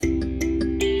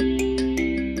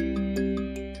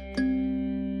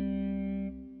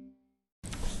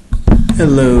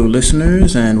Hello,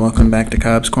 listeners, and welcome back to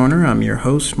Cobb's Corner. I'm your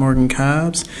host, Morgan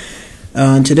Cobbs.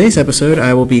 On today's episode,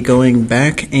 I will be going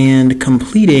back and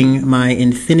completing my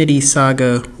Infinity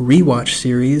Saga rewatch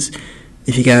series.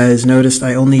 If you guys noticed,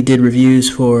 I only did reviews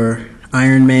for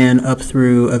Iron Man up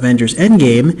through Avengers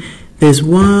Endgame. There's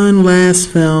one last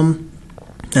film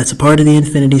that's a part of the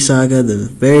Infinity Saga, the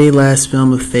very last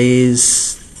film of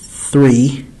Phase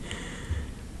 3.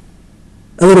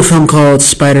 A little film called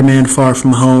Spider-Man Far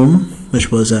From Home, which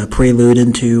was a prelude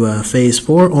into Phase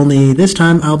 4, only this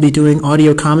time I'll be doing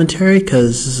audio commentary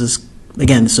because this is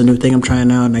a new thing I'm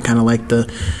trying out, and I kind of like the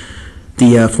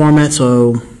format,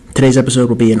 so today's episode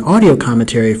will be an audio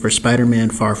commentary for Spider-Man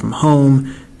Far From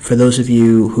Home. For those of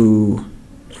you who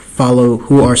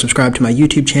are subscribed to my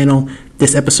YouTube channel,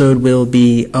 this episode will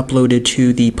be uploaded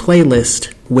to the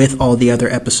playlist with all the other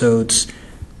episodes,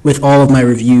 with all of my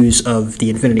reviews of the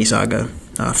Infinity Saga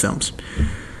films.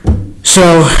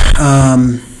 So,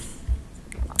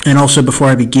 and also before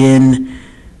I begin,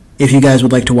 if you guys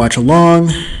would like to watch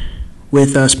along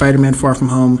with Spider-Man Far From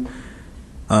Home,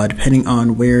 depending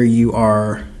on where you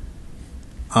are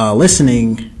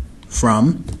listening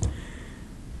from,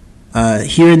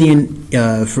 here in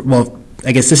the,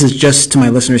 I guess this is just to my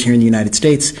listeners here in the United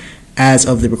States. As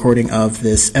of the recording of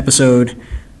this episode,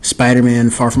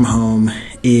 Spider-Man Far From Home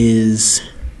is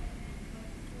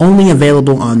only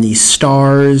available on the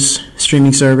Starz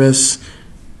streaming service.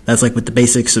 That's like with the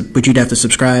basics, which you'd have to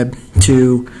subscribe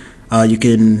to. You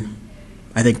can,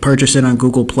 I think, purchase it on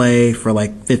Google Play for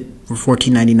like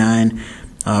 $14.99.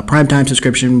 Primetime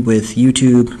subscription with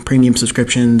YouTube, premium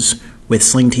subscriptions with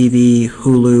Sling TV,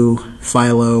 Hulu,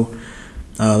 Philo,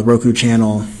 the Roku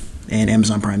channel, and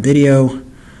Amazon Prime Video.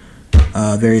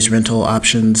 Various rental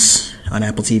options on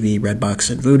Apple TV,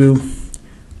 Redbox, and Vudu.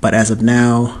 But as of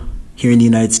now, here in the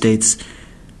United States,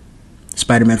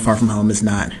 Spider-Man Far From Home is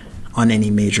not on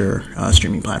any major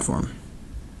streaming platform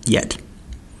yet.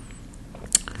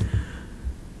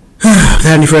 Without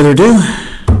any further ado,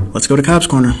 let's go to Cobb's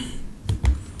Corner.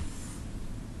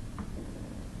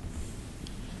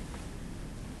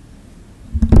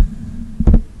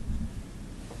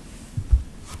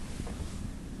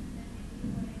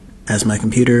 As my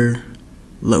computer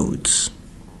loads.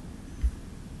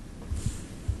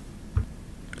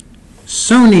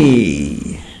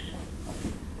 Sony.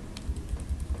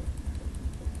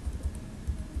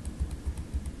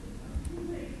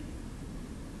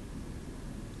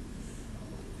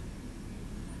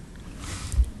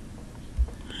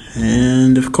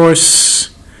 And of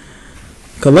course,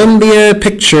 Columbia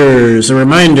Pictures, a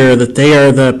reminder that they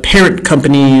are the parent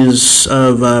companies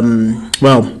of,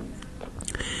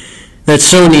 that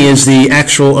Sony is the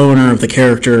actual owner of the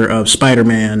character of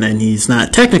Spider-Man, and he's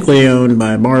not technically owned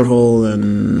by Marvel,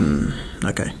 and...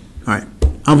 Okay, alright,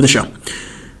 on with the show.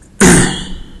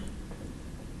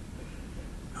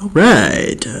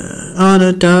 Alright, on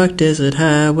a dark desert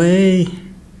highway,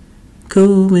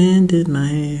 cool wind in my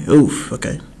hair. Oof,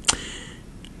 okay.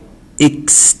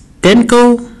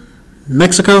 Ixtenco,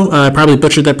 Mexico. I probably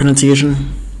butchered that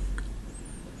pronunciation.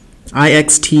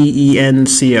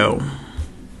 Ixtenco.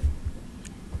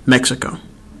 Mexico.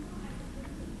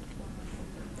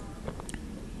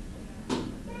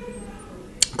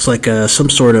 Looks like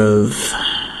some sort of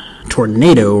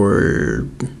tornado or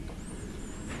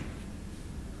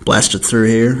blasted through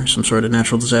here. Some sort of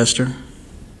natural disaster.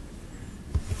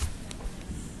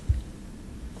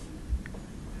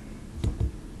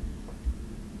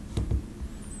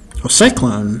 Oh,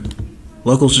 cyclone.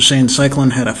 Locals are saying the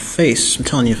cyclone had a face. I'm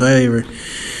telling you, if I ever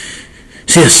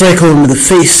see a cyclone with a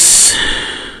face,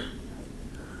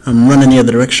 I'm running the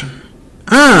other direction.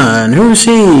 Ah, and who's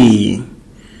he?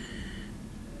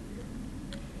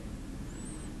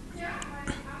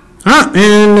 Ah,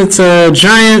 and it's a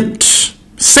giant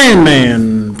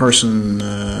Sandman person.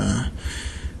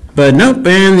 But nope,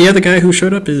 and the other guy who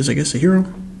showed up is, I guess, a hero.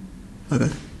 Okay.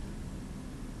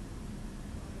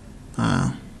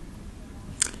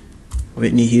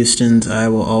 Whitney Houston's I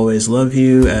Will Always Love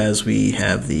You, as we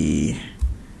have the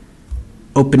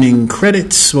opening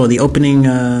credits, well, the opening,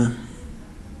 the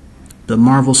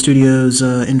Marvel Studios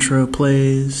intro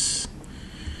plays.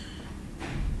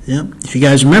 Yep. If you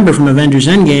guys remember from Avengers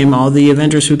Endgame, all the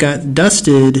Avengers who got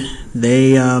dusted,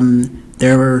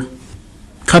 their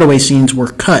cutaway scenes were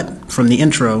cut from the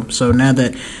intro. So now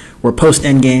that we're post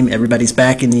Endgame, everybody's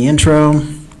back in the intro. All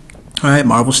right,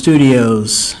 Marvel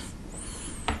Studios,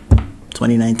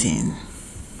 2019.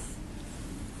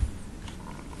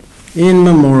 In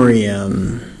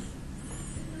memoriam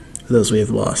for those we have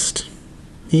lost.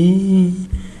 Me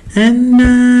and I,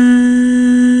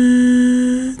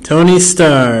 Tony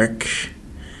Stark.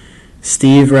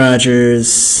 Steve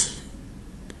Rogers,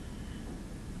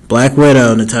 Black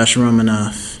Widow, Natasha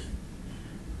Romanoff.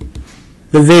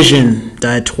 The Vision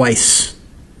died twice.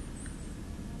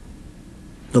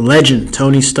 The Legend,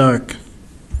 Tony Stark.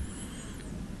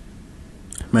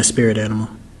 My spirit animal.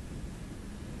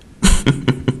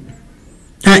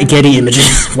 Getty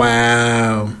Images.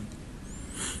 Wow.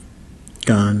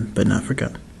 Gone, but not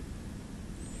forgotten.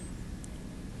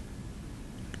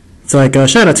 It's like,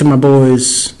 shout out to my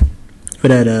boys for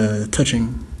that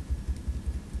touching.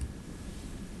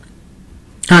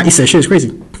 He said shit is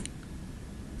crazy.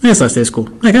 It's last day of school.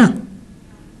 Like,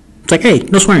 it's like, hey,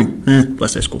 no swearing.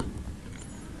 Last day of school.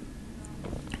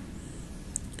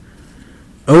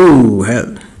 Oh,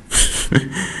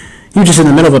 you're just in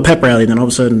the middle of a pep rally, then all of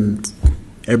a sudden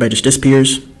everybody just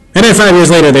disappears. And then 5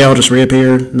 years later, they all just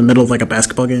reappear in the middle of like a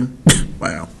basketball game.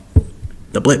 Wow.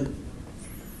 The blip.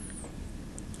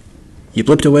 You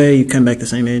blipped away, you come back the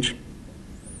same age.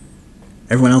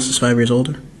 Everyone else is 5 years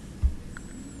older.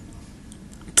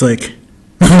 It's like,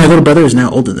 my little brother is now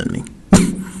older than me.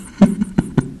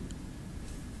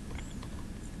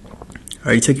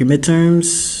 Alright, you took your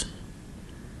midterms.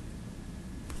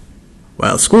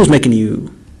 Wow, school's making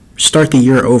you start the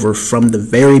year over from the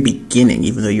very beginning,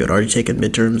 even though you had already taken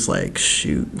midterms. Like,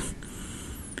 shoot.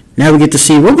 Now we get to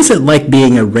see, what was it like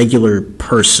being a regular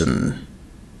person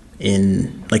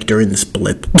in, like, during this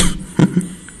blip?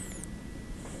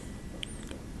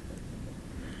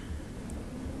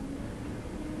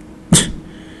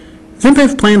 Does anybody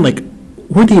have a plan, like,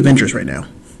 who are the Avengers right now?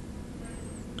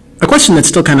 A question that's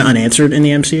still kind of unanswered in the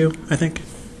MCU, I think.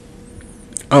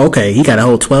 Oh, okay, he got a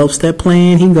whole 12-step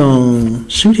plan. He gon'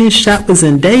 shoot his shot with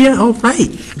Zendaya? All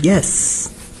right, yes.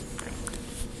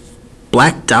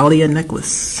 Black Dahlia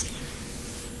necklace.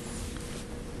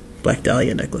 Black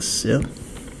Dahlia necklace, yeah.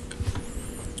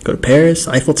 Go to Paris,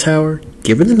 Eiffel Tower,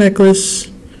 give her the necklace,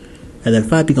 and then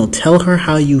 5, you gonna tell her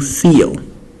how you feel.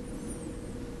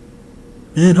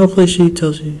 And hopefully she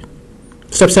tells you.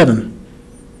 Step 7,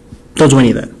 don't do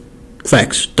any of that.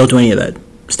 Facts, don't do any of that.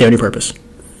 Stay on your purpose.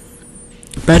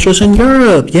 Bachelors in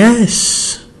Europe,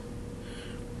 yes.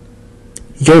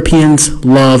 Europeans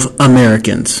love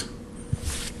Americans.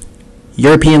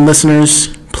 European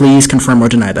listeners, please confirm or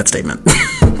deny that statement.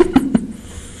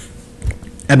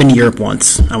 I've been to Europe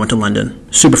once. I went to London.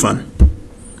 Super fun.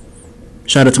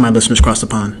 Shout out to my listeners across the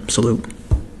pond. Salute.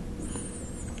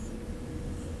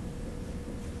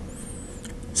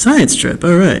 Science trip,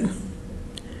 alright.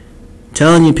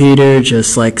 Telling you, Peter,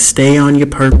 just like stay on your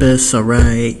purpose,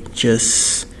 alright?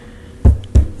 Just,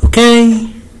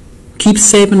 okay? Keep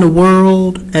saving the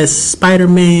world as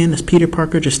Spider-Man, as Peter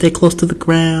Parker. Just stay close to the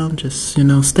ground. Just,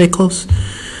 stay close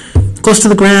to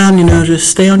the ground, just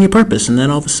stay on your purpose. And then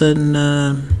all of a sudden,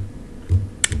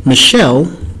 Michelle,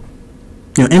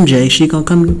 MJ, she gonna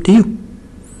come to you.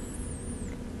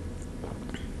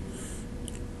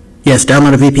 Yes,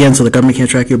 download a VPN so the government can't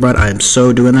track you abroad. I am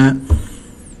so doing that.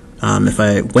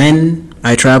 When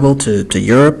I travel to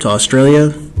Europe, to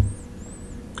Australia,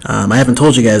 I haven't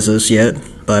told you guys this yet,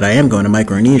 but I am going to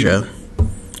Micronesia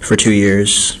for 2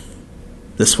 years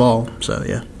this fall, so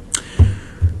yeah.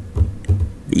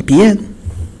 VPN.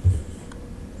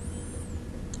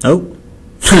 Oh.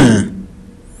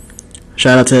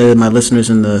 Shout out to my listeners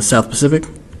in the South Pacific.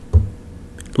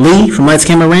 Lee from Lights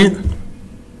Camera Rant.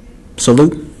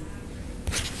 Salute.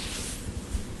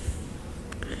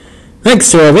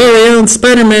 Thanks to our very own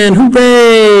Spider-Man.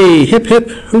 Hooray! Hip hip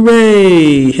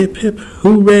hooray! Hip hip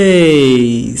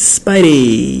hooray!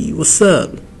 Spidey, what's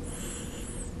up?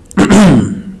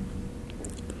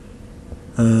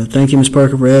 Thank you, Ms.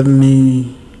 Parker, for having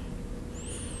me.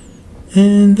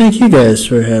 And thank you guys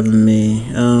for having me.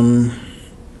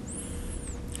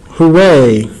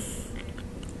 Hooray!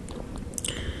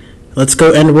 Let's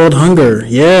go end world hunger.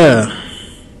 Yeah.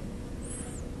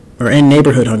 Or end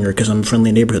neighborhood hunger, because I'm a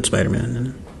friendly neighborhood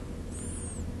Spider-Man.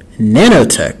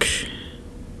 Nanotech.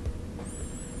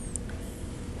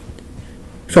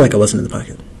 I feel like I wasn't in the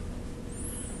pocket.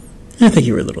 I think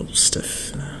you were a little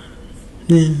stiff.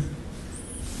 Yeah.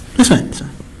 That's fine. It's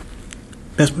fine.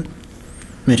 Passport?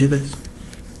 May I do this?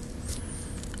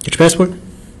 Get your passport?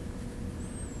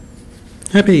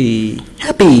 Happy,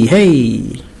 hey!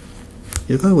 You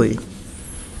look lovely.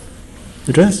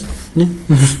 The dress? Yeah.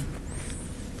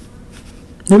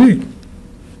 No beard.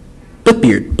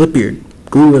 Blip beard.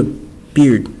 Grew a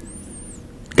beard.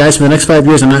 Guys, for the next 5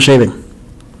 years, I'm not shaving.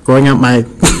 Growing out my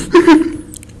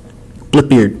blip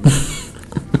beard.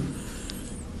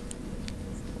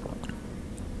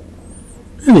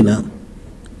 Maybe not.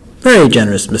 Very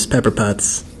generous, Miss Pepper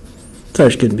Potts.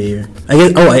 Sarge couldn't be here. I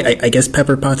guess. Oh, I guess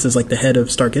Pepper Potts is like the head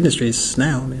of Stark Industries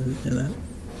now. I mean, that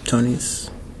Tony's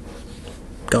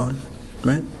gone,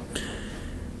 right?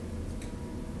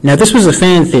 Now, this was a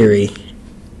fan theory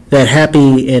that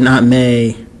Happy and Aunt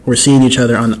May were seeing each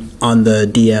other on the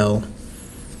DL.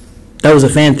 That was a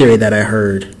fan theory that I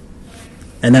heard,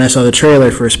 and then I saw the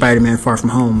trailer for Spider-Man: Far From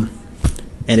Home,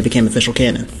 and it became official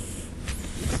canon.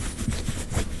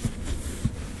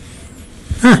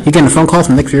 Huh? You getting a phone call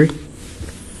from Nick Fury?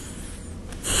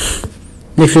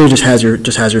 Nick Fury just has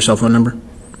your cell phone number.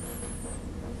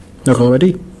 No caller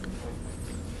ID. I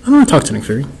don't want to talk to Nick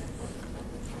Fury.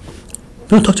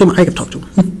 Don't talk to him. I can talk to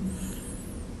him.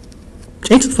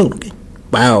 Answer the phone, okay?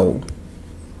 Wow.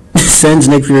 Sends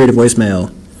Nick Fury to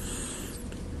voicemail.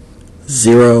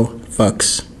 0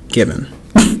 fucks given.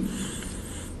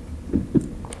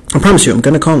 I promise you, I'm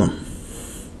gonna call him.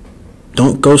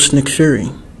 Don't ghost Nick Fury.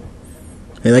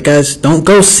 Hey, that guys, don't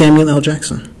ghost Samuel L.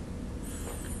 Jackson.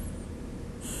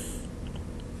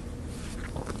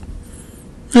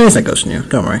 No, he's not ghosting you.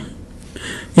 Don't worry.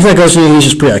 He's not ghosting you. He's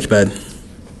just preoccupied.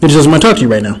 He just doesn't want to talk to you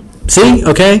right now. See?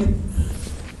 Okay?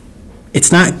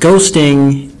 It's not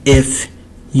ghosting if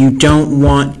you don't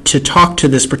want to talk to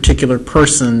this particular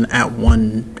person at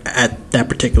that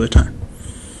particular time.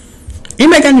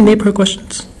 Anybody got any neighborhood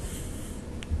questions?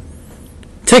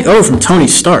 Take over from Tony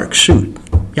Stark. Shoot.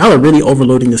 Y'all are really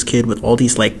overloading this kid with all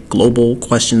these like global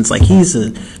questions. Like he's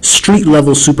a street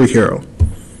level superhero.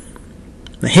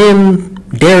 Him,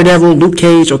 Daredevil, Luke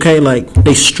Cage, okay, like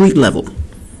they street level.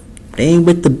 They ain't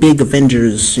with the big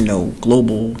Avengers,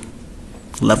 global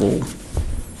level,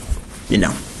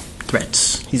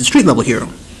 threats. He's a street level hero.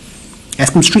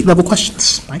 Ask him street level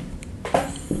questions, right?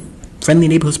 Friendly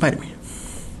neighborhood Spider-Man.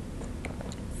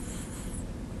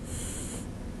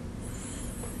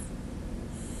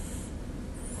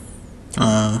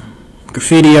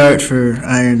 Graffiti art for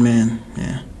Iron Man,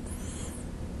 yeah.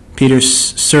 Peter's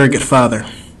surrogate father.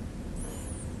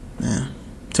 Yeah.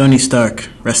 Tony Stark,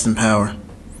 rest in power.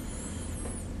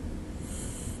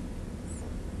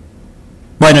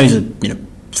 Well, I know he's a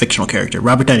fictional character.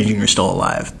 Robert Downey Jr. is still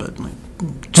alive, but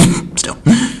still.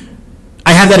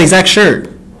 I have that exact shirt.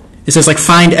 It says like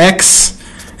find X,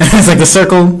 and it's like the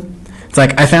circle. It's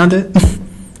like I found it.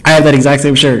 I have that exact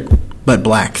same shirt, but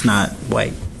black, not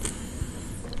white.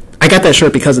 I got that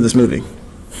shirt because of this movie.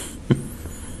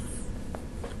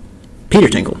 Peter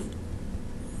Tingle.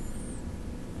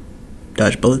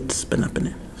 Dodge bullets, but not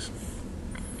bananas.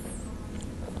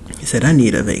 He said, I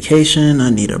need a vacation. I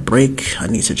need a break. I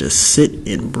need to just sit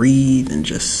and breathe and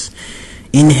just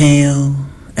inhale,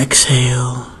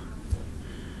 exhale.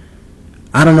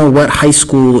 I don't know what high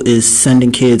school is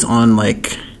sending kids on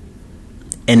like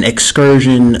an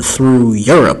excursion through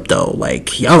Europe though.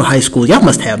 Like y'all in high school, y'all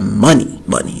must have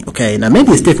money, okay? Now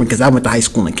maybe it's different because I went to high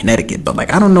school in Connecticut, but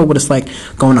like I don't know what it's like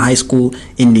going to high school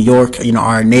in New York.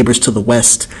 Our neighbors to the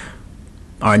west,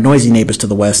 our noisy neighbors to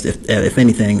the west, if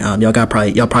anything, y'all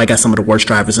probably got some of the worst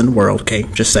drivers in the world, okay?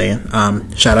 Just saying.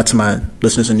 Shout out to my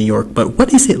listeners in New York. But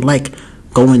what is it like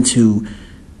going to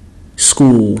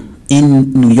school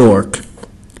in New York?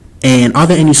 And are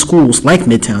there any schools like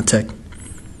Midtown Tech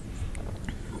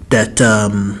that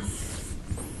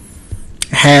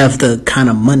have the kind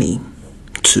of money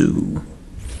to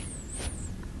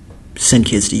send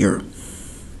kids to Europe?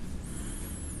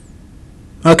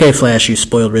 Okay, Flash, you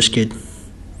spoiled rich kid.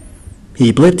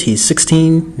 He blipped. He's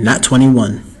 16, not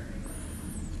 21.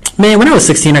 Man, when I was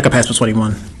 16, I could pass for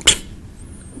 21.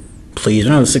 Please,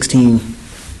 when I was 16,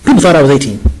 people thought I was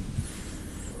 18.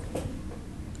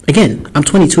 Again, I'm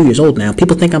 22 years old now.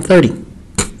 People think I'm 30.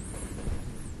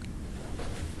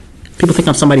 People think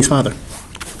I'm somebody's father.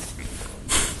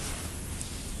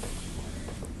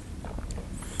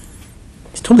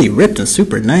 He's totally ripped and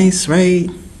super nice, right?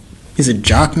 He's a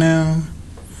jock now.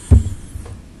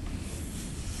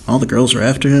 All the girls are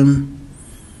after him.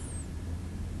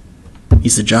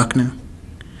 He's a jock now.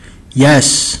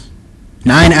 Yes.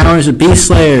 9 hours of Beast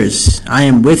Slayers. I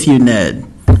am with you, Ned.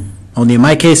 Only in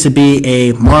my case it'd be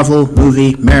a Marvel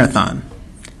movie marathon.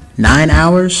 9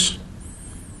 hours?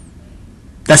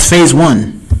 That's phase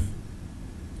 1.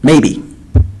 Maybe.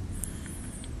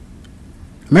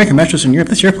 American Metros in Europe,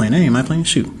 that's your plane. That ain't my plane.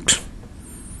 Shoot.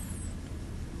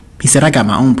 He said, I got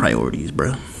my own priorities,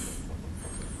 bro.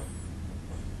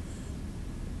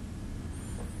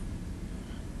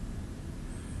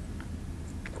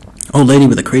 Old lady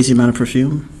with a crazy amount of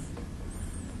perfume.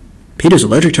 Peter's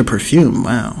allergic to perfume.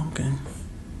 Wow, okay.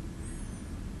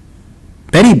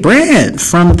 Betty Brant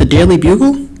from the Daily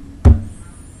Bugle,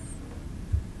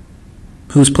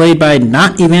 who's played by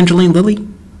not Evangeline Lilly.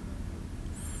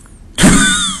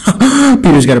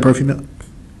 Peter's got a perfume out.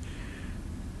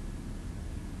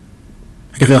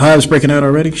 I can feel hives breaking out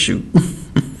already. Shoot.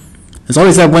 There's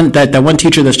always that one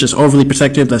teacher that's just overly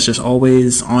protective, that's just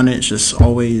always on it, just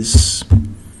always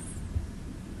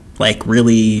like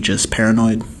really just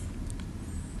paranoid.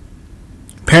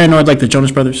 Paranoid like the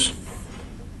Jonas Brothers.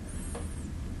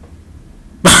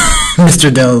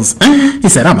 Mr. Dells. He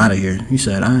said, I'm out of here. He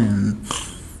said, I am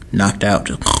knocked out.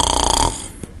 Just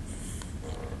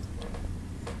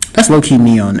that's low-key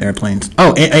me on airplanes.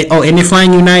 Oh, and you're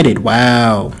flying United.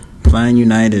 Wow. Flying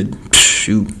United.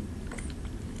 Shoot.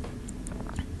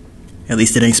 At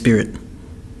least it ain't Spirit.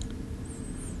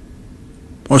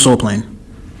 Or Soul Plane.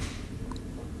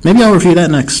 Maybe I'll review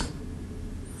that next.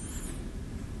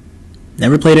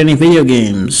 Never played any video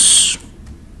games.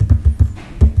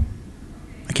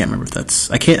 I can't remember if that's...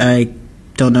 I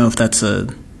don't know if that's a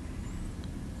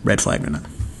red flag or not.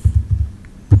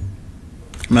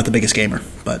 I'm not the biggest gamer,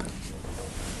 but...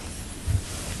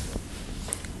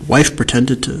 Wife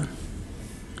pretended to...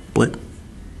 Blit.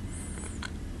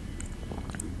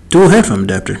 Dual headphone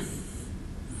adapter.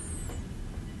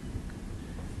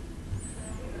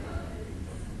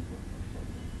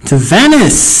 To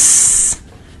Venice,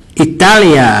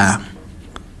 Italia.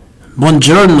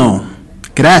 Buongiorno,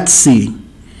 grazie,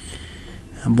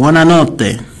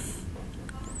 buonanotte,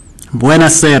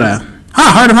 buonasera.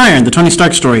 Heart of Iron, the Tony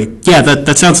Stark story. Yeah,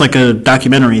 that sounds like a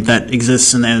documentary that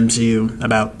exists in the MCU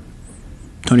about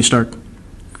Tony Stark.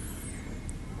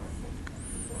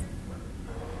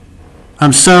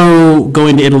 I'm so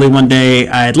going to Italy one day.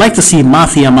 I'd like to see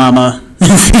Mafia Mama in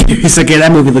theaters. Okay,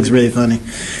 that movie looks really funny.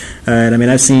 Alright, I mean,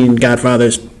 I've seen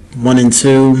Godfathers 1 and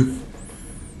 2.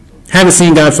 Haven't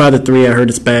seen Godfather 3. I heard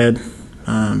it's bad.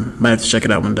 Might have to check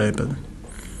it out one day, but,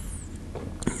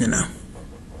 you know.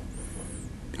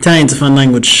 Italian's a fun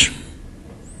language.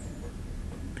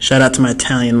 Shout out to my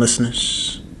Italian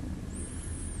listeners.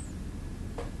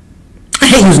 I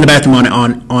hate using the bathroom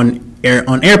on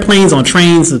airplanes, on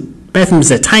trains. The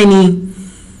bathrooms are tiny.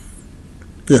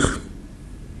 Ugh.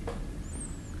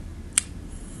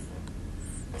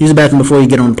 Use the bathroom before you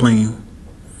get on the plane.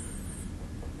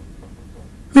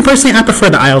 I mean, personally, I prefer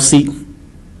the aisle seat.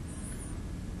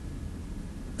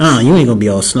 Oh, you ain't gonna be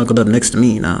all snuggled up next to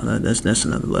me. Nah, that's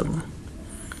another level.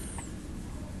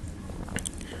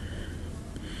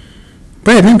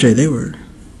 Brad and MJ, they were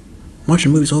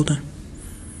watching movies the whole time.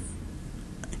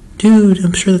 Dude,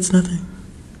 I'm sure that's nothing.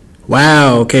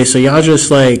 Wow, okay, so y'all just,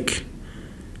 like,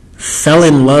 fell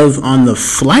in love on the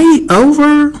flight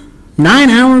over?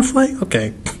 9-hour flight?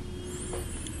 Okay.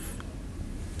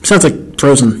 Sounds like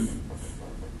Frozen.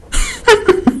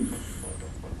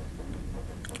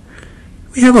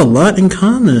 We have a lot in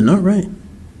common. Alright.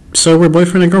 So we're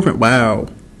boyfriend and girlfriend. Wow.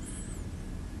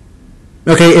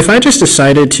 Okay, if I just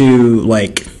decided to,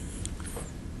 like...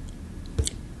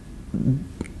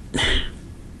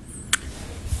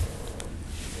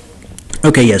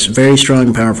 Okay, yes, very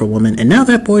strong, powerful woman. And now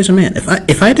that boy's a man.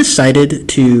 If I decided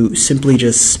to simply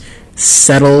just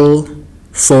settle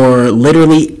for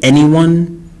literally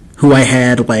anyone who I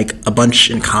had, like, a bunch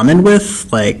in common with,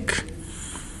 like...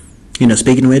 You know,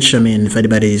 speaking of which, I mean, if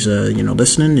anybody's,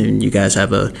 listening and you guys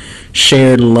have a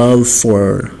shared love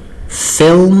for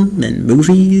film and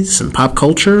movies and pop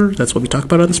culture, that's what we talk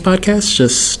about on this podcast,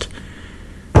 just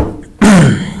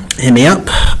hit me up.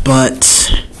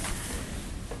 But,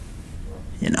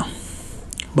 you know.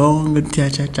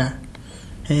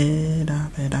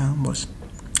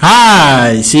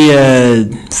 I see a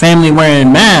family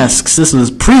wearing masks. This was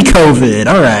pre-COVID.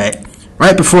 All right.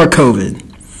 Right before COVID.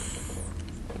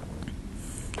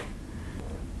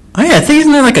 Oh yeah, I think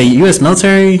isn't there like a U.S.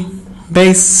 military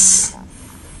base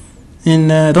in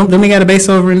don't we got a base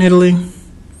over in Italy?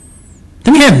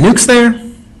 Didn't we have nukes there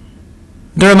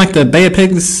during like the Bay of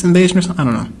Pigs invasion or something?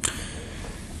 I don't know.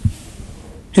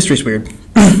 History's weird.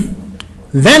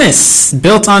 Venice,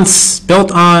 built on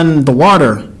the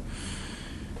water.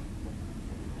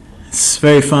 It's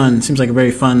very fun. Seems like a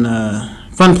very fun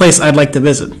place I'd like to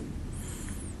visit.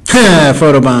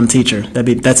 Photobomb teacher.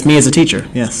 That's me as a teacher.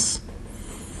 Yes.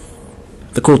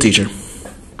 The cool teacher.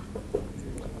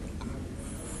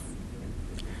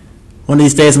 One of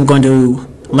these days I'm going to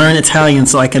learn Italian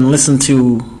so I can listen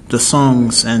to the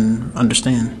songs and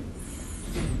understand.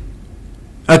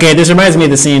 Okay, this reminds me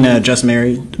of the scene Just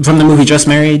Married, from the movie Just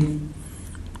Married,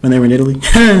 when they were in Italy.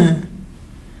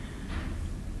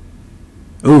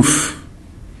 Oof.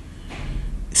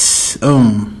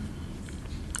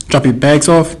 Drop your bags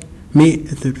off.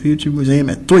 Meet at the Future Museum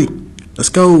at 3. Let's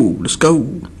go.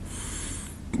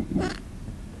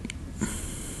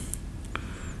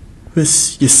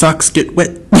 Your socks get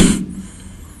wet.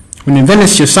 When in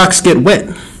Venice, your socks get wet.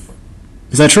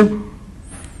 Is that true?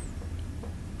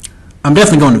 I'm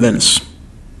definitely going to Venice.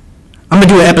 I'm going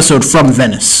to do an episode from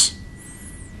Venice.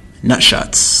 Nut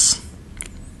shots.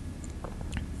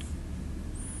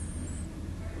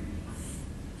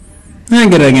 I'm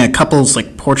getting a couple's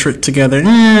like portrait together.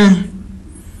 You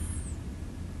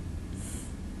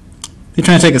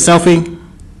trying to take a selfie?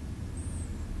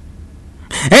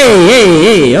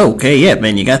 Hey, okay, yeah,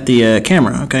 man, you got the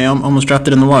camera. Okay, I almost dropped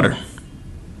it in the water.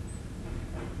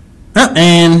 Oh,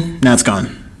 and now it's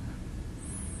gone.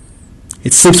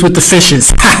 It sleeps with the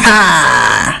fishes. Ha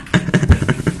ha!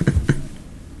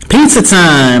 Pizza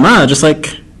time! Ah, just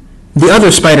like the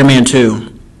other Spider-Man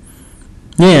 2.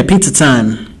 Yeah, pizza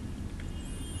time.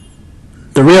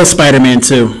 The real Spider-Man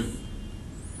 2.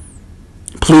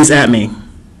 Please at me.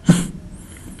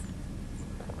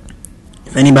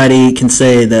 If anybody can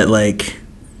say that, like,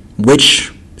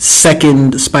 which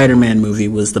second Spider-Man movie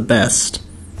was the best,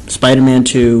 Spider-Man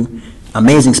 2,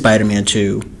 Amazing Spider-Man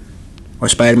 2, or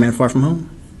Spider-Man Far From Home?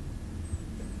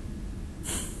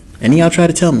 Any of y'all try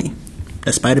to tell me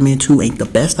that Spider-Man 2 ain't the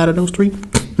best out of those three?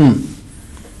 You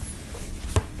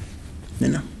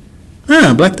know.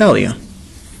 Black Dahlia.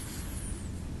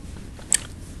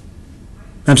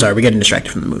 I'm sorry, we're getting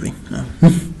distracted from the movie. No.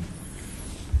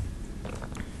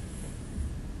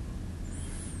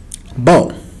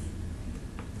 Bo.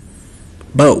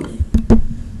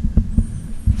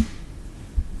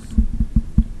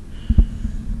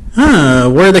 A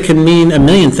word that can mean a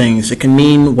million things. It can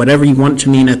mean whatever you want it to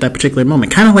mean at that particular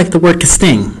moment. Kind of like the word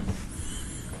casting.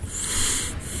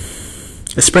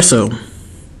 Espresso.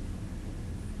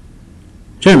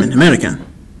 German, American.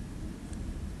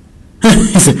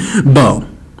 He said, Bo.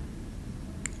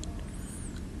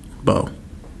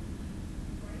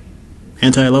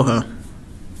 Anti-aloha.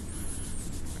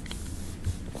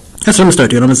 That's what I'm going to start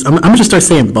doing. I'm going to just start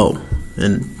saying Bo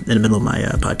in the middle of my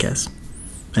podcast.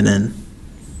 And then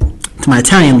to my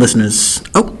Italian listeners,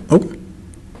 oh.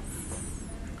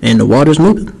 And the water's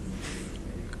moving.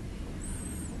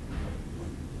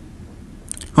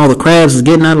 All the crabs is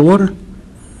getting out of the water.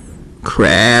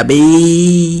 Crabby.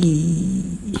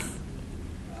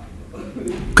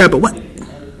 Crab what?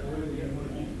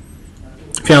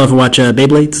 If y'all ever watch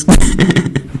Beyblades.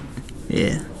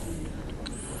 Yeah.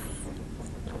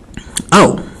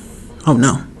 Oh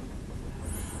no.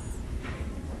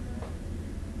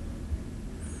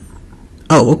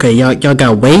 Oh, okay. Y'all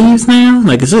got waves now?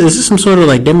 Like, is this some sort of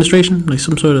like demonstration? Like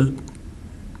some sort of?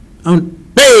 Oh,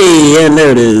 hey, and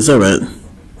there it is. All right.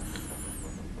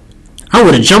 I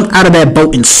would have jumped out of that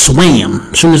boat and swam.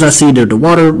 As soon as I see the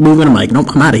water moving, I'm like,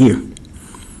 nope, I'm out of here.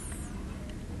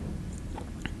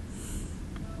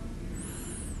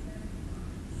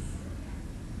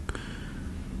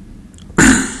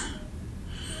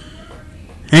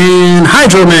 And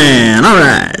Hydro Man,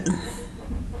 alright.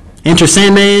 Enter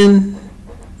Sandman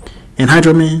and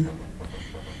Hydro Man.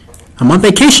 I'm on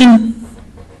vacation.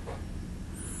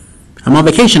 I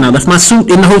left my suit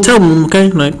in the hotel room, okay?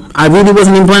 Like, I really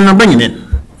wasn't even planning on bringing it.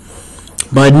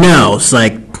 But no, it's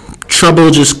like trouble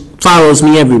just follows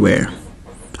me everywhere.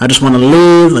 I just want to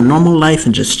live a normal life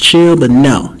and just chill, but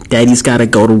no, daddy's got to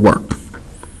go to work.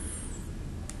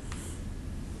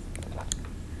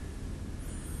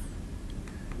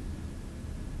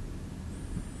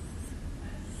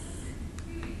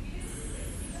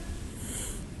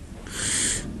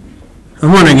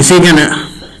 I'm wondering, is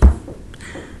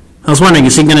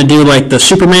he gonna do like the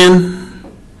Superman?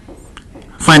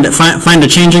 Find a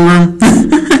changing room?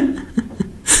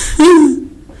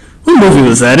 What movie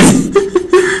was that?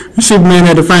 Superman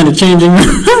had to find a changing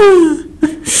room.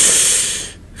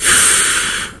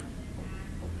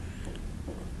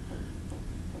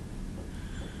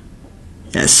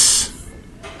 Yes.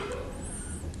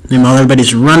 Meanwhile,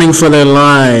 everybody's running for their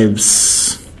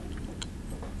lives.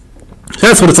 So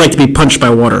that's what it's like to be punched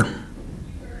by water.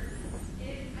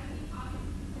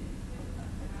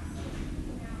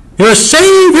 Your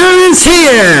savior is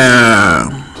here!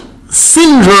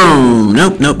 Syndrome!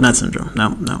 Nope, not Syndrome. No.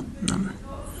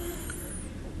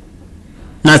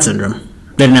 Not Syndrome.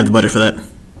 They didn't have the budget for that.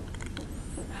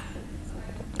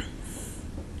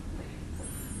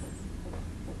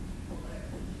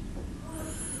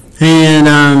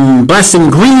 And blasting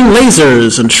green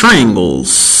lasers and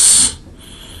triangles.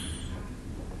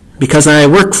 Because I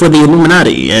work for the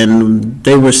Illuminati, and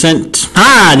they were sent...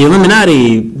 the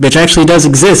Illuminati, which actually does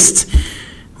exist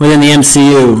within the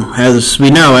MCU, as we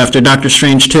know after Doctor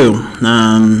Strange 2.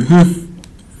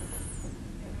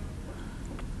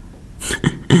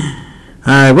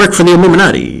 I work for the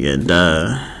Illuminati, and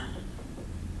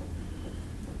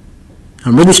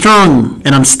I'm really strong,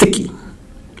 and I'm sticky.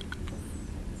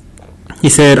 He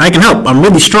said, I can help. I'm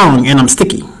really strong and I'm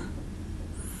sticky.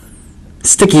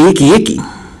 Sticky, icky, icky.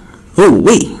 Oh,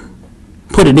 wait.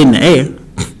 Put it in the air.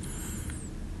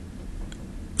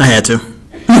 I had to.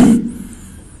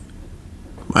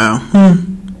 Wow.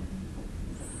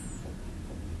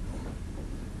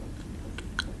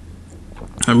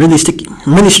 I'm really sticky.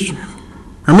 I'm really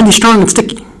strong and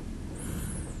sticky.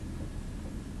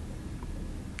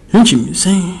 Didn't you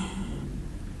say?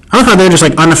 I love how they're just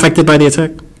like unaffected by the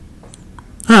attack.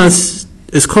 Oh,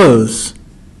 it's closed.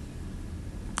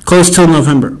 Closed till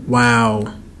November.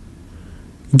 Wow.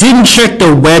 Didn't check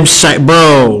the website,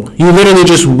 bro. You literally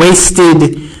just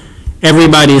wasted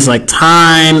everybody's like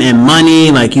time and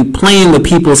money. Like, you playing with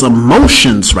people's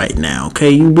emotions right now.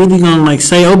 Okay, you really gonna like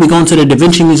say, oh, we going to the Da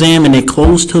Vinci Museum and they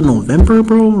closed till November,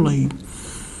 bro? Like,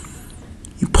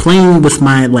 you playing with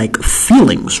my like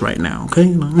feelings right now.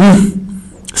 Okay,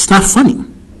 it's not funny.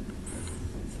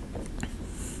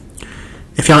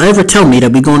 If y'all ever tell me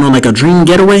that we going on like a dream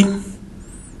getaway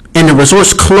and the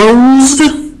resort's closed,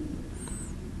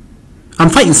 I'm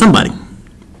fighting somebody.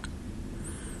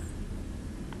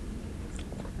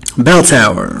 Bell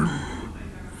tower.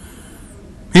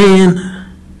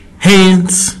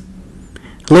 Hands.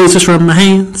 Lasers from my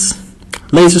hands.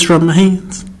 Lasers from my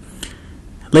hands.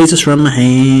 Lasers from my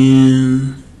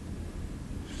hand.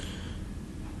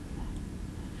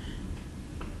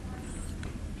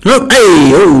 Oh,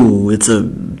 hey, oh, it's a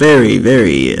very,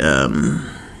 very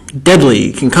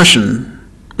deadly concussion.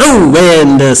 Oh,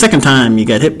 and the second time you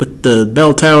got hit with the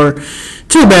bell tower.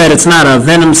 Too bad it's not a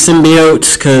Venom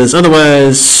symbiote, because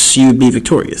otherwise you'd be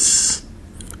victorious.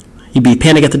 You'd be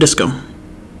Panic at the Disco.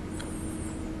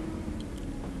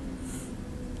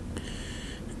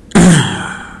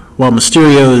 While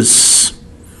Mysterio's...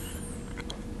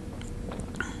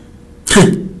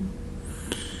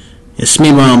 yes,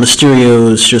 meanwhile,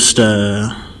 Mysterio's just,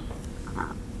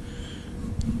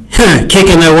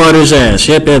 kicking that water's ass.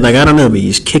 Yep, like, I don't know, but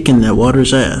he's kicking that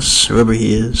water's ass, whoever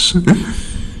he is.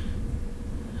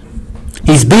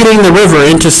 He's beating the river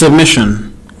into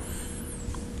submission.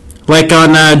 Like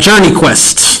on Journey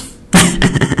Quest.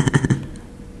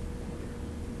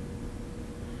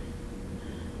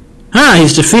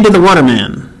 He's defeated the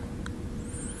Waterman.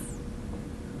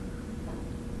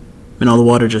 And all the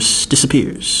water just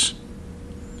disappears.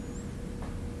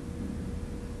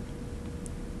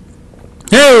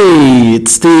 Hey,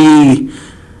 it's the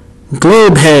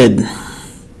Globe Head.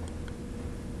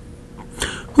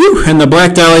 Whew, and the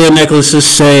Black Dahlia necklace is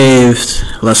saved.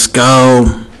 Let's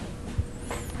go.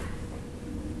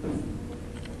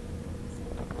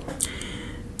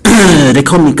 They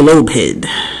call me Globehead.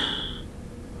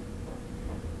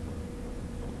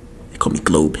 They call me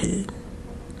Globehead.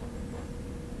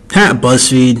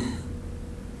 BuzzFeed.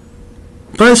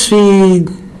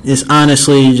 BuzzFeed is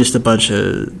honestly just a bunch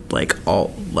of like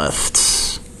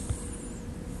alt-left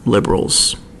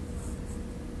liberals.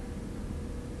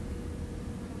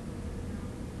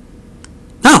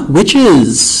 Oh,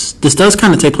 Witches. This does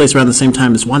kind of take place around the same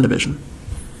time as WandaVision.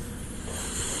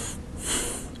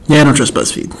 Yeah, I don't trust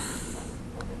BuzzFeed.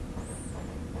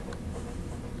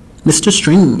 Mr.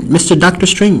 Strange. Mr. Doctor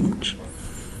Strange.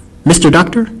 Mr.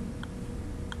 Doctor?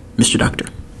 Mr. Doctor.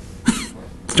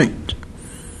 Strange.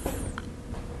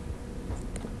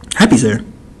 Happy's there.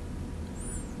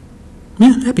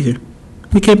 Yeah, Happy's here.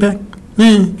 He came back.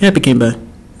 Yeah, Happy came back.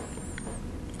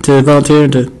 To volunteer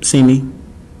and to see me.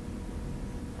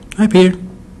 Happy here.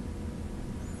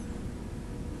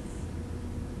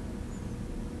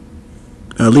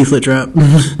 A leaflet drop.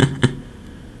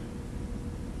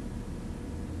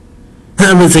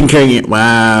 I've been thinking it.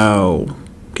 Wow.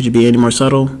 Could you be any more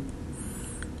subtle?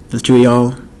 The two of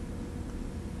y'all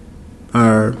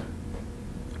are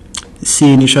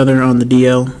seeing each other on the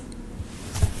DL.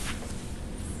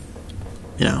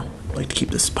 You know, like to keep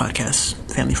this podcast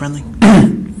family friendly.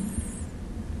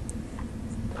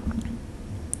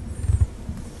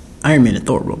 Iron Man and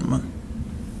Thor rolled him up.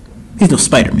 He's no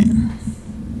Spider-Man.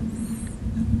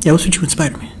 Yeah, what's with you and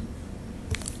Spider-Man?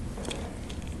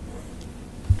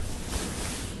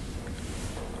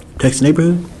 Text the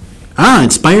neighborhood?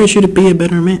 Inspires you to be a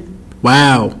better man.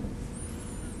 Wow.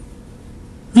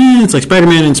 Yeah, it's like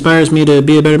Spider-Man inspires me to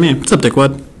be a better man. What's up,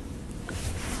 dickwad?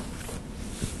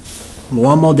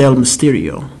 L'uomo del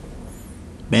Mysterio.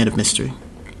 Man of Mystery.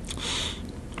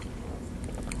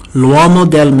 L'uomo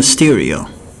del Mysterio.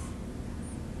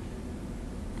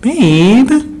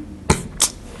 Babe.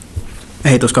 I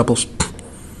hate those couples.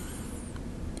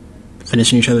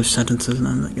 Finishing each other's sentences and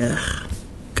I'm like, ugh.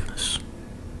 Goodness.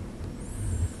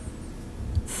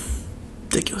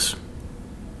 Ridiculous.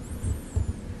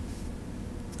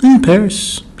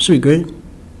 Paris. Should be great.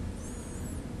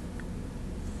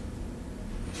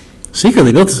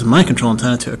 secretly built this mind control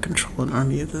antenna to control an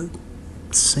army of the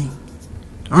insane.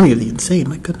 Army of the insane,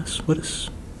 my goodness. What is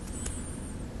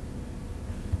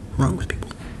wrong with people?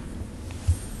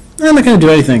 I'm not going to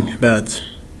do anything about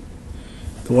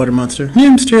the water monster.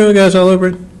 Yeah, Mysterio guys all over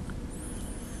it.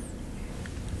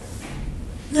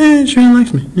 Yeah, sure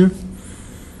likes me, yeah.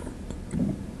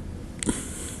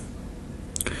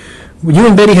 You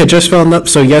and Betty had just fell in love,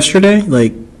 so yesterday,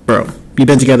 like, bro, you've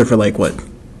been together for like, what,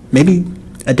 maybe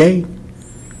a day?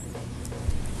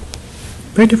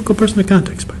 Very difficult person to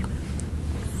contact, Spider-Man.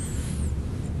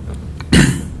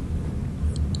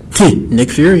 Nick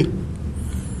Fury.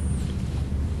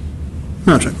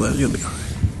 No, Chuck Glass, you'll be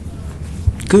alright.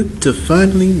 Good to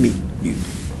finally meet you.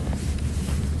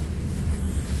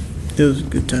 It was a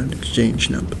good time to exchange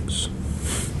numbers.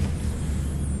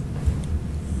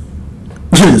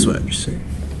 That's what you say.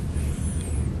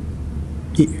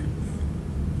 Here.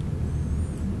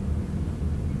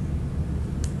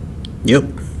 Yep.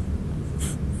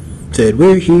 Said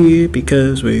we're here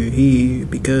because we're here,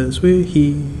 because we're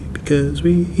here, because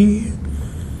we're here.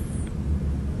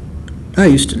 I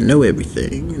used to know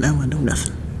everything, and now I know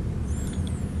nothing.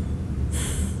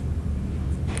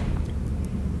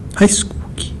 High school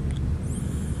kid.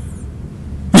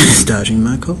 Dodging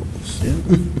my calls, yeah.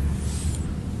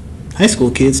 High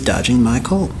school kids dodging my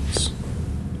calls.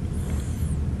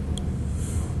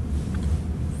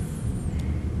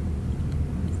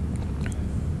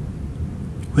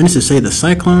 When does it say the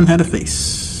cyclone had a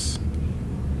face?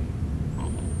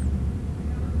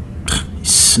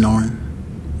 He's snoring.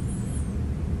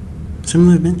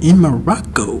 Similar event in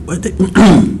Morocco. What they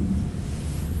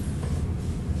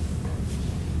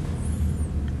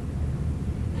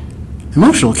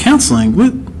Emotional counseling?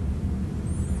 What?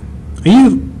 Are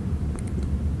you?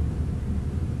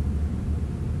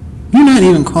 You're not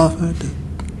even qualified to.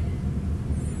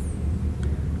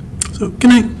 So, good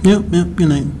night. Yep, good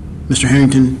night. Mr.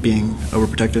 Harrington being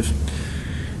overprotective.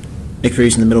 Nick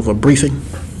Fury's in the middle of a briefing.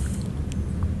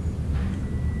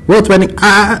 World threatening.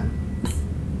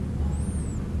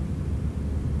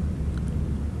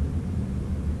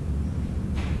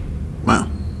 Wow.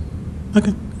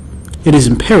 Okay. It is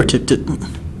imperative to.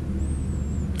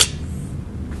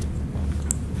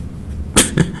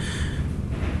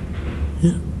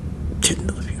 Yeah.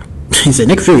 He said,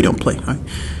 Nick Fury don't play. All right.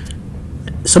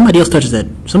 Somebody else touches that.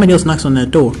 Somebody else knocks on that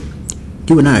door.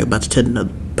 You and I are about to attend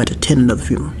another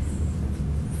funeral.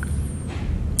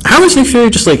 How is Nick Fury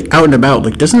just like out and about?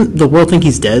 Like, doesn't the world think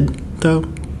he's dead though?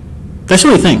 That's the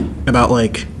only thing about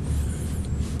like,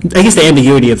 I guess the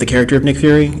ambiguity of the character of Nick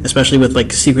Fury, especially with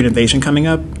like Secret Invasion coming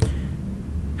up.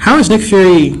 How is Nick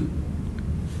Fury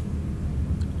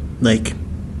like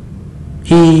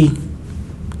he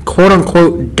quote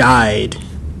unquote died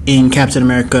in Captain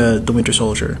America: The Winter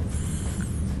Soldier,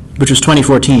 which was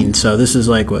 2014. So this is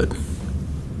like what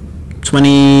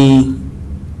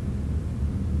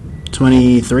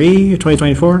 2023 or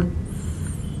 2024.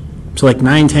 So like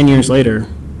 9-10 years later,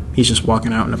 he's just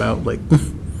walking out and about like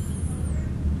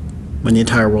when the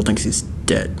entire world thinks he's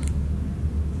dead.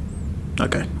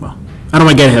 Okay, well, I don't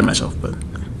want to get ahead of myself, but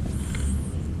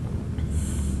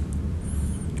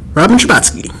Robin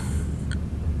Scherbatsky,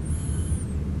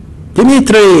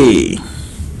 Dimitri,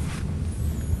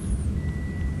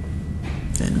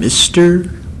 and Mr.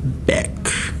 Beck.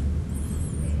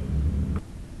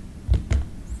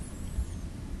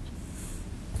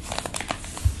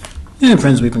 Yeah,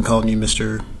 friends, we've been calling you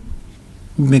Mr.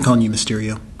 We've been calling you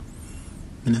Mysterio.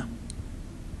 You know.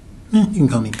 Yeah, you can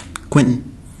call me Quentin.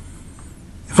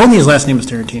 If only his last name was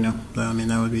Tarantino, though, I mean,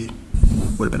 that would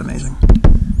have been amazing.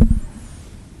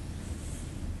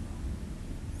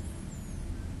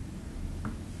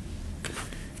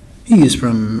 He is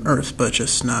from Earth, but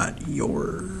just not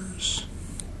yours.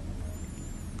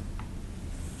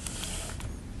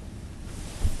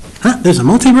 Huh? There's a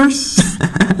multiverse?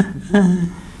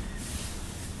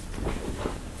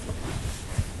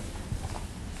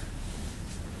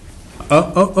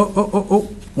 Oh.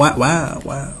 Wow.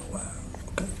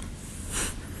 Okay.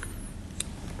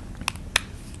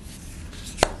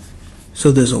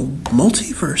 So there's a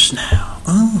multiverse now.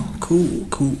 Oh,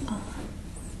 cool.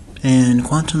 And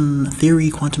quantum theory,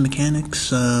 quantum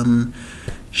mechanics.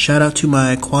 Shout out to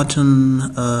my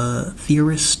quantum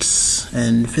theorists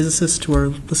and physicists who are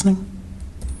listening.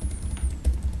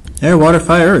 Air, water,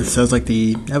 fire, earth. Sounds like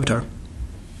the Avatar.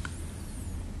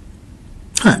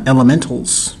 Huh,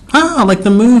 Elementals. Ah, like the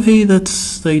movie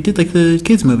they did, like the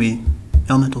kids' movie,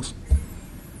 Elementals.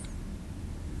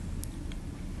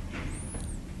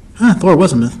 Ah, Thor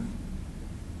was a myth.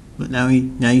 But now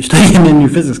you study him in your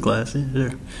physics class. Yeah,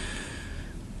 sure.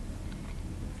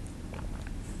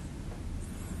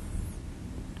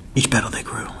 Each battle they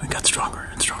grew, it got stronger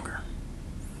and stronger.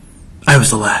 I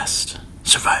was the last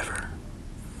survivor.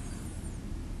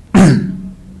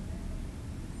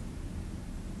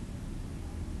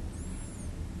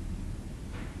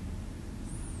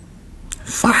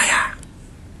 Fire!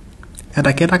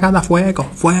 Era cada fuego,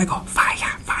 fuego,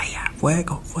 fire, fire,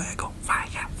 fuego, fuego,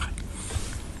 fire,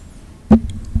 fire.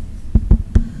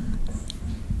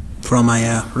 For all my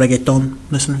reggaeton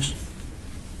listeners.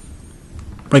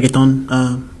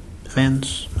 Reggaeton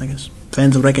fans, I guess.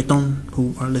 Fans of reggaeton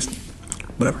who are listening.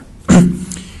 Whatever. But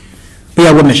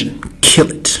yeah, what mission?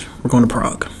 Kill it. We're going to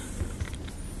Prague.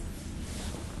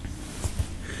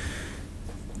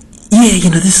 Yeah,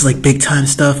 this is like big time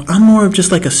stuff. I'm more of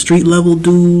just like a street level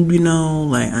dude,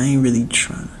 like I ain't really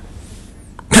trying.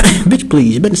 Bitch,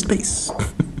 please, you've been in space.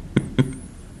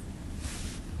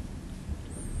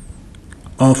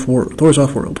 Off-world. Thor's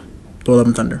Off-World. Thor Love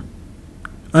and Thunder.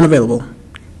 Unavailable.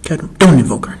 Don't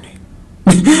invoke her name.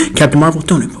 Captain Marvel,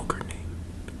 don't invoke her name.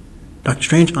 Doctor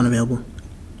Strange, unavailable.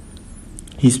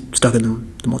 He's stuck in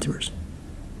the multiverse.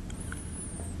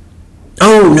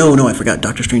 Oh, no, I forgot.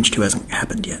 Doctor Strange 2 hasn't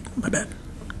happened yet. My bad.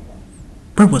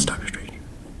 Where was Doctor Strange?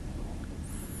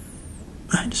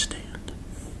 I understand.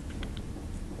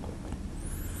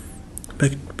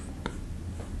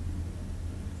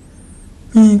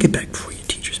 Get back before your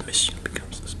teacher's mission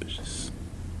becomes suspicious.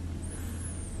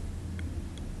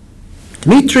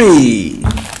 Dimitri!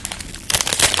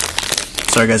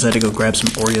 Sorry guys, I had to go grab some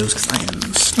Oreos because I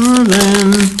am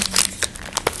starving.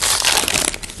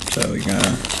 So we're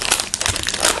gonna...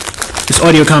 This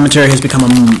audio commentary has become a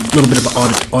little bit of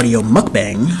an audio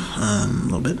mukbang. A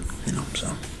little bit,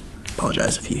 so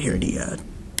apologize if you hear any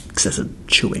excessive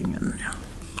chewing and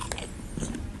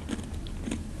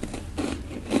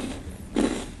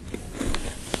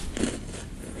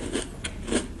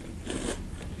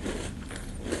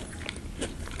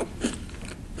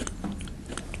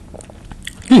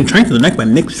Strength of the Neck by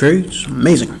Nick Fury. It's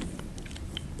amazing.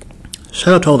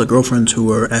 Shout out to all the girlfriends who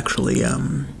are actually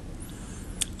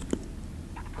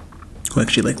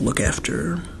look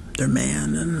after their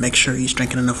man and make sure he's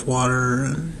drinking enough water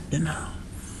and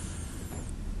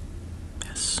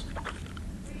Yes.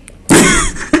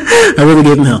 I really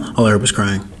gave him hell. All I heard was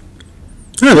crying.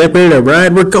 Oh, they're ready to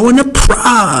ride. We're going to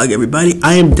Prague, everybody.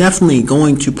 I am definitely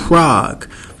going to Prague.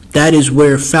 That is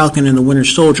where Falcon and the Winter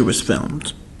Soldier was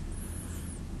filmed.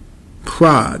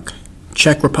 Prague,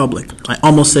 Czech Republic. I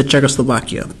almost said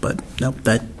Czechoslovakia, but nope,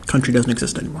 that country doesn't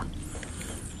exist anymore.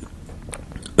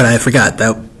 But I forgot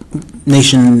that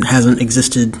nation hasn't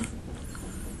existed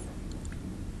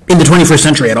in the 21st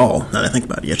century at all, now that I think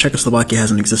about it. Yeah, Czechoslovakia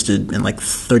hasn't existed in like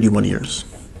 31 years.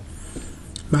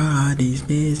 I'm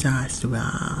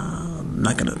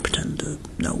not going to pretend to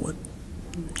know what.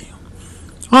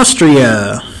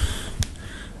 Austria.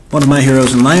 One of my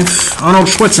heroes in life, Arnold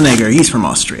Schwarzenegger. He's from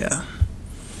Austria.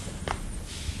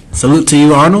 Salute to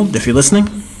you, Arnold, if you're listening.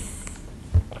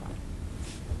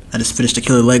 I just finished a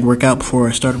killer leg workout before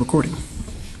I started recording.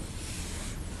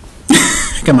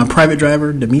 Got my private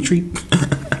driver, Dimitri.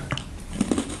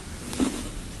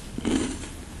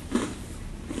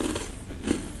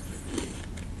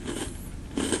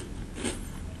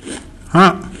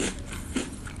 Huh.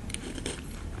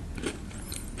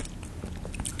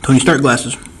 Tony Stark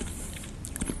glasses.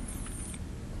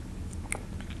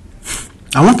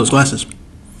 I want those glasses.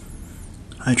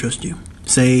 I trust you.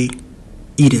 Say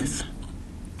Edith.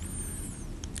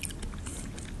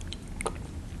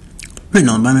 Written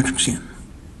on biometric scan.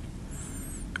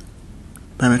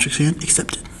 Biometric scan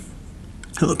accepted.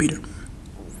 Hello, Peter.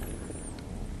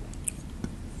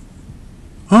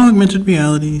 Augmented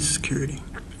reality security.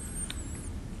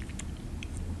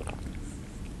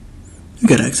 You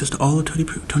got access to all of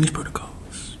Tony's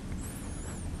protocols.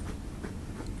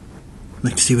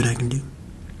 Like to see what I can do?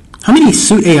 How many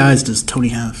suit AIs does Tony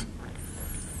have?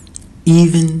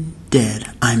 Even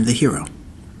dead, I'm the hero.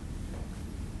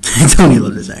 Tony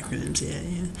loves his acronyms, yeah.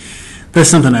 That's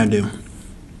something I do.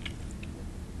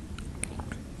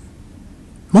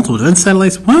 Multiple defense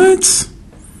satellites? What?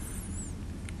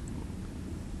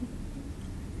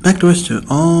 Backdoors to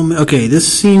all... Okay,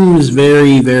 this seems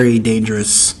very, very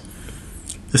dangerous.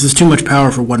 This is too much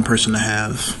power for one person to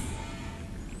have.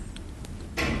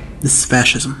 This is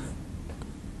fascism.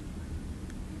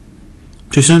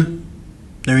 Too soon?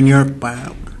 They're in Europe?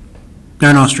 Wow. They're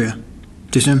in Austria.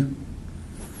 Too soon?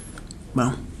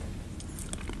 Well.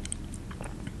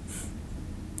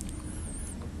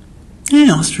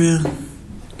 Yeah, Austria.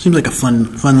 Seems like a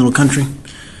fun little country.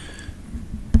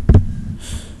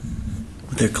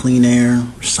 With their clean air,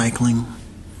 recycling,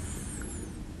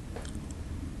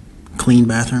 clean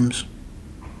bathrooms.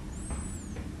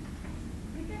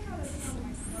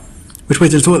 Which way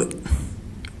is the toilet?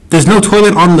 There's no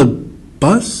toilet on the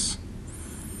bus?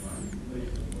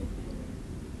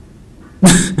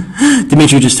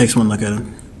 Dimitri just takes one look at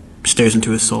him, stares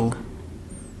into his soul.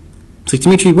 It's like,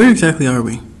 Dimitri, where exactly are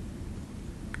we?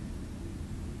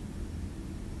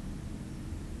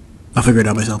 I'll figure it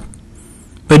out myself.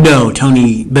 But no,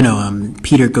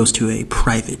 Peter goes to a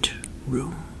private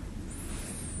room.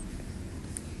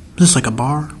 Is this like a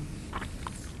bar?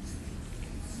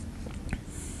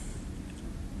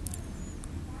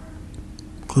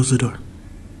 Close the door.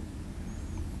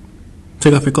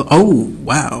 Take off your clothes. Oh,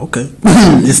 wow, okay.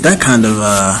 It's that kind of,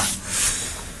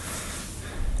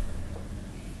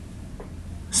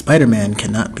 Spider-Man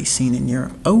cannot be seen in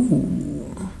Europe.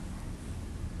 Oh.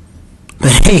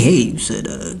 But hey, you said,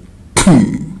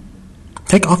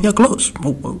 take off your clothes.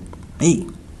 Whoa. Hey,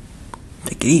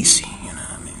 take it easy, you know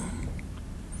what I mean?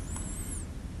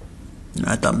 You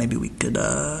know, I thought maybe we could,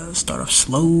 start off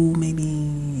slow,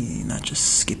 maybe, not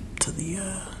just skip to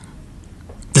the,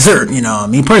 dessert, you know. I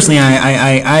mean, personally,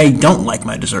 I don't like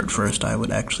my dessert first. I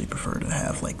would actually prefer to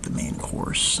have, like, the main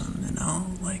course and, you know,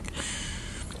 like,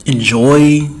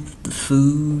 enjoy the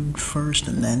food first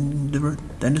and then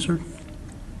dessert.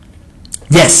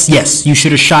 Yes, you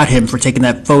should have shot him for taking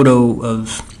that photo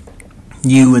of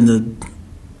you and the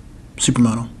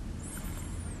supermodel.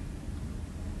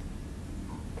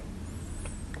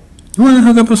 You want to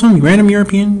hook up with some random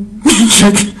European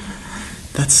chick?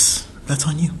 That's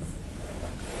on you.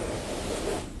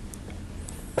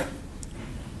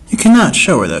 You cannot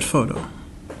show her that photo.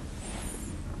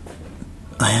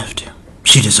 I have to.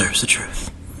 She deserves the truth.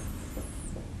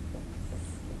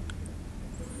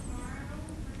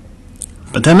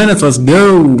 But 10 minutes, let's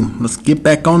go. Let's get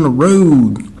back on the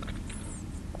road.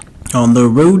 On the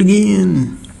road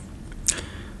again.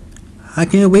 I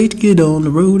can't wait to get on the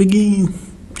road again.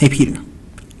 Hey, Peter.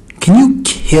 Can you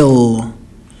kill...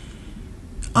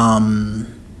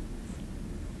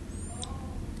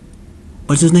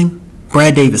 what's his name?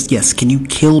 Brad Davis. Yes, can you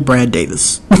kill Brad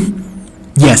Davis?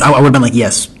 Yes, I would have been like,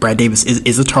 yes, Brad Davis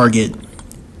is a target.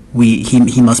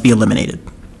 He must be eliminated.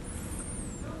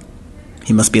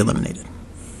 He must be eliminated.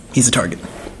 He's a target.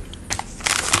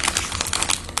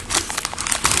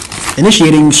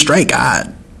 Initiating strike.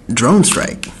 Drone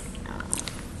strike.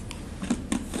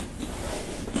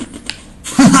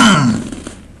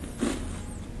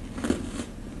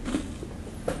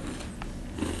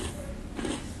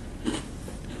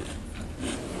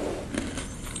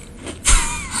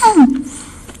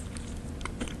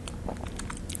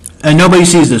 And nobody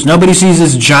sees this. Nobody sees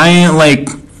this giant, like,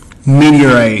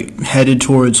 meteorite headed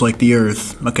towards, like, the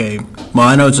Earth. Okay. Well,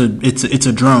 I know it's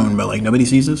a drone, but, like, nobody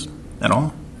sees this at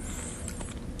all.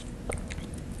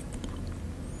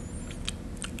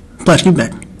 Flash, give me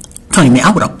back. I'm telling you, man,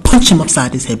 I would have punched him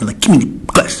upside his head, but like, give me the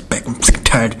glass back. I'm sick and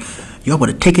tired. Y'all would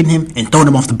have taken him and thrown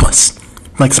him off the bus.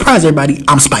 Like, surprise everybody,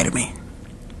 I'm Spider-Man.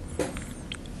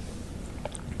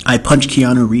 I punched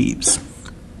Keanu Reeves.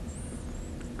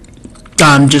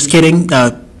 I'm just kidding,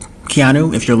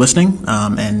 Keanu, if you're listening,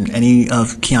 and any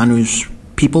of Keanu's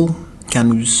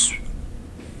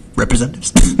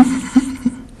representatives.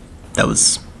 That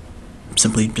was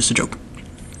simply just a joke.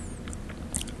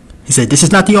 He said, "This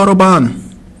is not the Autobahn."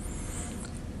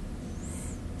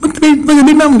 Look at the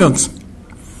big mountain goats.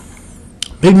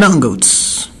 Big mountain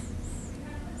goats.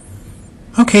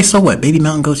 Okay, so what? Baby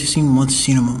mountain goats, you've seen them once,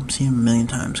 you've seen them a million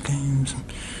times, okay?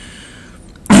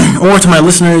 Or to my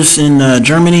listeners in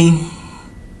Germany,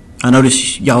 I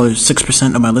notice y'all are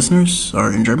 6% of my listeners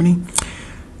are in Germany.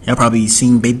 Y'all probably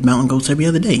seen baby mountain goats every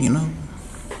other day, you know?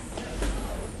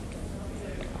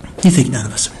 You think none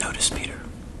of us have noticed, Peter?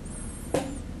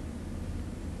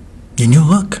 Your new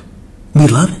look. We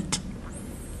love it.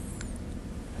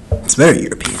 It's very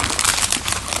European.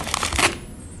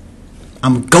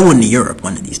 I'm going to Europe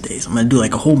one of these days. I'm going to do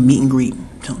like a whole meet and greet. I'm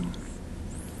telling you.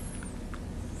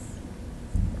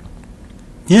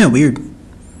 Yeah, weird.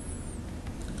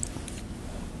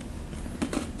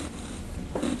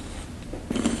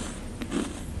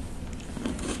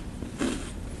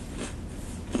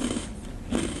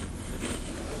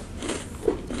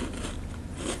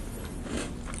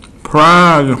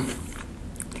 Prague,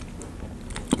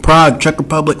 Czech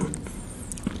Republic.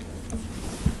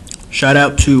 Shout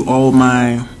out to all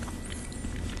my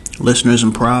listeners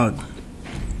in Prague.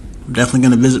 I'm definitely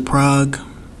going to visit Prague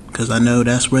because I know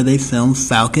that's where they filmed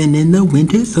Falcon and the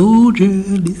Winter Soldier.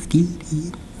 Let's get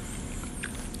it.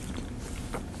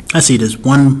 I see there's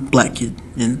one black kid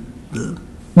in the...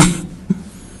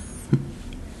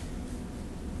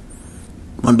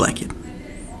 one black kid.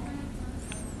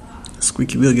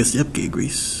 Squeaky wheel gets the upgate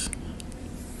grease.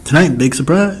 Tonight, big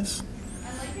surprise.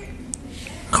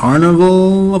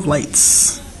 Carnival of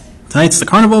Lights. Tonight's the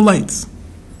Carnival of Lights.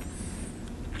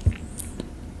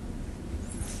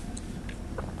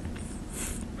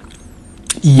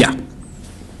 Yeah.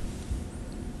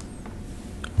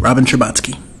 Robin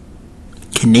Scherbatsky.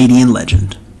 Canadian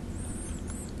legend.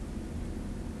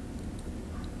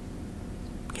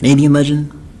 Canadian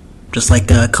legend. Just like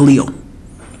Khalil.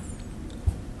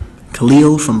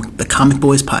 Khalil from the Comic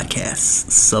Boys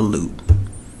podcast. Salute.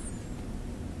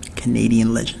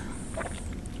 Canadian legend.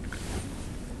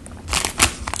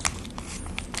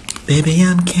 Baby,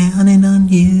 I'm counting on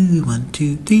you. 1,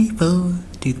 2, 3, 4,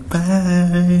 2,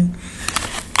 5.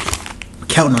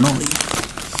 Counting on all of you.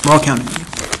 We're all counting on you.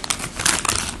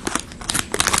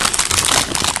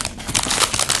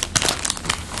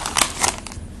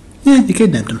 Yeah, you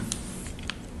kidnapped him.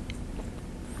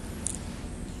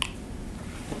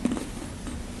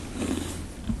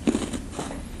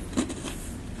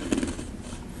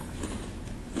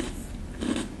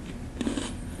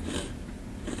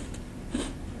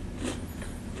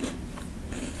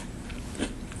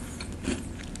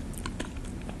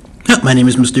 My name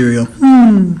is Mysterio.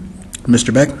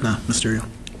 Mr. Beck? Nah, Mysterio.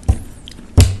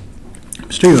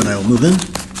 Mysterio and I will move in.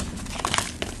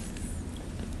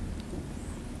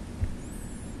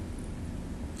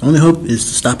 Only hope is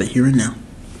to stop it here and now.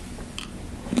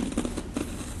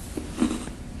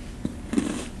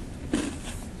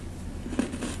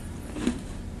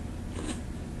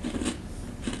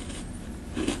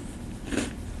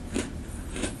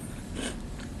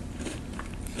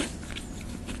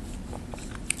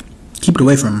 Keep it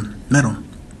away from metal.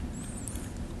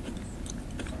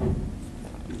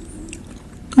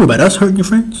 What about us hurting your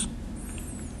friends?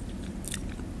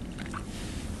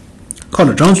 Called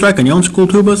a drone strike on your own school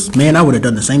tour bus? Man, I would have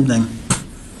done the same thing.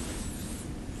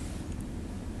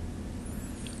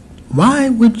 Why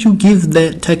would you give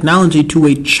that technology to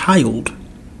a child,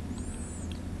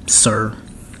 sir?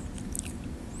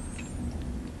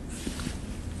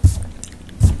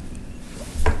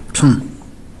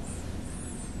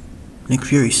 Nick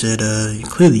Fury said,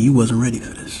 clearly you wasn't ready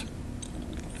for this.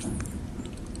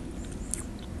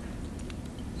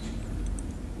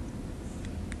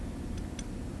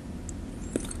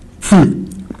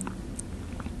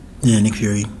 Yeah, Nick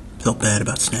Fury felt bad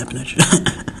about snapping at you.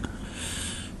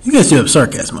 You guys do have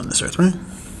sarcasm on this earth, right?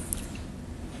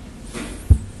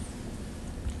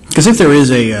 Because if there is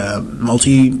a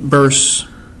multiverse,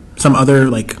 some other,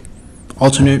 like,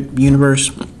 alternate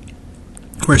universe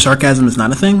where sarcasm is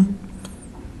not a thing,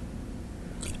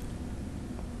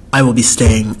 I will be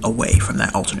staying away from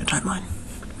that alternate timeline.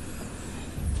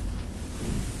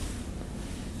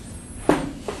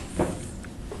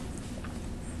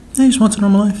 I just want a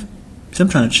normal life. Because I'm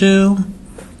trying to chill.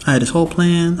 I had this whole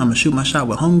plan. I'm going to shoot my shot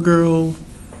with homegirl.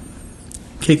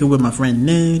 Kick it with my friend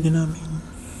Ned, you know what I mean?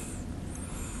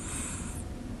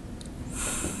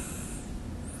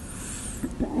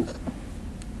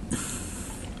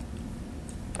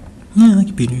 Yeah, I like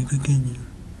you, Peter. You're a good kid, yeah.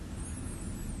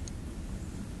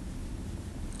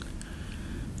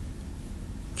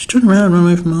 Just turn around and run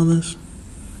away from all this.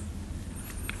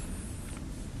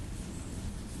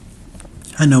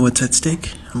 I know what's at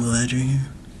stake. I'm glad you're here.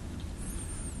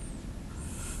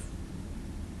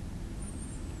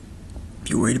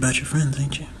 You're worried about your friends,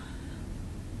 ain't you?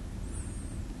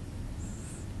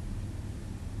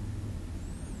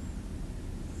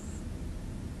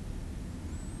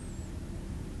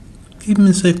 Keep them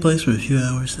in a safe place for a few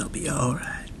hours. They'll be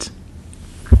alright.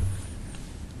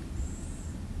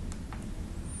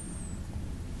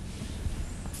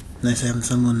 Nice having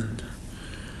someone.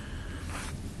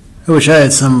 I wish I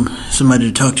had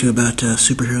somebody to talk to about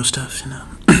superhero stuff, you know.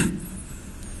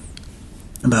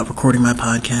 About recording my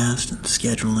podcast and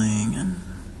scheduling and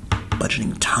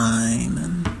budgeting time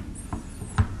and,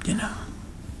 you know.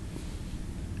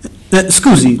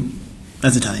 Scusi,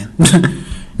 that's Italian.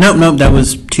 Nope, that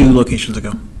was 2 locations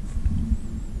ago.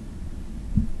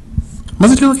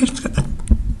 Was it 2 locations ago?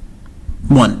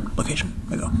 1 location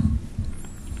ago.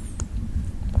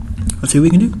 Let's see what we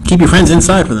can do. Keep your friends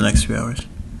inside for the next few hours.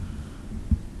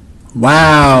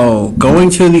 Wow, going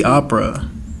to the opera.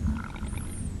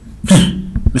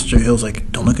 Mr. Hill's like,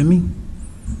 don't look at me.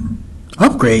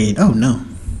 Upgrade? Oh no.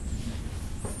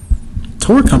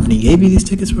 Tour company gave you these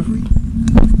tickets for free.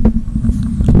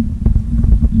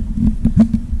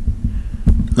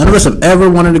 None of us have ever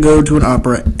wanted to go to an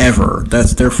opera ever.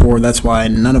 That's why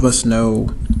none of us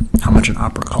know how much an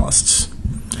opera costs.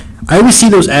 I always see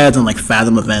those ads on like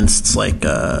Fathom events. It's like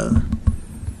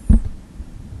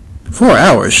 4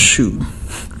 hours. Shoot,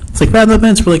 it's like Fathom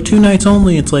events for like 2 nights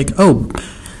only. It's like, oh,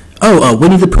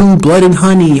 Winnie the Pooh, Blood and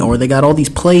Honey, or they got all these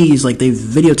plays, like they've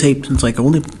videotaped, and it's like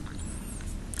only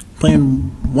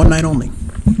playing one night only.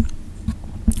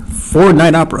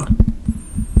 4-night opera.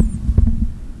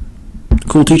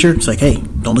 Cool teacher, it's like, hey,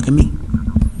 don't look at me.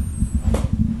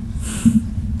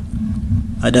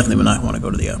 I definitely would not want to go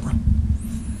to the opera.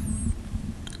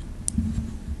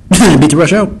 Beat the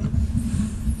rush out.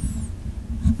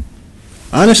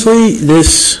 Honestly,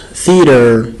 this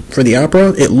theater for the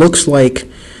opera, it looks like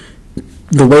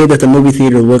the way that the movie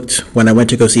theater looked when I went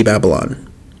to go see Babylon.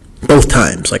 Both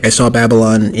times. Like, I saw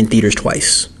Babylon in theaters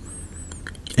twice.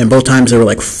 And both times there were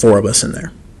like 4 of us in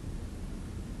there.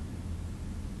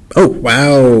 Oh,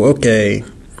 wow, okay.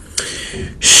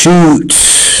 Shoot.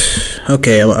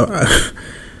 Okay,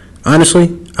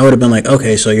 honestly, I would have been like,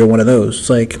 okay, so you're one of those. It's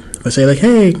like, if I say like,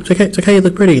 hey, it's like, hey, you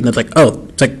look pretty. And it's like, oh,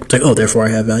 it's like, oh, therefore I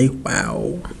have value.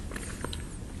 Wow.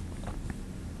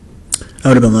 I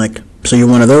would have been like, so you're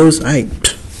one of those? All right,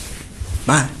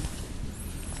 bye.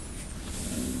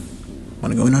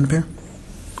 Want to go in on a pair?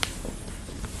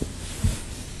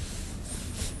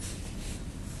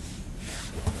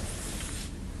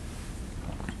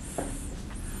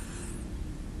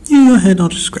 Yeah, go ahead. I'll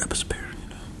just grab us a pair. You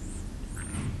know.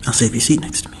 I'll save your seat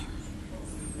next to me.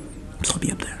 So I'll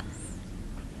be up there.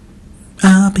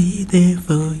 I'll be there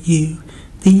for you.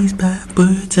 These black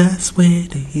words I swear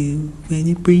to you. When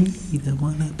you breathe, I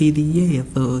wanna be the air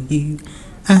for you.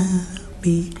 I'll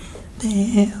be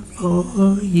there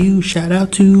for you. Shout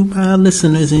out to my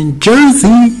listeners in Jersey.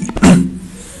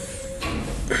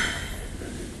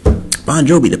 Bon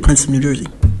Jovi, the Prince of New Jersey.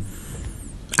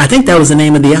 I think that was the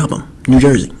name of the album, New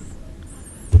Jersey.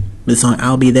 The song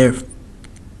 "I'll Be There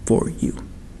for You."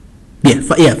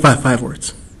 Yeah, five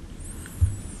words.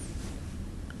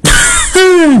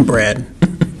 Brad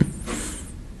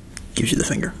gives you the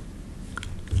finger.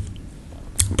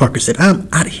 Parker said, "I'm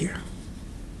out of here."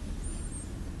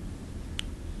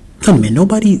 Tell me, man,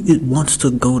 nobody wants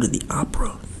to go to the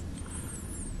opera.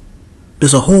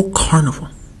 There's a whole carnival.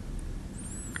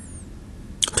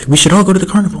 We should all go to the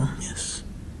carnival. Yes.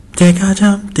 Take a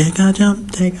jump, take a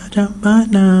jump, take a jump right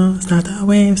now. Start that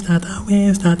wave, start that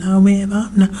wave, start that wave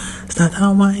up now. Start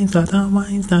that wine, start that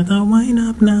wine, start that wine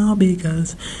up now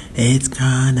because it's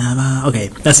carnival. Okay,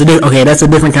 that's a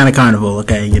different kind of carnival.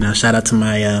 Okay, you know, shout out to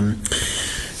my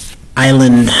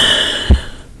island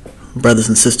brothers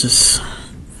and sisters,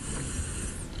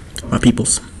 my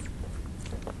peoples.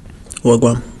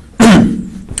 Wagwan.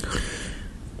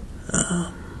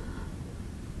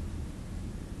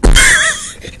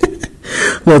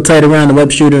 A little tight around the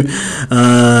web shooter.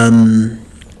 I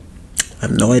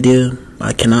have no idea.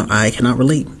 I cannot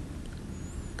relate.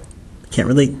 Can't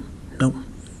relate. Nope.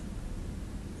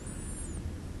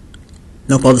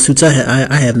 Nope. All the suits I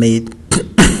have made.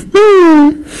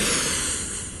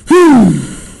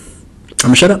 I'm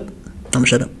gonna shut up.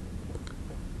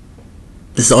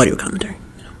 This is audio commentary.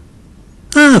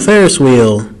 Ferris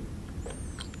wheel.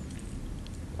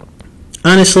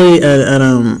 Honestly, I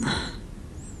don't.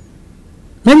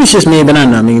 Maybe it's just me, but I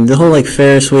don't know. I mean, the whole like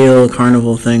Ferris wheel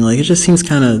carnival thing, like it just seems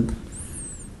kind of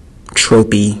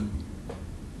tropey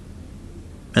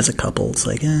as a couple. It's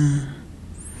like,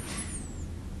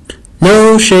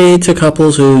 no shade to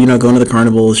couples who, you know, going to the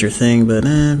carnival is your thing, but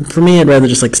for me, I'd rather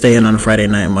just like stay in on a Friday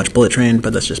night and watch Bullet Train.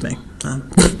 But that's just me. Like,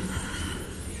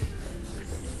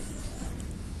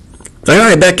 all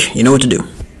right, Beck, you know what to do.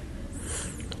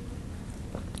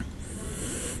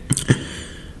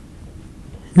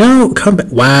 No, come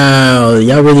back. Wow,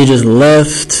 y'all really just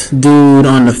left dude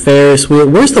on the Ferris wheel.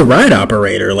 Where's the ride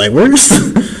operator? Like, where's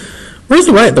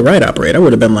the ride operator? I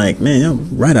would have been like, man, yo,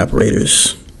 ride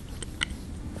operators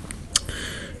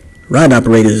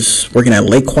working at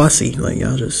Lake Quasi. Like,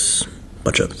 y'all just a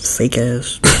bunch of fake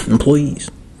ass employees.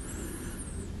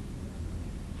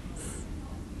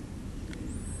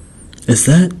 Is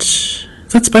that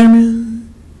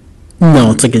Spider-Man?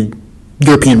 No, it's like a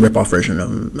European ripoff version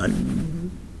of.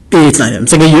 It's not him.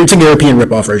 It's like a European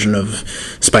ripoff version of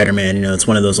Spider-Man. You know, it's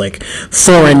one of those like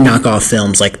foreign knockoff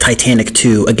films, like Titanic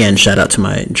 2. Again, shout out to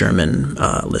my German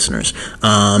listeners.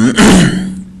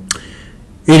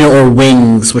 You know, or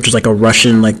Wings, which is like a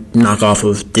Russian like knockoff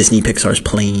of Disney Pixar's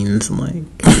Planes, and like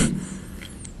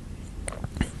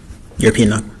European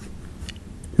knock.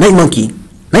 Night Monkey,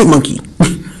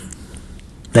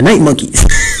 the Night Monkeys.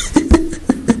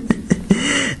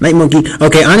 Night Monkey.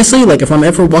 Okay, honestly, like if I'm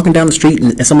ever walking down the street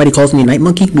and somebody calls me Night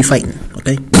Monkey, we fighting.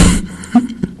 Okay.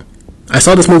 I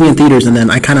saw this movie in theaters and then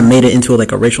I kind of made it into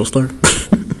like a racial slur.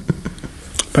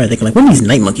 Probably thinking like, what are these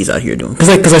night monkeys out here doing?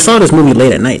 Because I saw this movie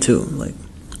late at night too. Like,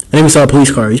 and then we saw a police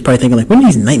car. He's probably thinking like, what are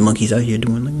these night monkeys out here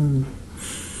doing? Like,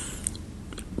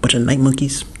 Bunch of night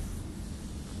monkeys.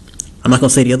 I'm not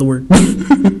gonna say the other word.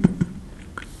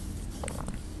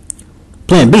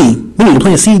 Plan B. We need to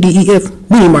plan C, D, E, F.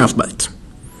 We need more alphabets.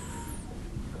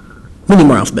 We need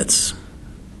more alphabets.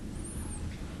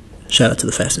 Shout out to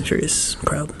the Fast and Furious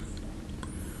crowd.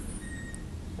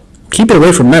 Keep it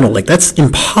away from metal. Like, that's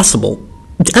impossible.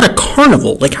 It's at a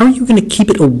carnival. Like, how are you going to keep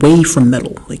it away from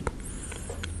metal? Like,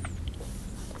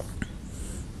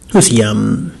 who's he?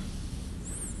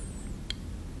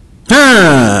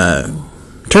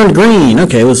 Turned green.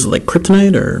 Okay, was it like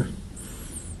kryptonite or?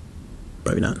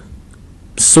 Probably not.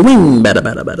 Swing, bada,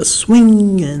 bada, bada,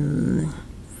 swing, and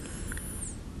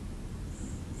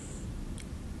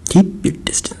keep your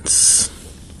distance.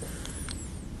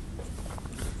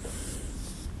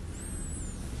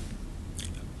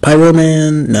 Pyro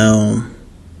Man? No.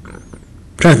 I'm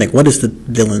trying to think. What is the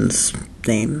villain's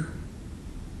name?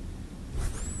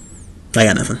 I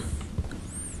got nothing.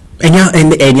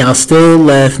 And y'all still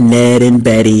left Ned and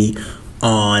Betty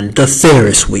on the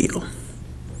Ferris wheel.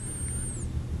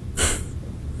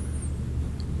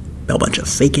 A bunch of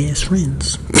fake ass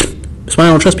friends. That's why I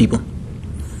don't trust people.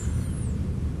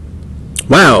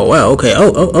 Wow, okay.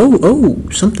 Oh,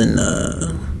 something,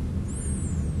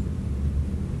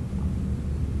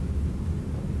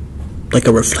 like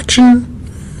a reflection?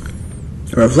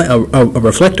 A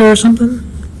reflector or something?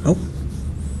 Oh.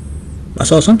 I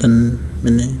saw something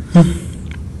in there.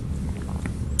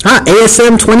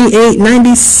 ASM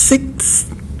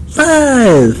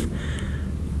 2896.5.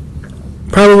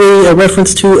 Probably a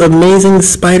reference to Amazing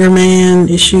Spider-Man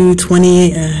issue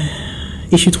 28.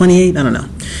 Issue 28? I don't know.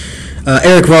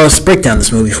 Eric Ross, break down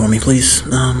this movie for me, please.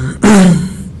 I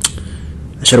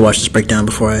should have watched this breakdown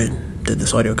before I did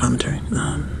this audio commentary.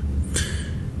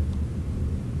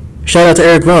 Shout out to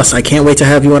Eric Ross. I can't wait to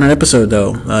have you on an episode,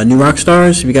 though. New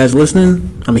Rockstars, if you guys are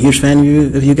listening, I'm a huge fan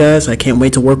of you guys. I can't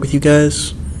wait to work with you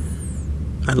guys.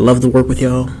 I'd love to work with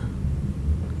y'all.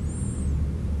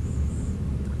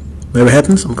 Whatever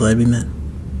happens, I'm glad we met.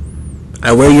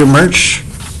 I wear your merch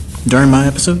during my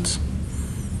episodes.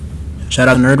 Shout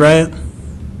out to Nerd Riot.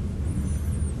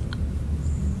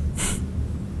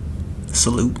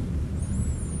 Salute.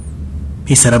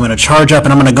 He said, I'm going to charge up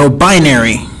and I'm going to go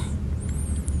binary.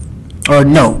 Or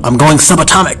no, I'm going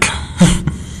subatomic.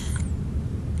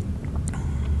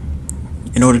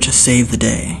 In order to save the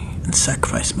day and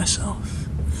sacrifice myself.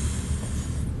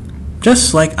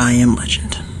 Just like I Am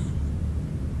Legend.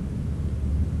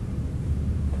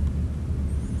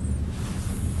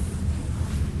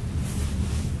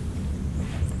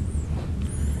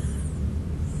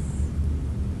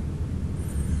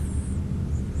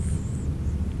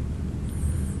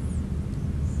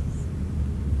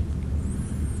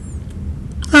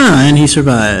 And he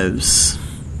survives.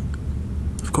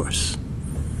 Of course.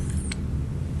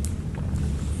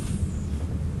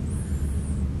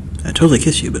 I'd totally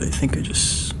kiss you, but I think I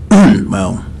just...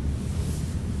 well...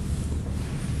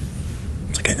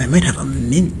 It's like I might have a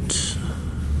mint.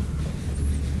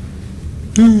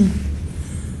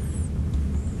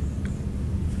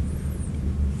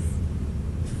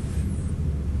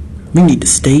 We need to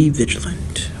stay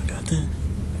vigilant. I got that.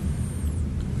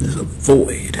 There's a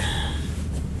void.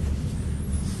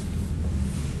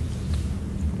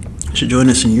 Should join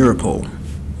us in Europol.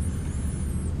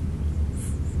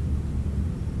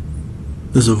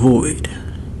 There's a void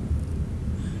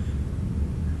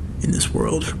in this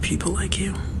world for people like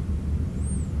you.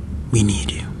 We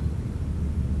need you.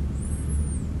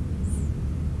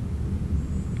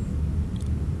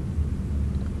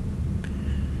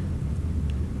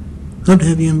 Love to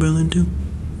have you in Berlin too.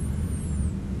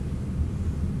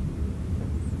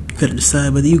 Gotta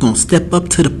decide whether you're gonna step up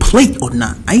to the plate or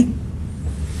not, right?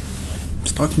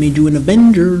 Stark made you an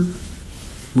Avenger.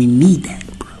 We need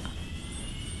that, bro.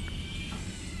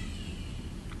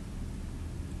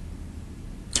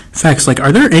 Facts. Like,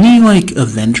 are there any like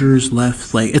Avengers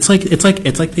left? Like, it's like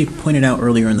they pointed out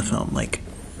earlier in the film. Like,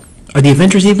 are the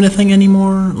Avengers even a thing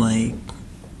anymore? Like,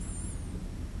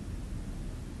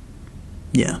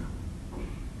 yeah.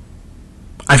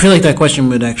 I feel like that question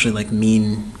would actually like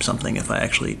mean something if I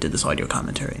actually did this audio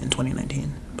commentary in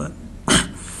 2019, but.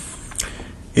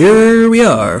 Here we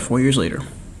are, 4 years later.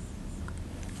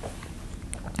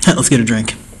 Let's get a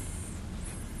drink.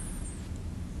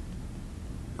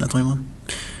 Not 21?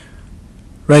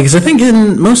 Right, because I think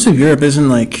in most of Europe, isn't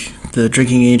like the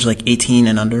drinking age like 18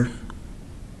 and under?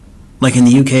 Like in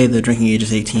the UK, the drinking age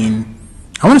is 18.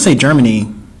 I want to say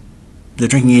Germany, the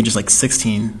drinking age is like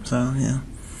 16, so yeah.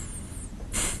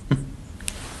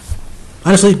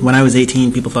 Honestly, when I was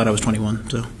 18, people thought I was 21,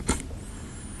 so...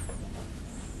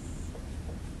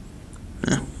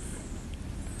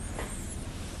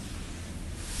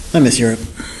 I miss Europe.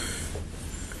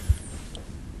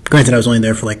 Granted, I was only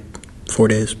there for like 4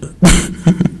 days, but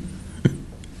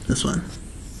that's fine.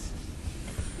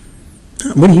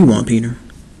 What do you want, Peter?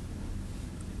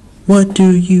 What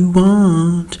do you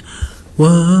want?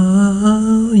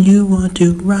 Whoa, you want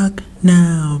to rock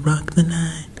now, rock the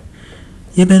night.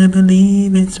 You better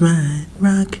believe it's right.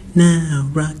 Rock now,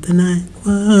 rock the night.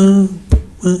 Whoa,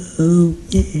 whoa,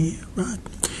 yeah, rock.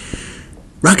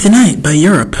 Rock the Night by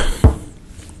Europe.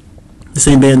 The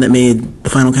same band that made The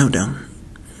Final Countdown.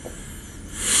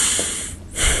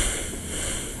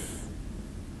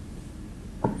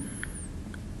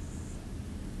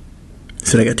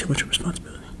 Said I got too much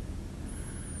responsibility.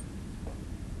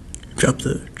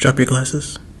 Drop your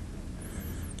glasses.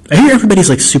 I hear everybody's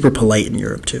like super polite in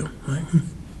Europe too. Like,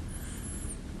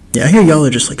 yeah, I hear y'all are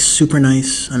just like super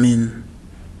nice. I mean,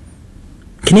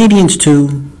 Canadians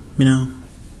too, you know.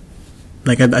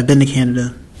 Like I've been to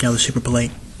Canada. Y'all are super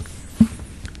polite.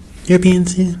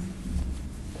 Europeans, yeah.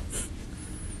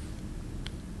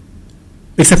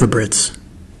 Except for Brits.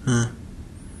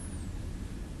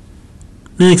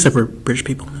 Except for British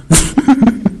people.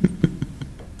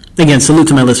 Again, salute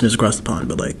to my listeners across the pond,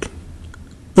 but like,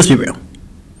 let's be real.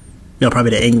 Y'all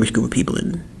probably the angriest group of people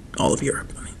in all of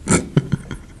Europe. I mean.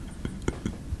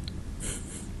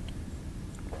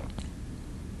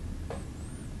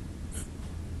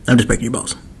 I'm just breaking your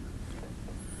balls.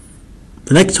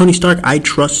 The next Tony Stark, I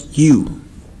trust you.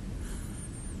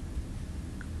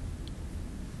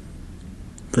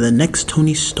 For the next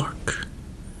Tony Stark.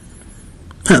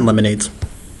 Lemonades.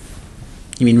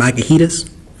 You mean margaritas?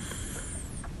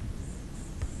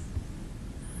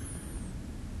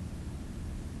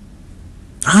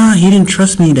 He didn't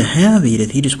trust me to have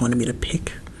Edith. He just wanted me to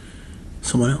pick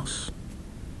someone else.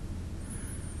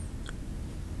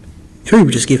 Sure, he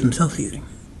would just give himself Edith.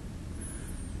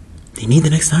 They need the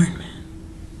next Iron Man.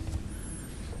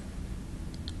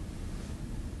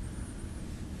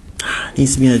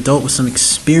 Needs to be an adult with some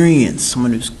experience.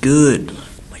 Someone who's good.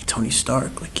 Like Tony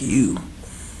Stark. Like you.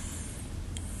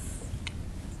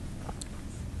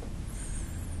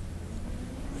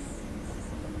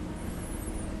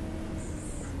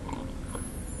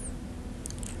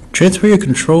 Transfer your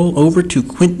control over to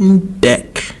Quentin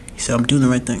Beck. He said, I'm doing the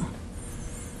right thing.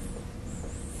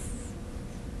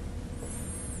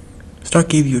 Stark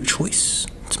gave you a choice.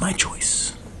 It's my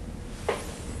choice.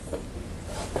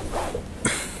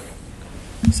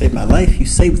 You saved my life. You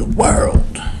saved the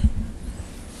world.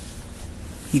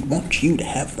 He'd want you to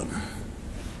have them.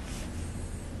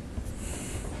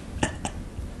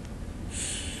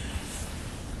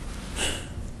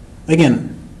 Again,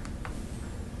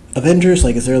 Avengers,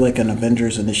 like, is there like an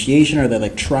Avengers initiation? Or are there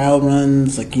like trial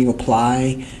runs? Like, can you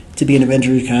apply to be an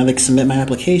Avenger? Can I like submit my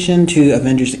application to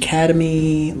Avengers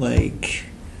Academy? Like,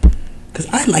 because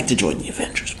I'd like to join the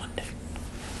Avengers one day.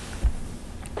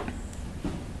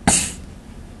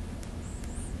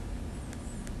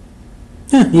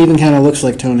 Yeah, he even kind of looks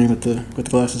like Tony with the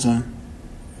glasses on.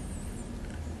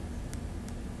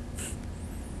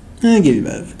 I give you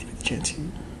about a 50-50 chance. He's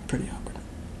pretty awkward.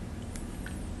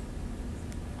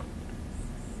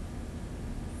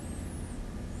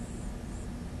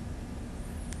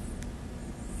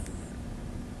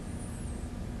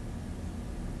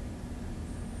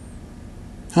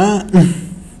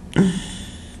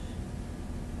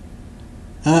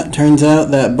 Turns out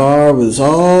that bar was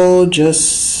all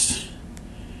just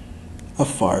a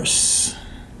farce.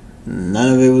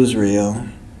 None of it was real.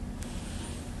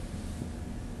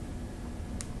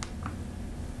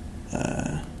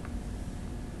 I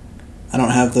don't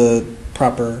have the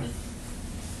proper...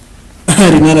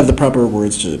 I do not have the proper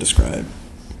words to describe.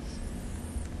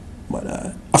 But,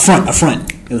 a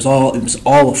front. It was all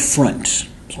a front.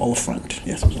 It was all a front.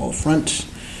 Yes, it was all a front.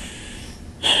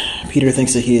 Peter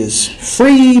thinks that he is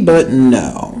free, but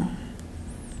no.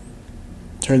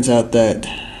 Turns out that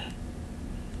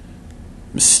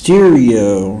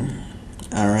Mysterio,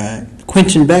 alright,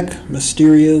 Quentin Beck,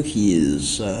 Mysterio, he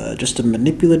is just a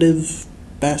manipulative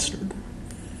bastard.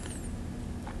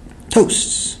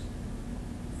 Toasts.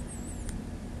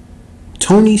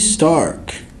 Tony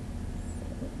Stark.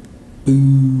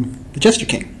 Boo. The Jester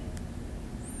King.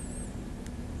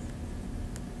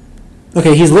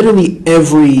 Okay, he's literally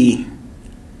every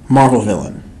Marvel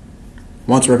villain.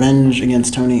 Wants revenge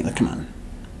against Tony. Like, come on.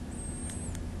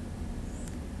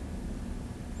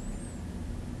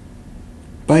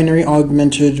 Binary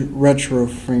Augmented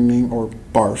Retroframing, or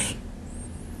BARF.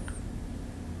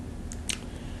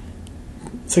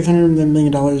 $600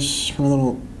 million from a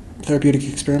little therapeutic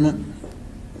experiment.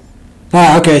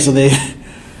 Okay, so they...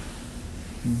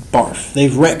 BARF.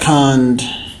 They've retconned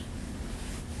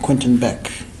Quentin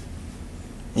Beck.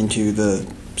 into the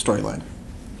storyline.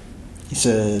 He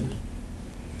said,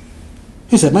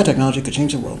 my technology could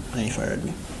change the world, and he fired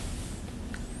me.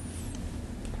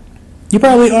 You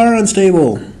probably are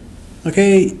unstable.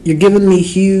 Okay? You're giving me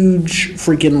huge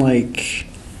freaking, like...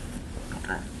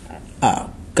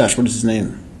 gosh, what is his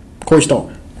name? Corey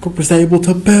Stoll. Was able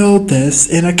to build this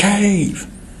in a cave.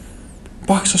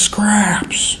 Box of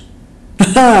scraps.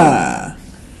 Ha!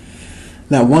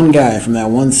 That one guy from that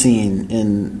one scene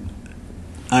in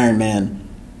Iron Man,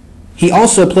 he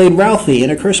also played Ralphie in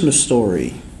A Christmas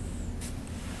Story.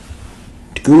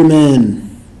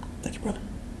 Guterman. Thank you, brother.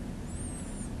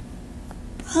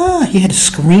 He had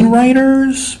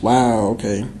screenwriters? Wow,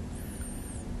 okay.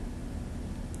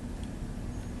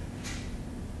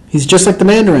 He's just like the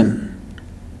Mandarin.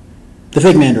 The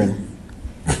fake Mandarin.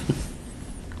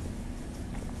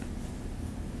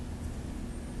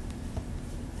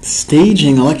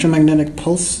 Staging electromagnetic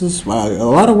pulses. Wow, a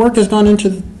lot of work has gone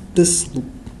into this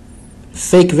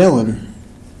fake villain.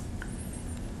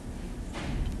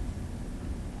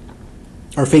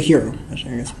 Or fake hero, I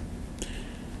guess.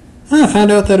 I found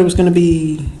out that it was going to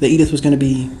be... that Edith was going to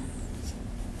be...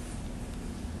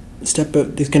 it's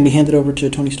going to be handed over to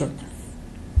Tony Stark.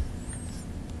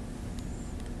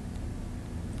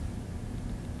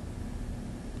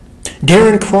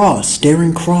 Darren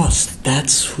Cross,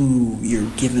 that's who you're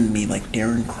giving me, like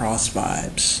Darren Cross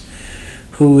vibes,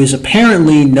 who is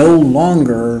apparently no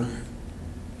longer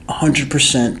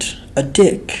 100% a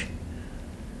dick.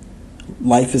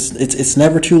 Life is, it's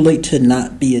never too late to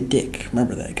not be a dick.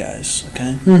 Remember that, guys,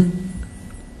 okay?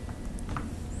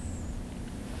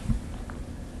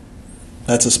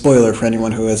 That's a spoiler for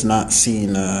anyone who has not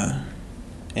seen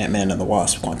Ant-Man and the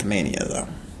Wasp: Quantumania, though.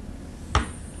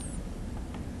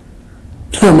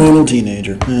 Hormonal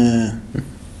teenager.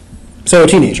 So a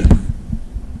teenager.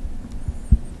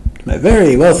 My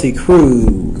very wealthy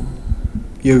crew.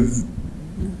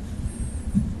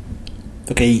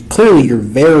 Clearly you're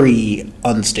very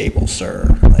unstable,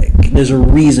 sir. Like, there's a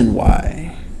reason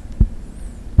why.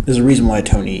 There's a reason why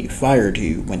Tony fired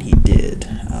you when he did.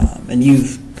 And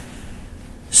you've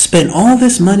spent all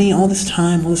this money, all this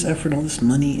time, all this effort, all this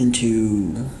money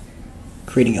into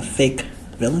creating a fake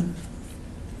villain.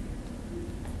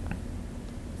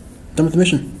 Done with the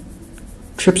mission.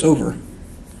 Trip's over.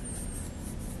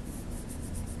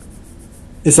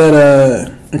 Is that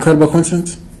a incredible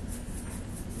coincidence?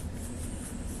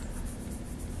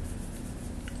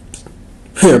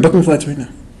 Here, booking flights right now.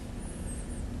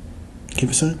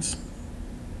 Campus Science.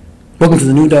 Welcome to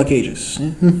the new Dark Ages.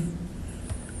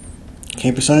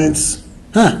 Campus Science.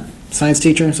 Science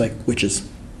teacher. It's like witches.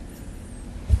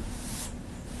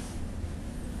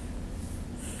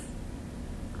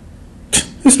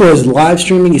 This is live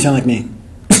streaming. You sound like me.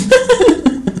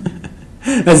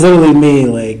 That's literally me,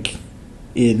 like,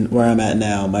 in where I'm at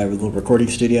now, my little recording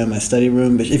studio, my study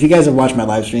room. But if you guys have watched my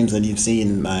live streams, then you've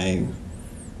seen my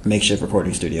makeshift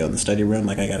recording studio in the study room.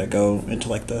 Like, I gotta go into,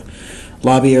 like, the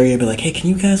lobby area and be like, hey, can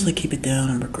you guys, like, keep it down?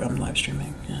 I'm live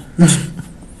streaming. Yeah.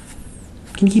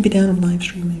 Can you keep it down? I'm live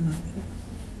streaming.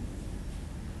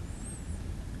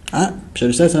 Should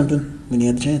have said something when you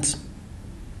had the chance.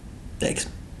 Thanks.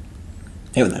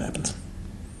 Hate when that happens.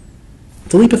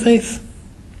 It's a leap of faith.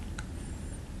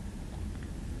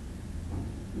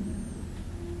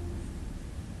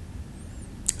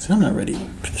 So I'm not ready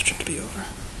for this trip to be over.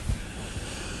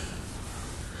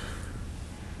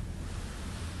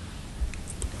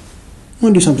 I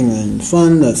want to do something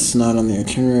fun that's not on the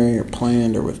itinerary or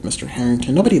planned or with Mr.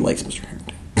 Harrington. Nobody likes Mr.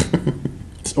 Harrington.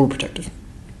 It's overprotective.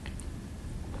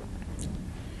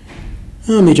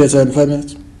 I'll meet you outside in 5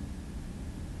 minutes.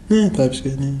 5's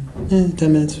good.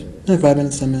 10 minutes. 5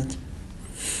 minutes, 10 minutes.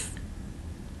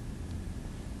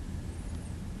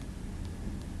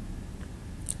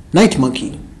 Night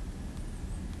Monkey.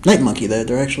 Night Monkey,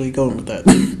 they're actually going with that.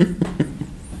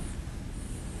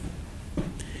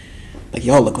 Like,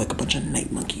 y'all look like a bunch of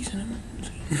night monkeys.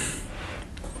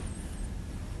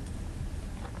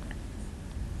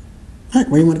 Alright,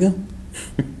 where do you want to go?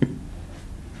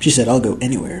 She said, I'll go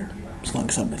anywhere, as long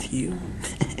as I'm with you.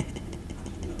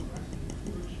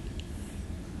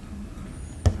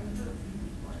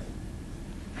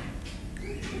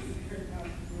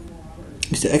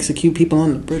 Used to execute people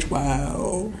on the bridge.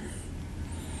 Wow.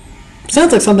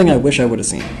 Sounds like something I wish I would have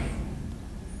seen.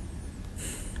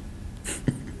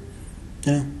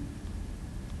 Yeah.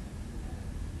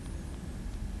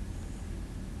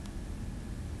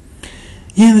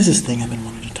 Yeah, there's this thing I've been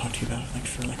wanting to talk to you about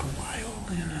for a while.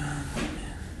 And,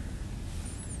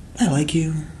 I like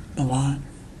you a lot.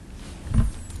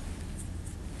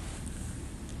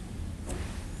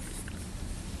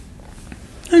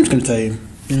 I'm just going to tell you.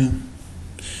 You know,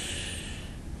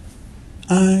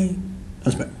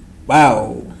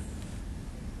 wow,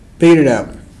 figured it out.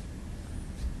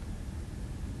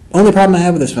 Only problem I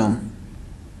have with this film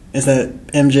is that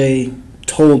MJ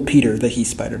told Peter that he's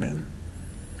Spider-Man.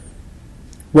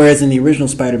 Whereas in the original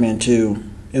Spider-Man 2,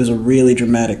 it was a really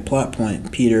dramatic plot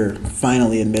point, Peter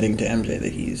finally admitting to MJ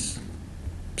that he's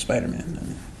Spider-Man. I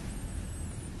mean,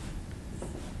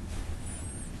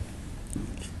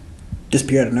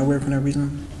 disappeared out of nowhere for no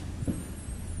reason.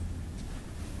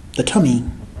 The tummy.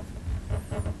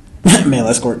 Male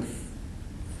escort.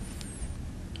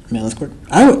 Male escort.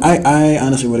 I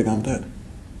honestly would have gone with that.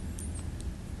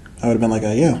 I would have been like,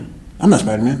 yeah, I'm not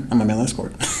Spider-Man. I'm a male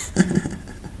escort.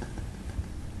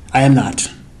 I am not.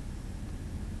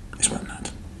 I swear I'm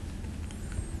not.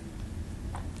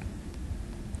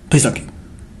 Please don't keep.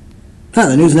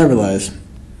 The news never lies.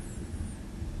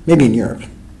 Maybe in Europe.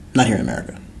 Not here in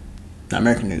America. Not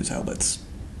American news outlets.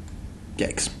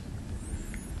 Yikes.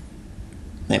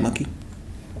 Night Monkey.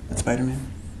 That's Spider-Man.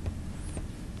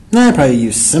 Nah, I probably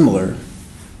use similar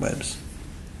webs.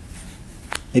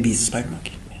 Maybe he's a Spider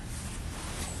Monkey.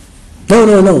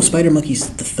 No. Spider Monkey's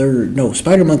the third. No,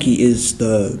 Spider Monkey is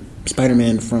the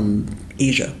Spider-Man from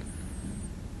Asia.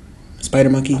 Spider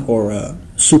Monkey or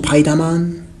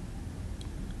Supaidaman.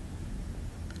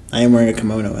 I am wearing a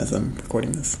kimono as I'm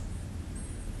recording this.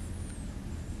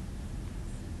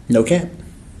 No cap.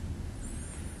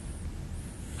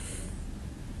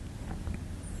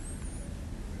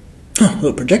 Oh, a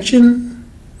little projection.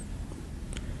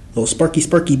 A little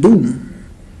sparky boom.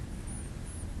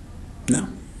 No.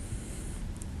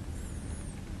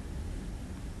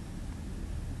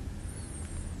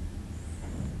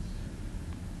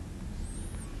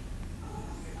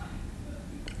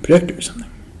 Projector or something.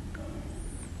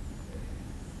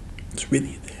 It's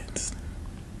really advanced.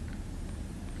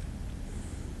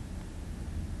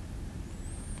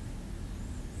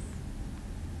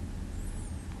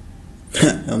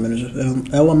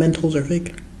 Elementals are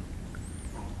fake.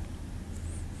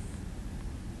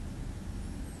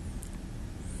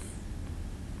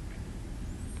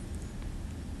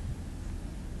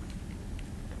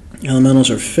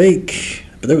 Elementals are fake,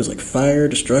 but there was like fire,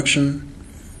 destruction.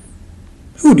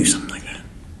 Who would do something like that?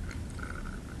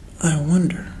 I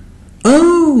wonder.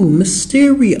 Oh,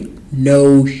 Mysterio.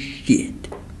 No shit.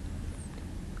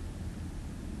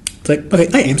 It's like, okay,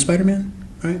 I am Spider-Man,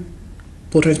 right?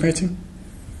 Full transparency.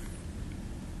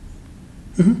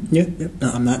 Yeah. No,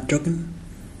 I'm not joking.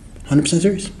 100%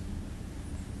 serious.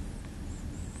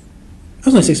 I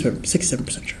was only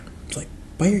 67% sure. It's like,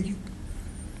 why are you?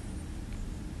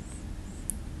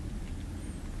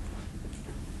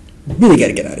 Really got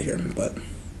to get out of here, but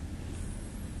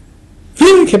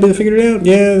yeah, can't believe they figured it out.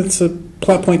 Yeah, it's a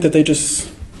plot point that they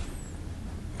just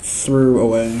threw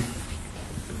away.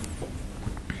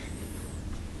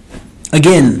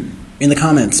 Again, in the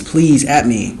comments, please at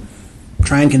me,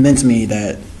 try and convince me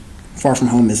that Far From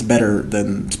Home is better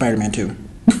than Spider-Man 2. You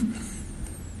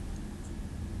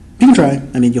can try.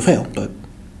 I mean, you'll fail, but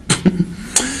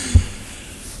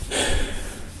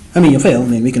I mean, you'll fail. I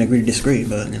mean, we can agree to disagree,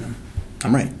 but you know,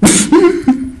 I'm right.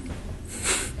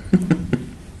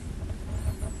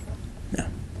 No.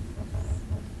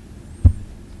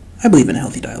 I believe in a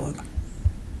healthy dialogue.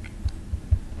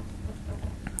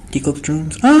 Decloak the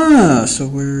drones. Ah, so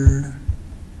we're...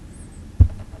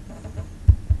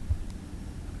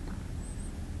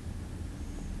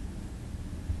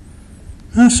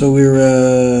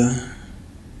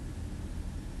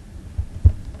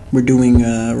 we're doing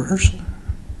rehearsal.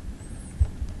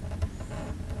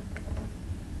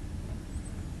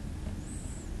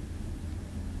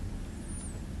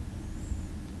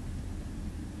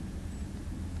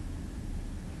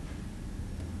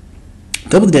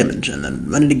 Double the damage and then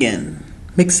run it again.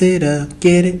 Mix it up,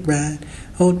 get it right.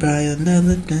 Hold by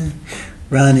another time.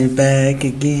 Run it back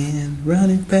again. Run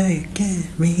it back again.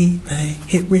 Replay,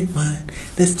 hit rewind.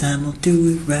 This time we'll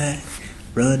do it right.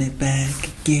 Run it back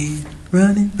again.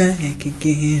 Run it back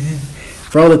again.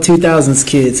 For all the 2000s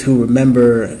kids who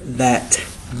remember that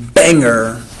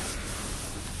banger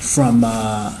from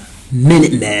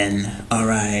Minutemen,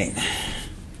 alright.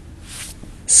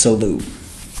 Salute.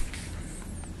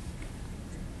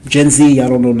 Gen Z, y'all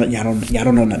don't know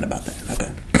nothing about that.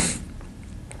 Okay.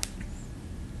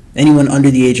 Anyone under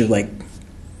the age of like,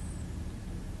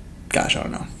 gosh, I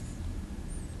don't know.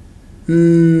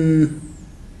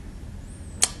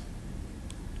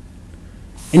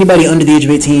 Anybody under the age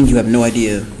of 18, you have no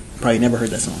idea. Probably never heard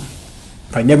that song.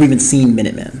 Probably never even seen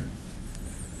Minutemen.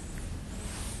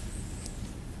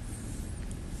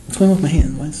 What's going on with my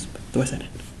hand? Why say that?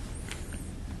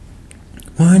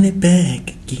 Run it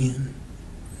back again.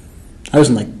 I was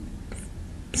in like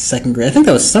second grade. I think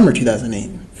that was summer 2008.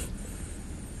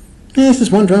 Yeah, it's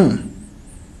just one drone.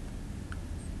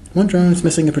 One drone is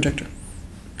missing a projector.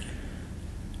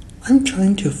 I'm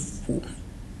trying to fool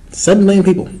 7 million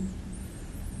people.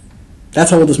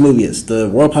 That's how old this movie is. The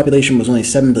world population was only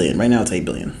 7 billion. Right now it's 8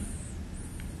 billion.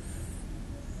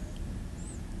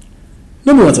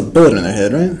 Nobody wants a bullet in their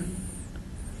head, right?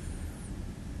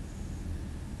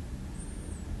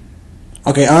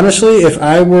 Okay, honestly, if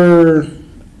I were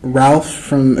Ralph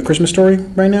from A Christmas Story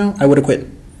right now, I would have quit.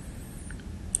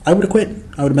 I would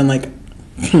have been like,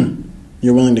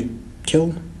 you're willing to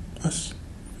kill us?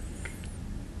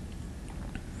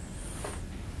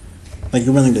 Like,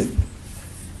 you're willing to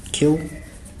kill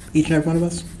each and every one of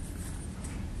us?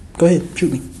 Go ahead,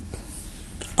 shoot me.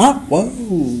 Ah,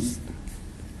 whoa.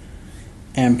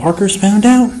 And Parker's found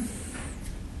out.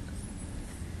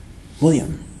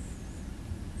 William.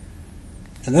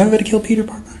 And that way to kill Peter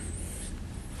Parker.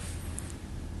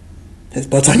 His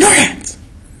blood's on your hands.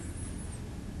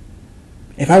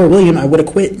 If I were William, I would have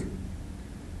quit.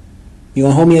 You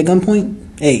gonna hold me at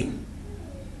gunpoint? Hey.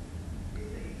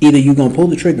 Either you gonna pull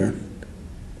the trigger,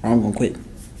 or I'm gonna quit.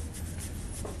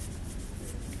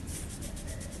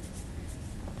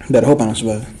 Better hope I don't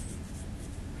survive.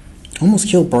 Almost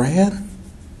killed Brad?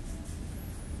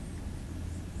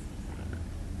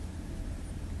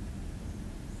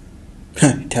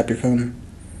 Tap your phone.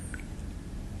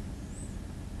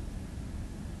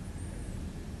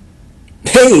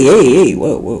 Hey,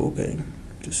 whoa, okay.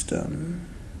 Just,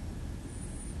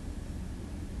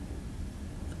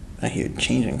 I hear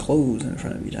changing clothes in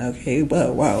front of you. Okay,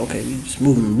 wow, okay. We just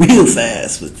moving real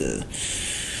fast with the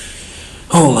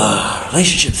whole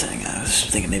relationship thing. I was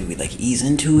thinking maybe we'd like ease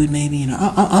into it, maybe. You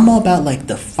know, I'm all about like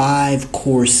the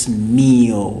 5-course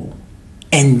meal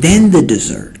and then the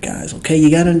dessert, guys. Okay, you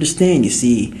gotta understand. You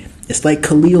see, it's like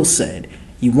Khalil said.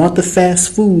 You want the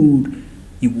fast food,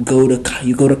 you go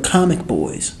to Comic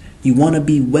Boys. You want to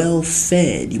be well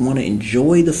fed. You want to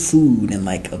enjoy the food and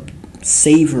like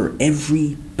savor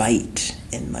every bite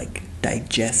and like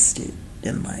digest it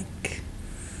and like,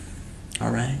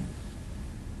 all right.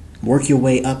 Work your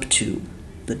way up to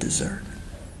the dessert.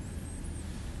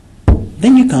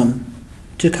 Then you come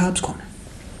to Cobb's Corner.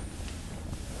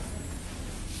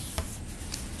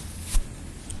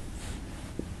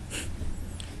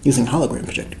 Using hologram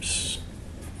projectors.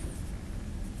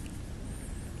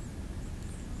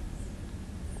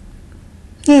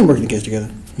 And working the kids together.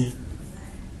 Yeah.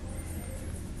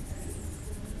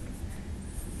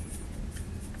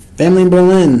 Family in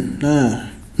Berlin.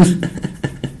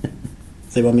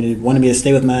 They wanted me to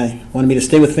stay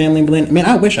with family in Berlin. I mean,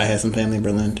 I wish I had some family in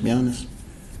Berlin, to be honest.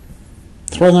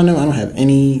 As far as I know, I don't have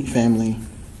any family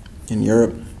in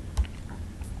Europe.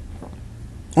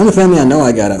 Only family I know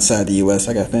I got outside the U.S.,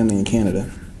 I got family in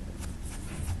Canada.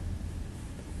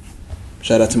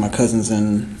 Shout out to my cousins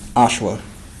in Oshawa.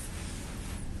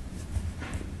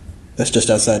 That's just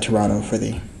outside Toronto for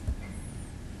the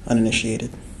uninitiated.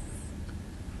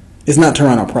 It's not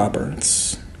Toronto proper,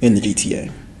 it's in the GTA,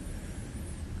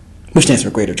 which stands for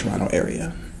Greater Toronto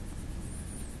Area.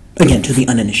 Again, to the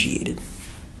uninitiated.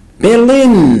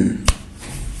 Berlin!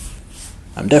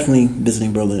 I'm definitely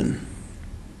visiting Berlin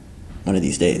one of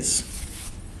these days.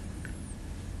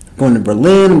 I'm going to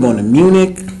Berlin, I'm going to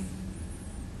Munich.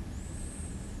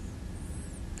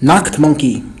 Nacht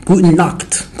Monkey. Guten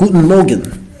Nacht. Guten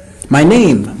Morgen. My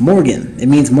name, Morgan. It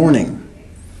means morning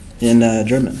in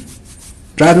German.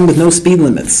 Driving with no speed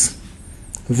limits.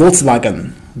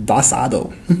 Volkswagen. Das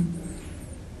Auto.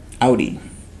 Audi.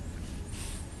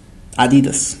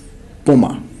 Adidas.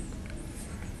 Puma.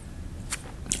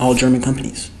 All German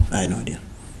companies. I had no idea.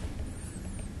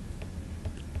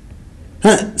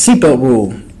 Seatbelt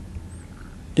rule.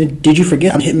 Did you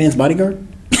forget I'm Hitman's bodyguard?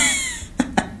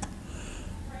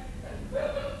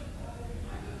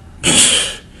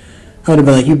 I would have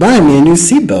been like, you buying me a new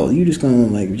seatbelt. You just gonna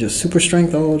like just super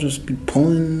strength all just be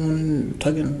pulling on and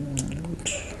tugging.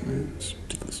 It's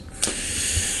ridiculous.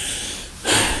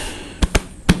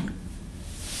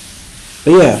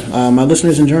 But yeah, my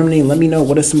listeners in Germany, let me know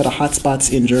what are some of the hot spots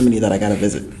in Germany that I gotta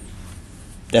visit.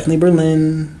 Definitely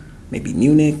Berlin, maybe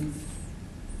Munich.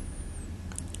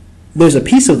 There's a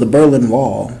piece of the Berlin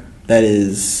Wall that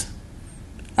is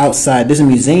outside. There's a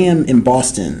museum in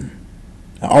Boston,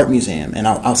 an art museum, and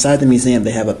outside the museum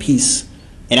they have a piece,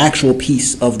 an actual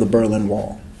piece of the Berlin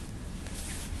Wall.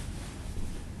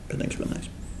 I think it's really nice.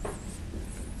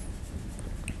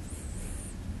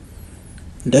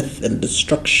 Death and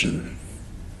destruction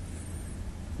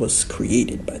was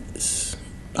created by this.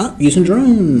 Using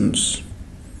drones.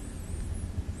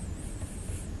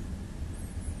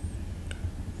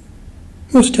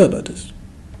 What's to tell about this?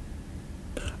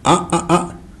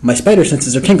 My spider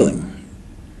senses are tingling.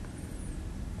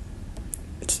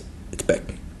 It's Beck.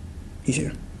 He's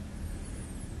here.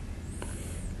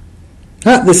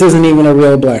 This isn't even a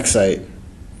real black site.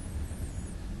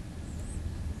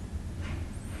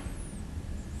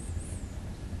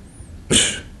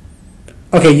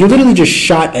 Okay, you literally just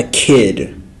shot a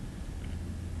kid.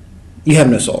 You have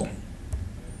no soul.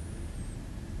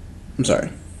 I'm sorry.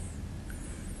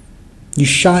 You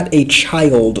shot a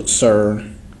child, sir.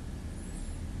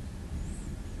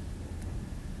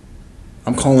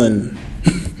 I'm calling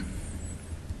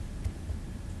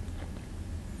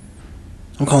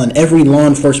every law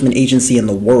enforcement agency in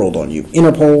the world on you.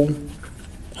 Interpol,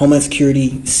 Homeland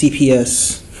Security,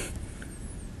 CPS.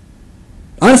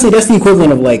 Honestly, that's the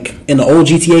equivalent of like in the old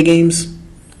GTA games.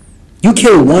 You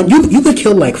kill one, you could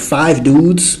kill like 5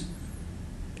 dudes,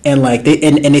 and like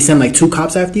they send like 2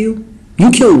 cops after you.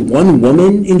 You kill one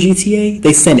woman in GTA,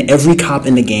 they send every cop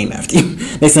in the game after you.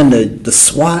 They send the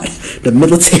SWAT, the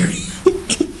military.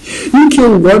 You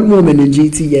kill one woman in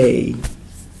GTA.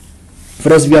 For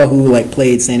those of y'all who like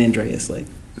played San Andreas, like,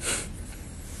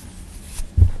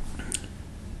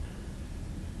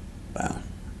 wow.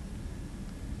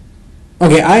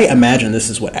 Okay, I imagine this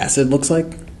is what acid looks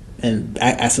like, and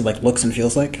acid like looks and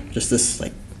feels like. Just this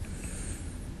like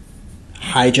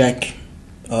hijacking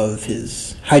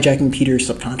Peter's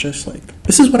subconscious. Like,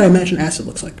 this is what I imagine acid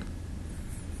looks like.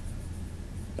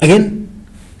 Again,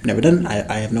 never done.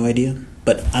 I have no idea,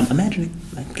 but I'm imagining.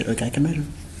 I can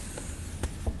imagine.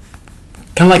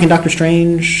 Kind of like in Doctor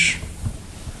Strange,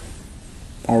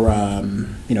 or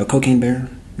Cocaine Bear.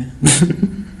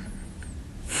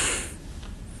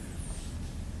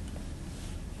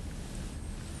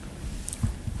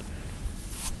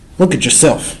 Look at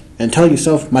yourself and tell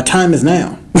yourself, my time is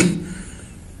now.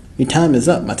 Your time is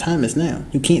up. My time is now.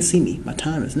 You can't see me. My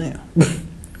time is now.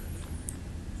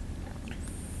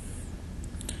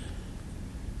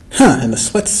 And the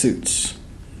sweatsuits.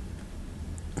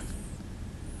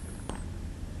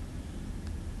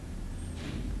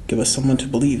 Give us someone to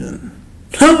believe in.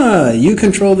 You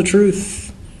control the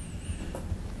truth.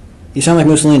 You sound like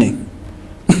Mussolini.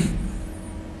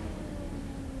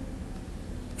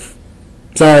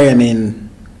 Sorry, I mean,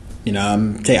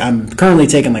 I'm currently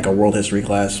taking like a world history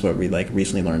class where we like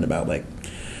recently learned about like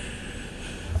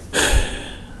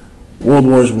World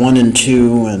Wars I and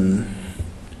II and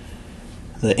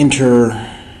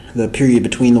the period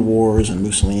between the wars and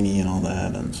Mussolini and all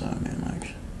that, and so man,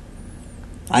 like,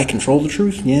 I control the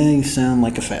truth? Yeah, you sound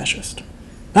like a fascist.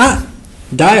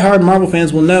 Die-hard Marvel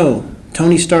fans will know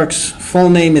Tony Stark's full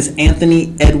name is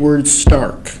Anthony Edward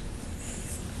Stark.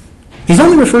 He's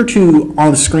only referred to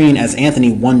on screen as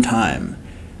Anthony one time.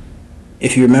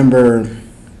 If you remember,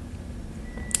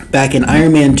 back in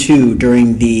Iron Man 2,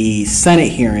 during the Senate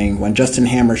hearing, when Justin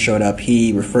Hammer showed up,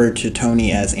 he referred to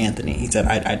Tony as Anthony. He said,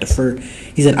 I defer.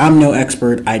 He said, I'm no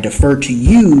expert. I defer to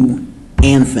you,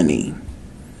 Anthony.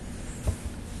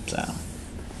 So,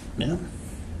 yeah.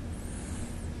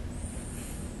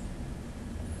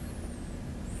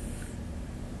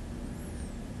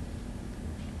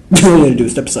 All you gotta do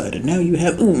is step aside, and now you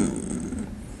have boom,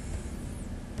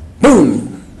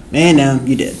 and now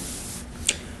you did.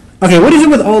 Okay, what is it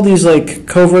with all these like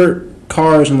covert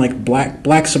cars and like black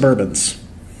Suburbans?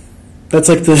 That's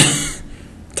like the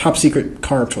top secret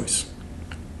car of choice.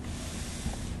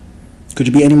 Could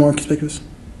you be any more conspicuous?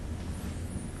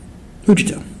 Who'd you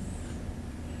tell?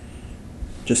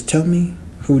 Just tell me,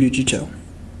 who did you tell?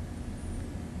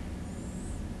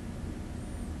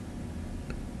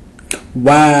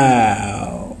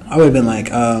 Wow. I would have been like,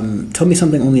 tell me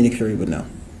something only Nick Fury would know.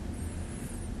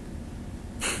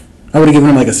 I would have given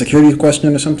him like a security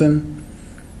question or something.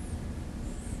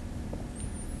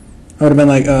 I would have been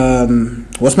like,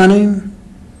 what's my name?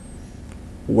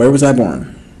 Where was I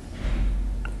born?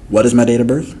 What is my date of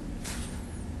birth?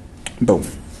 Boom.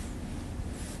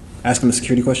 Ask him a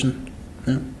security question.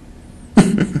 Yeah.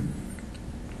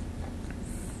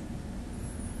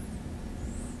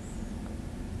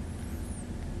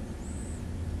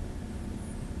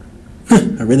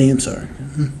 I really am sorry.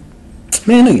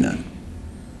 Man, no, you're not.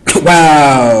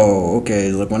 Wow.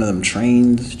 Okay, look, one of them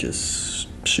trains. Just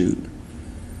shoot.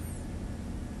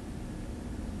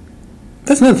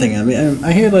 That's another thing. I mean,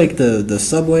 I hear like the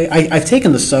subway. I've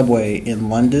taken the subway in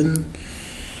London,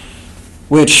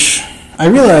 which I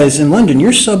realize in London,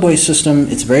 your subway system,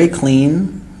 it's very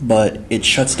clean, but it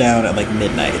shuts down at like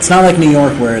midnight. It's not like New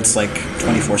York where it's like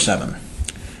 24/7.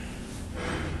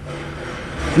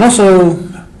 And also,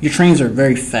 your trains are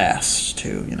very fast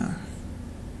too,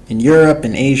 In Europe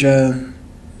and Asia,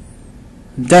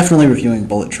 definitely reviewing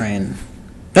Bullet Train.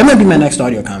 That might be my next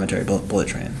audio commentary, Bullet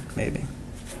Train, maybe.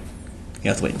 You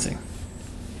have to wait and see.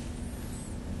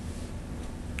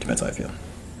 Depends how I feel.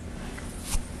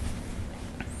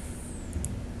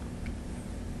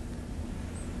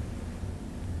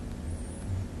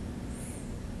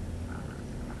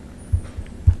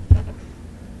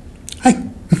 Hi.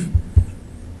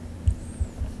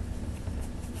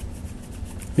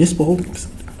 Municipal Holding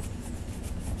Facility.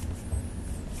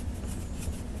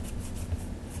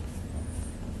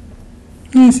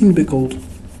 You seem a bit cold.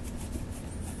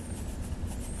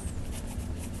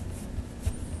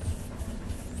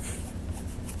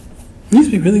 You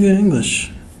speak really good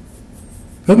English.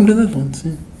 Welcome to the Netherlands.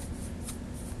 Yeah.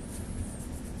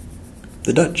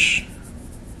 The Dutch.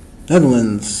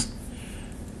 Netherlands.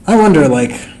 I wonder,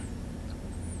 like...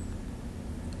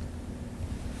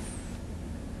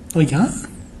 Oh, yeah?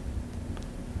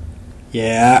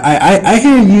 Yeah, I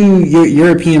hear your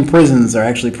European prisons are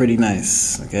actually pretty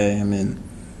nice, okay? I mean,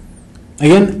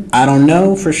 again, I don't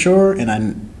know for sure, and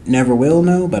I never will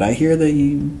know, but I hear that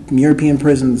European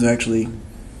prisons are actually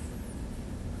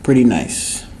pretty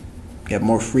nice. You got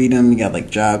more freedom, you got, like,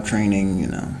 job training, you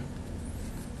know.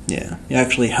 Yeah, you're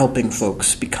actually helping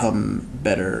folks become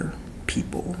better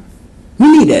people.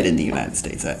 We need that in the United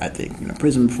States, I think. You know,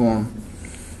 prison reform,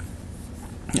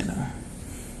 you know.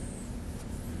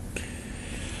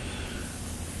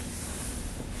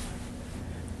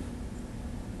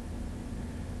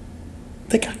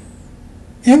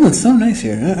 Everyone's so nice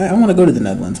here. I want to go to the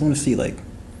Netherlands. I want to see, like,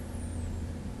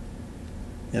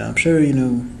 you know, I'm sure, you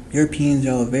know, Europeans,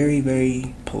 y'all are very,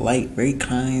 very polite, very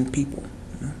kind people.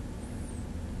 You know?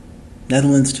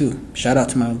 Netherlands, too. Shout out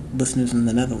to my listeners in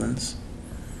the Netherlands.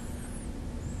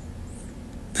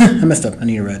 I messed up. I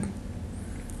need a red.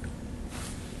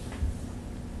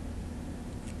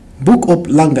 Boek op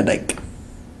Langendijk.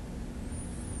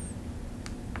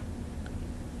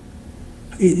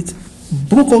 It's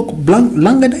Boek op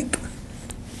Langendijk.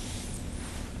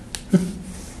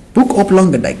 Boek op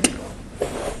Langendijk.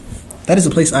 That is the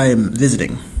place I am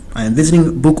visiting. I am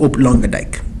visiting Boek op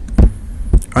Langendijk.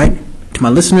 Alright? To my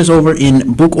listeners over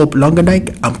in Boek op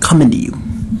Langendijk, I'm coming to you.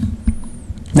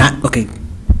 Okay.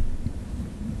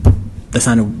 That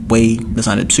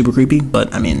sounded super creepy,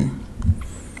 but I mean,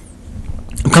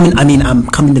 I'm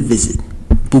coming to visit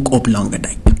Boek op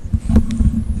Langendijk.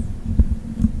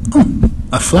 Oh,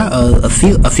 a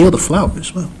field of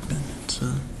flowers. Well, it's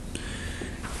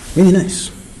really nice.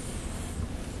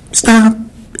 Stop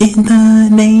in the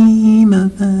name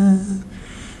of love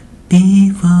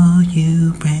before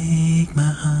you break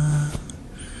my heart.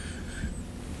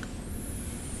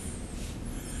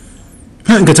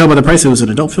 I could tell by the price it was an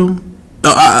adult film.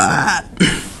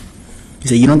 He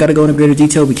said, you don't got to go into greater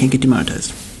detail. We can't get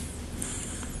demonetized.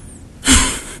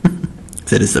 He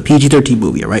said it's a PG-13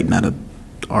 movie, right? Not a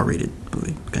R-rated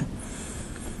movie. Okay.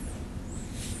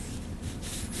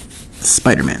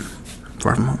 Spider-Man.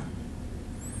 Far From Home.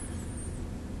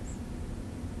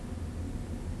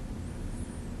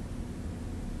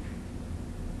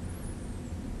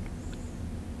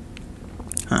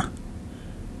 Huh.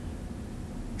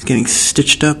 He's getting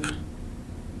stitched up.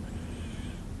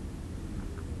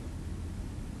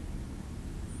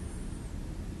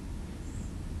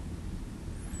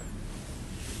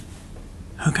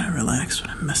 How can I relax when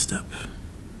I'm messed up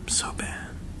so bad?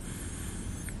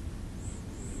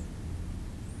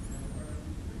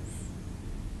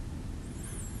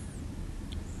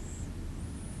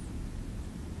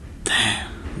 Damn,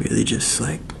 really just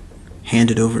like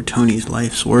handed over Tony's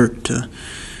life's work to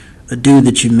a dude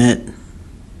that you met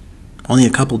only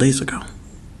a couple days ago.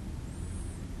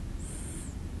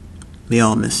 We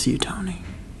all miss you, Tony.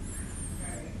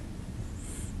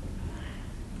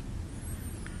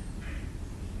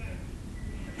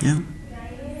 Yeah.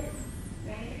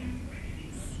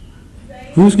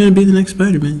 Who's going to be the next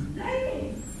Spider-Man?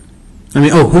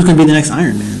 Who's going to be the next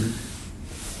Iron Man?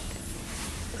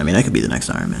 I could be the next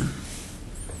Iron Man.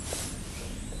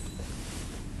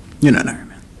 You're not Iron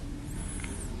Man.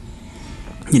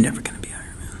 You're never going to be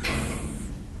Iron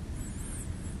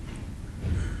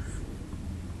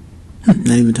Man.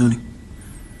 Not even Tony.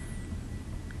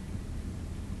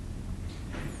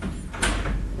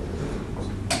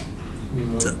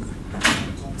 What's up?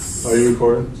 Are you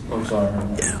recording? I'm sorry.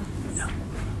 Yeah.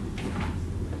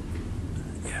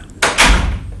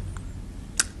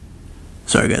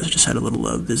 Sorry guys, I just had a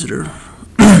little visitor.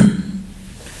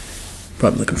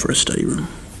 Probably looking for a study room.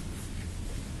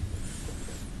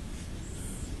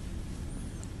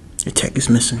 Your tech is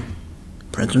missing.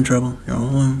 Friends in trouble. You're all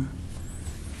alone.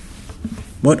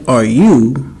 What are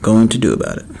you going to do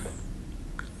about it?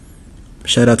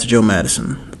 Shout out to Joe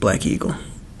Madison, the Black Eagle.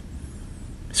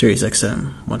 Sirius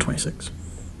XM 126.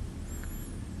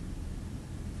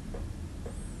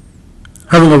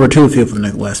 Hovering over Tula Field for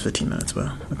the last 15 minutes,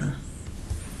 but okay.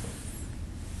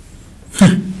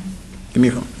 Give me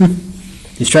your phone.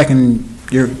 He's tracking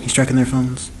their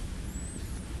phones.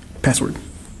 Password.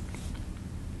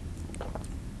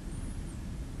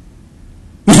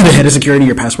 The head of security,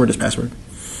 your password is password.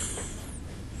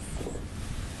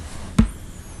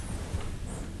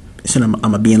 He said I'm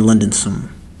gonna be in London soon.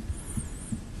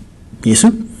 You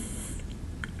suit?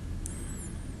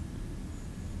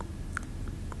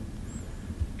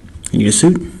 You need a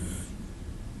suit?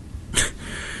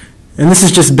 And this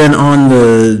has just been on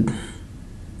the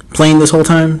plane this whole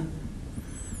time?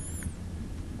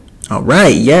 All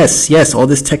right, yes, all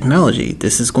this technology.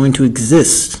 This is going to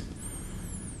exist.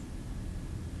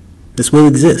 This will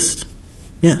exist.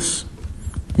 Yes.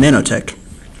 Nanotech.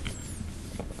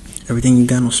 Everything you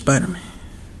got on Spider-Man.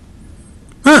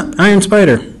 Iron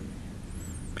Spider.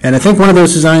 And I think one of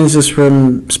those designs is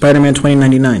from Spider-Man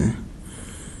 2099.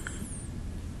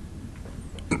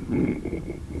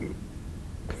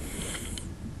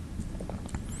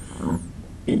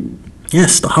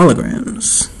 Yes, the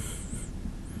holograms.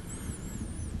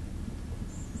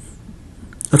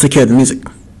 I'll take care of the music.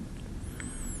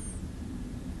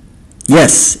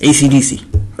 Yes, AC/DC.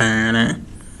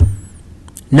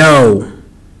 No.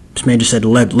 This man just said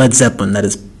Led Zeppelin. That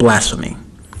is blasphemy.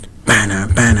 Banner,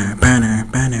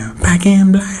 back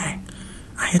in black.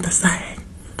 I hit the sag.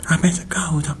 I meant to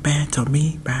go to bed to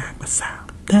me back beside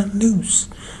the noose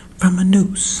from a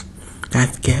noose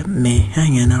that kept me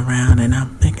hanging around, and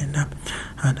I'm thinking up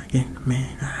how to get me.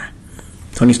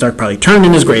 Tony Stark probably turned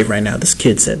in his grave right now. This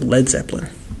kid said Led Zeppelin.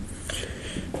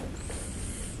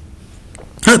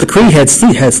 The Kree had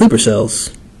sleeper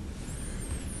cells.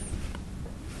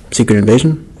 Secret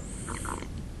Invasion.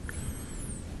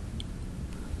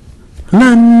 I've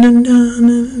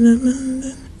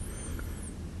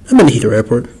been to Heathrow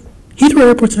Airport. Heathrow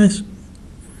Airport's nice.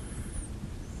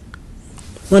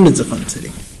 London's a fun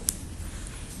city.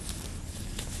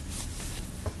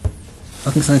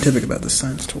 Nothing scientific about this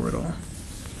science tour at all.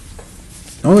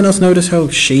 No one else notice how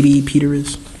shady Peter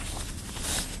is?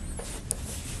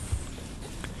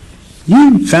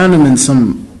 You found him in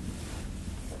some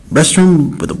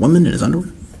restroom with a woman in his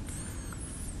underwear?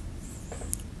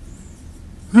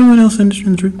 No one else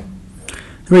understands the truth.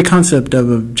 The very concept of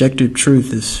objective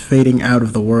truth is fading out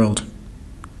of the world.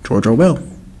 George Orwell.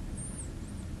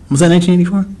 Was that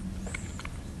 1984?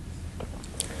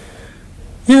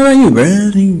 Yeah, how about you,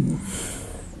 Brad?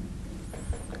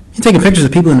 You're taking pictures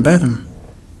of people in the bathroom.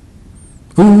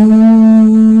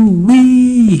 Ooh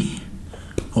wee.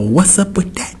 Oh, what's up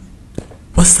with that?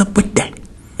 What's up with that?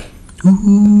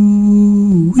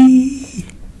 Ooh wee.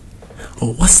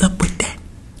 Oh, what's up with that?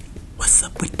 What's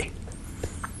up with that?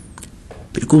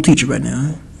 Be a cool teacher right now,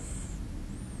 huh?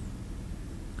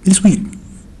 It's weird.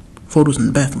 Photos in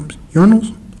the bathrooms,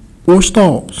 urinals, or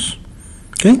stalls.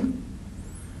 Okay?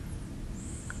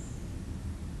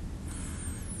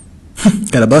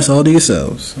 Got a bus all to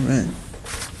yourselves. All right.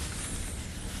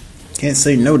 Can't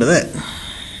say no to that.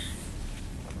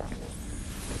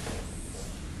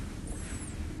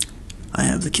 I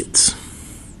have the kids.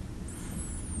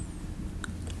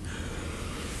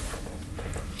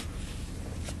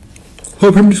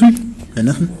 Hope him this week? And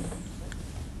nothing?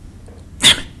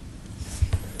 Damn it.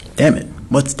 Damn it.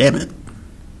 What's damn it?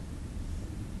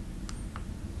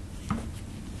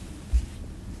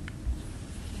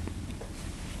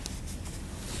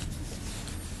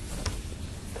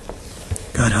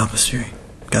 God help us, Siri.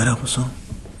 God help us all.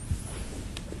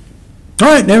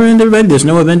 Alright, never end, everybody. There's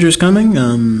no Avengers coming.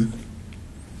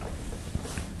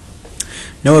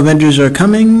 No Avengers are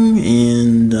coming,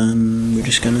 and we're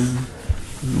just gonna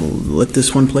let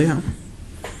this one play out.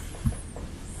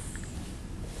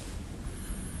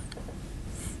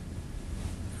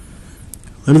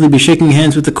 Literally be shaking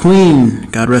hands with the Queen.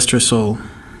 God rest her soul.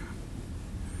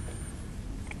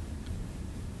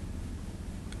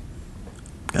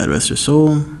 God rest her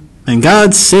soul. And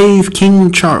God save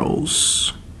King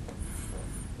Charles.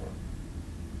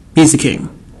 He's the king,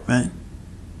 right?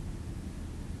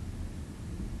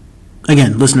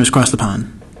 Again, listeners across the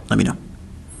pond, let me know.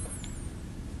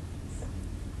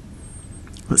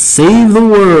 Let's save the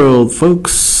world,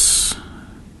 folks.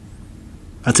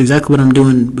 That's exactly what I'm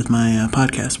doing with my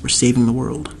podcast. We're saving the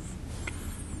world.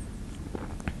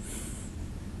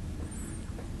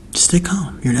 Just stay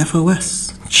calm. You're an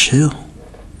FOS. Chill.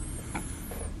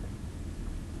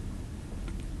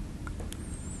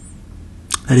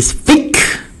 That is fake.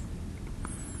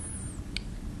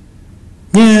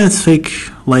 Yeah, it's fake,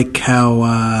 like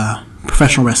how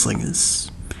professional wrestling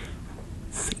is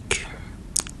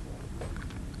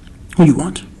What do you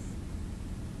want?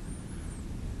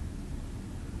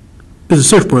 There's a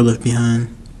surfboard left behind.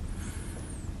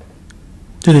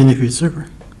 Did I interview the server?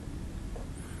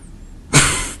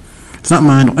 It's not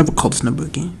mine. Don't ever call this number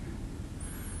again.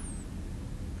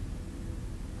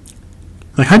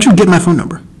 Like, how'd you get my phone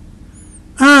number?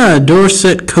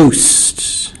 Dorset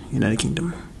Coast, United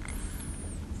Kingdom.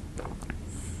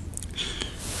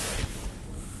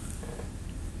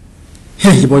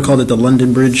 Yeah, your boy called it the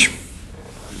London Bridge.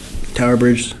 Tower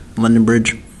Bridge, London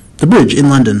Bridge. The bridge in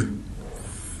London.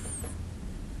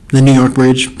 The New York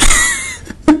Bridge.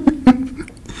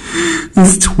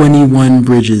 There's 21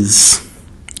 bridges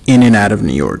in and out of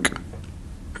New York.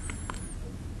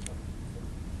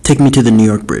 Take me to the New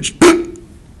York Bridge.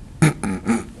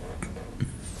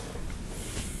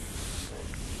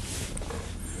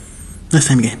 Last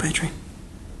time you got hit by a train.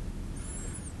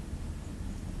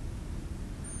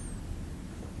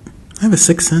 I have a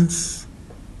sixth sense.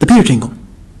 The Peter Tingle.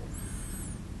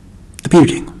 The Peter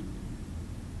Tingle.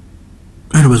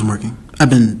 I know it wasn't working. I've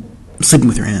been sleeping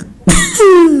with your aunt.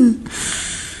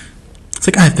 It's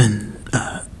like I've been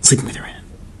sleeping with your aunt.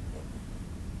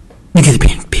 You get the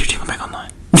Peter Tingle back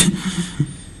online.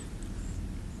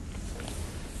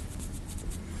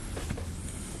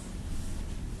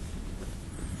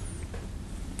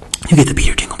 You get the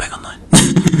Peter Tingle back online.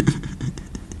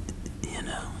 You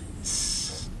know,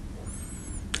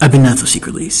 I've been not so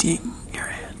secretly seeing your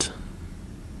aunt.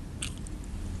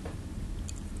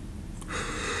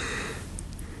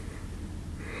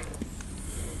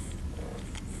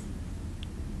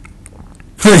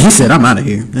 He said, "I'm out of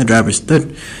here." That driver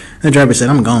said,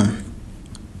 "I'm gone."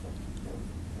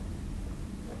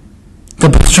 The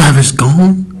bus driver's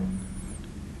gone.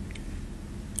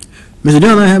 Mr.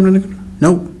 Dillon, not happening.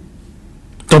 Nope.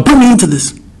 Don't put me into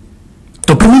this.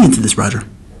 Don't put me into this, Roger.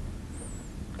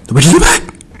 The witches are back.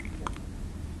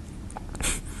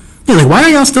 Yeah, like, why are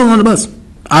y'all still on the bus?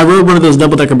 I rode one of those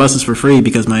double-decker buses for free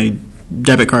because my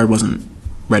debit card wasn't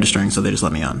registering, so they just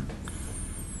let me on.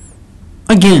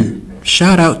 Again,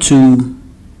 shout out to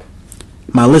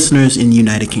my listeners in the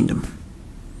United Kingdom.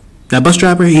 That bus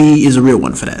driver, he is a real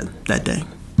one for that day.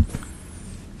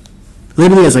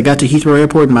 Literally, as I got to Heathrow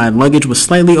Airport, my luggage was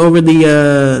slightly over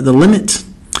the limit,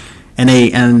 and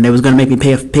they was gonna make me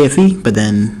pay a fee. But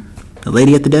then the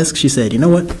lady at the desk, she said, "You know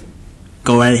what?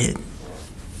 Go right ahead.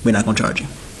 We're not gonna charge you."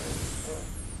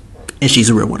 And she's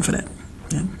a real one for that.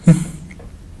 Yeah.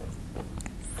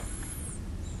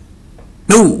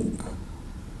 No.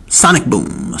 Sonic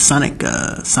boom, sonic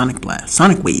blast,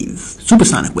 sonic wave,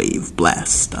 supersonic wave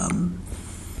blast,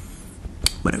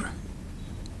 whatever.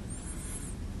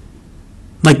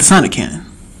 Like the Sonic cannon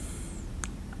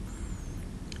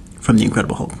from The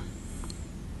Incredible Hulk.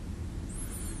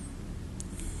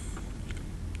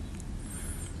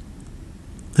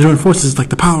 They join forces like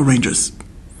the Power Rangers.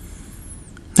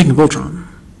 Thinking of Voltron.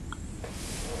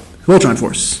 Voltron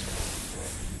Force.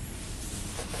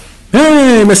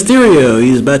 Hey, Mysterio,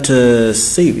 he's about to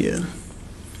save you.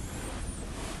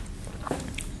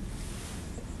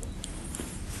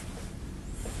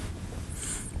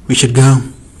 We should go.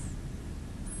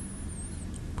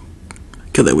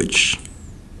 Kill that witch.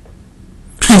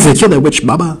 He said, "Kill that witch,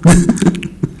 Baba."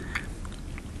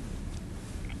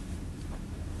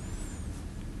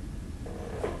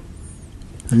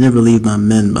 I never leave my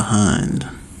men behind.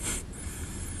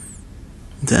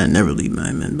 I never leave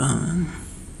my men behind.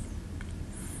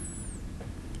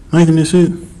 Like the new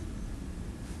suit.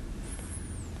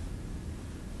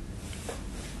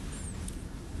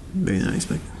 Very not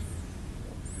expected.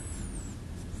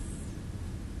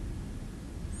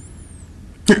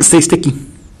 Stay sticky.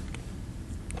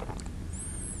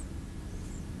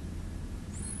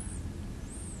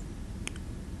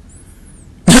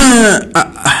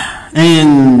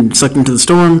 And sucked into the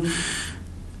storm.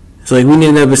 It's like, we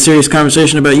need to have a serious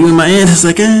conversation about you and my aunt. It's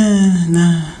like,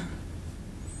 nah.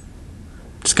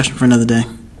 Discussion for another day.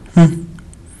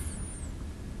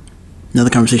 Another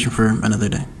conversation for another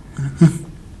day.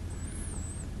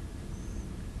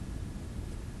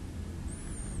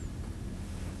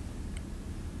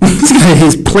 This guy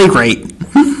is playwright.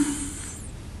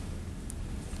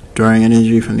 Drawing an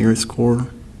energy from the Earth's core.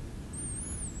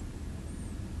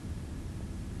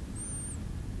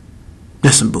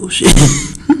 That's some bullshit.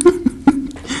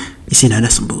 You see, now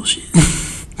that's some bullshit.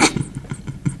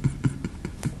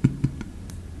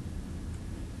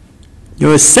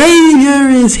 Your savior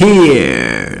is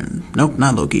here. Nope,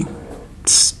 not Loki.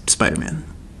 It's Spider-Man.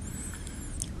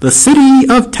 The city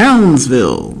of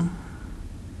Townsville.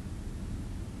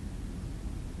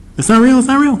 It's not real, it's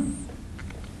not real.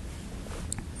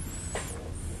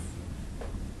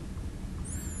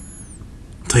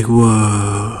 It's like,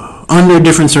 whoa. Under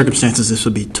different circumstances, this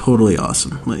would be totally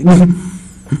awesome. Like,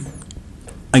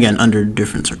 again, under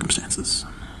different circumstances.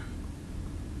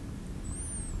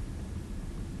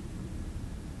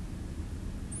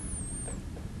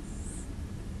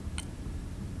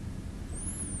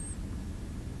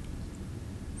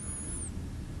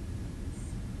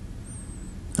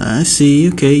 I see.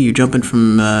 Okay, you're jumping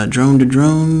from drone to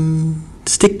drone.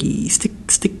 Sticky, stick,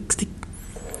 stick, stick.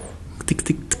 Stick,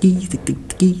 stick, sticky, stick, stick,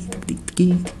 sticky, stick, stick,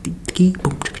 sticky, stick, stick, sticky.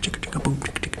 Boom, chicka, chicka, chicka, boom,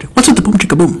 chicka, chicka, chicka. What's with the boom,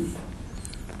 chicka, boom?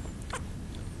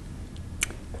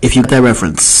 If you get that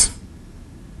reference,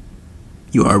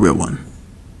 you are a real one.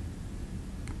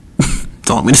 That's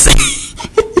all I'm gonna say.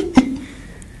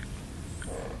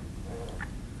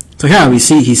 So yeah, he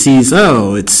sees.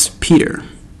 Oh, it's Peter.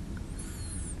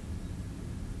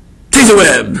 Taser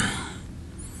web,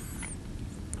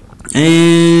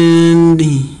 and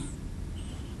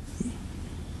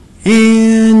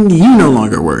you no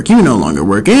longer work. You no longer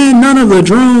work, and none of the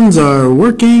drones are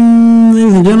working,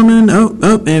 ladies and gentlemen.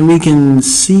 Oh, and we can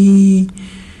see.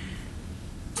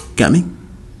 Got me.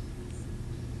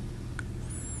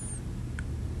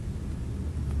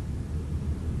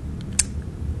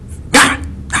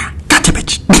 Gotcha,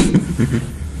 bitch.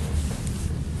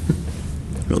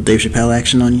 Real Dave Chappelle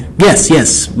action on you.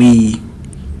 Yes, we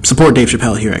support Dave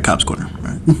Chappelle here at Cobb's Corner.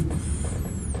 Right?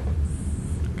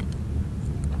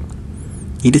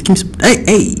 He just keeps,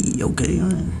 hey, okay, all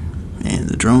right. And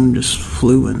the drone just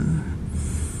flew and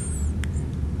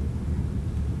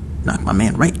knocked my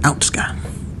man right out the sky.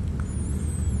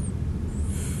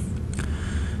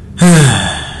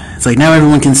 It's like now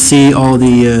everyone can see all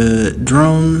the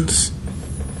drones.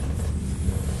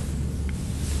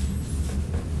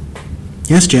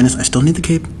 Yes, Janice, I still need the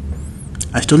cape.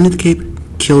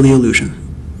 Kill the illusion.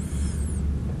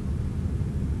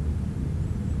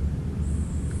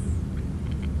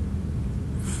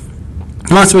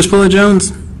 The monster was full of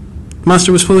drones. The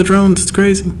monster was full of drones. It's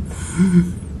crazy.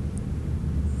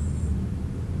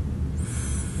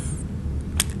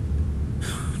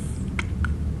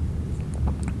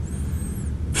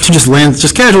 She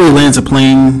just casually lands a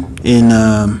plane in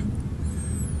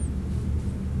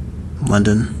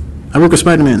London. I work with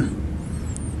Spider-Man.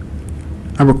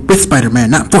 I work with Spider-Man,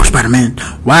 not for Spider-Man.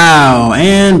 Wow,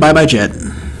 and bye-bye jet.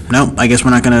 Nope, I guess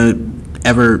we're not going to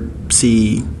ever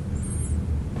see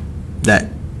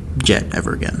that jet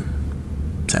ever again,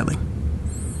 sadly.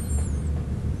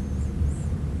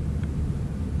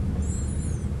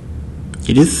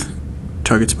 Edith,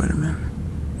 target Spider-Man.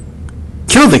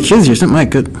 Kill the kids or something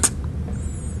like good.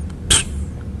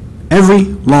 Every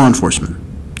law enforcement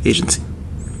agency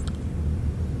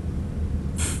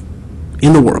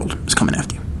in the world is coming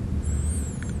after you.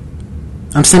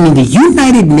 I'm sending the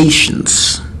United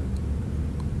Nations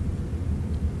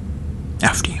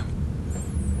after you.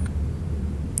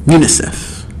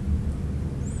 UNICEF.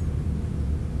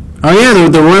 Oh yeah,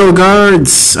 the Royal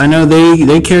Guards. I know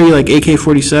they carry like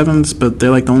AK-47s, but they're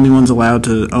like the only ones allowed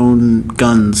to own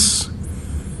guns.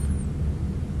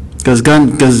 Because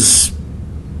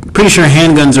pretty sure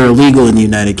handguns are illegal in the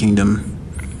United Kingdom.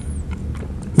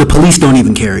 The police don't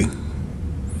even carry.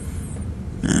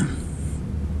 Yeah.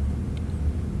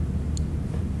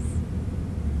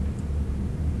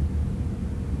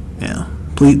 Yeah.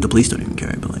 The police don't even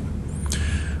carry, but like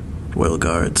Royal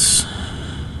Guards.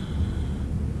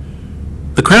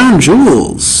 The Crown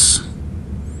Jewels.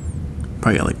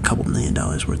 Probably got like a couple $1 million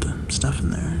worth of stuff in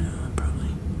there. Probably.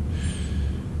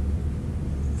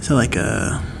 Is that like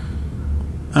a,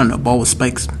 I don't know, ball with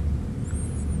spikes?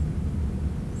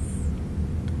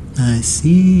 I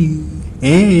see you,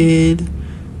 Ed.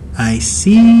 I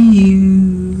see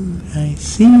you. I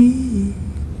see you.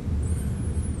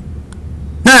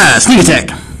 Ah, sneak attack.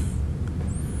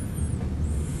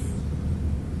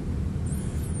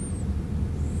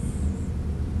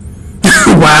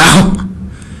 Wow.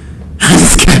 I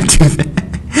just can't do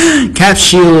that. Cap's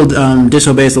shield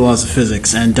disobeys the laws of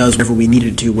physics and does whatever we need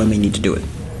it to when we need to do it.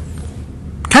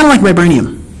 Kind of like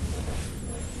vibranium.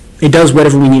 It does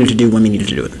whatever we need it to do when we need it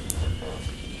to do it.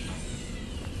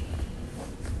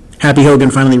 Happy Hogan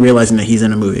finally realizing that he's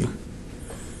in a movie.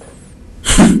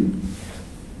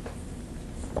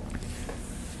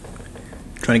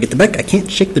 Trying to get the back. I can't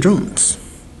shake the drones.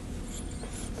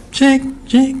 Shake,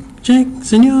 shake, shake,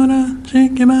 senora,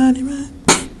 shake your body, man.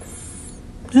 Shake,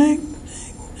 shake,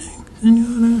 shake,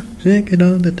 senora, shake it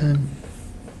all the time.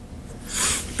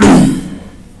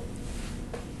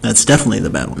 That's definitely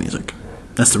the battle music.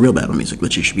 That's the real battle music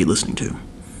that you should be listening to.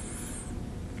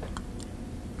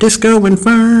 Disco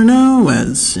Inferno,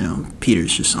 as you know,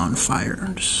 Peter's just on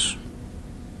fire. Just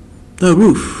the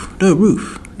roof, the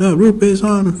roof, The roof is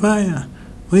on fire.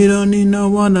 We don't need no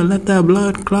water. Let that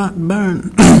blood clot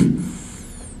burn.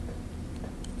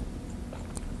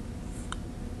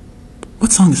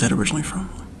 What song is that originally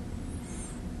from?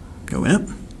 Going up.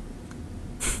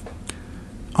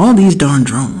 All these darn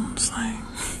drones. Like,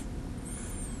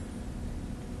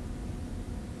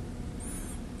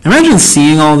 imagine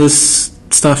seeing all this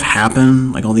stuff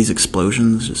happen, like all these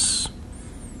explosions just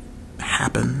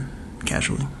happen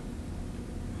casually.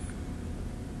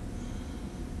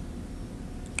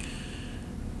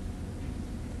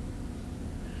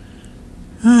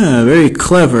 Very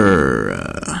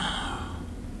clever.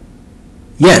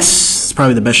 Yes, it's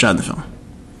probably the best shot in the film.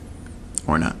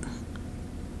 Or not.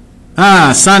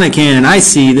 Sonic cannon. I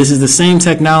see. This is the same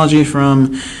technology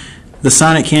from the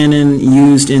Sonic cannon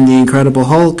used in The Incredible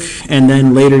Hulk and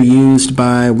then later used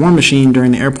by War Machine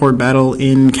during the airport battle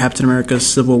in Captain America's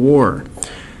Civil War.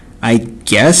 I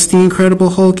guess The Incredible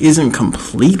Hulk isn't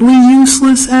completely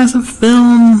useless as a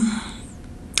film.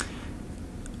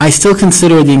 I still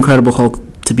consider The Incredible Hulk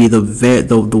to be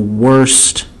the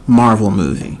worst Marvel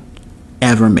movie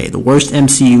ever made. The worst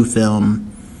MCU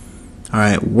film.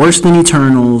 Alright, worse than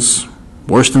Eternals.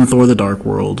 Worse than Thor the Dark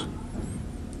World.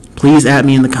 Please at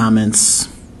me in the comments.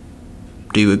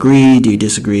 Do you agree? Do you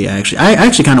disagree? I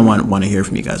actually kind of want to hear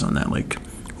from you guys on that. Like,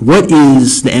 what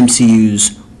is the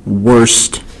MCU's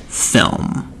worst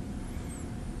film?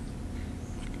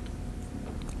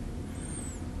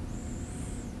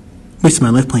 Wasted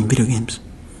my life playing video games.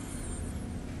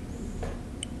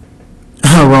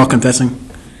 We're all confessing.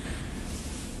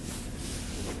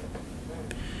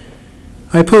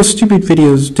 I post stupid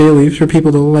videos daily for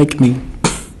people to like me. I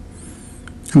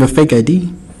have a fake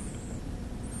ID.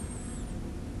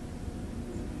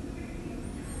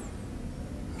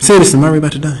 Citizen, why are we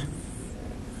about to die?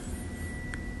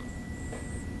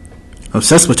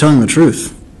 Obsessed with telling the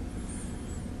truth.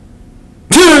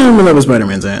 That was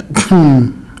Spider-Man's at.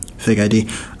 Fake ID.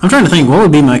 I'm trying to think, what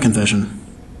would be my confession?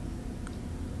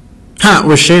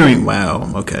 We're sharing.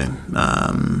 Wow, okay.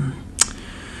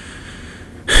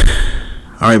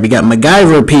 Alright, we got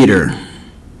MacGyver Peter.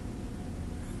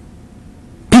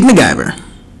 Pete MacGyver.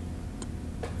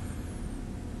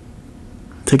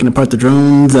 Taking apart the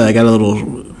drones. Got a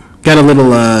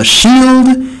little shield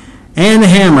and a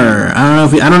hammer. I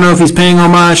don't know if he's paying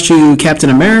homage to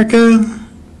Captain America.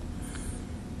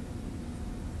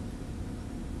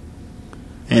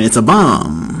 And it's a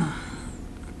bomb.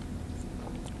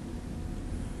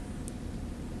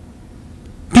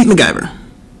 Pete MacGyver.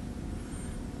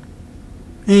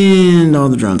 And all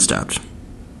the drones stopped.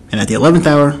 And at the 11th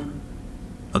hour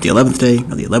of the 11th day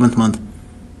of the 11th month,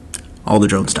 all the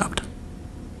drones stopped.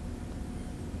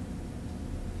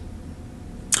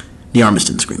 The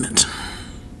Armistice Agreement.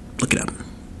 Look it up.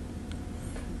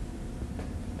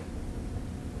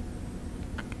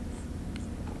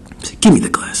 So give me the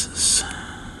glasses.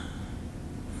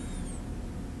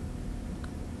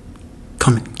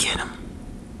 Come and get them.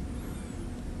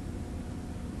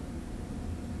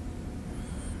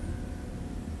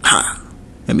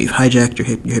 And we've hijacked your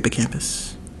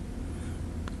hippocampus.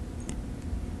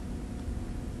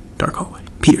 Dark hallway.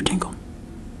 Peter Tingle.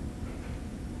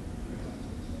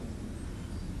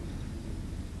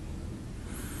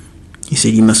 He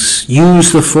said you must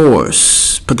use the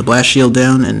Force. Put the blast shield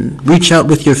down and reach out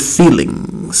with your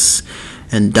feelings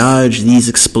and dodge these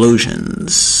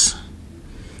explosions.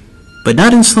 But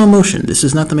not in slow motion. This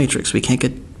is not the Matrix. We can't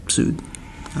get sued.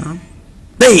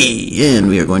 And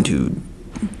we are going to...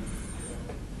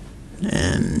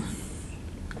 And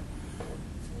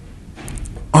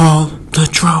all the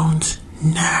drones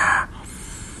now.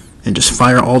 And just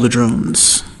fire all the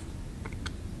drones.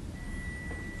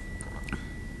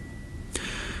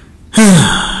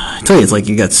 I tell you, it's like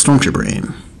you got Stormtrooper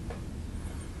aim.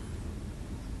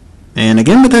 And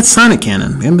again with that Sonic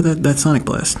cannon. Again with that Sonic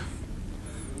blast.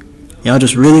 Y'all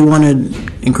just really wanted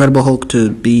Incredible Hulk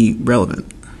to be relevant.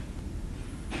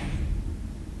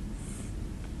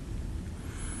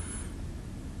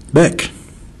 Beck.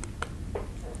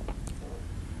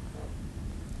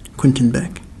 Quentin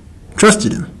Beck.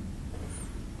 Trusted him.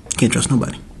 Can't trust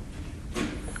nobody.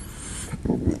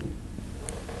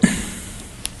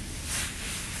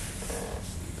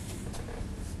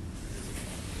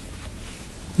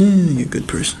 You're a good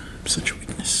person. Such a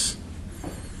weakness.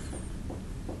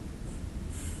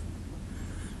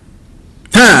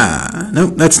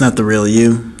 Nope, that's not the real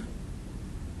you.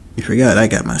 You forgot I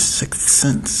got my sixth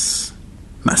sense.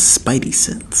 My spidey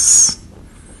sense.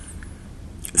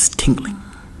 It's tingling.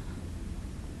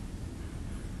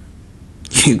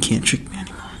 You can't trick me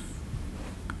anymore.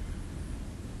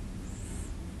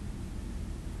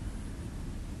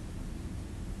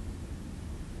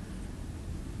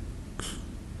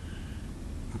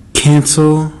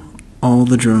 cancel all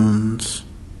the drones.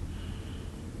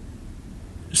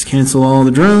 Just cancel all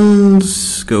the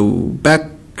drones. Go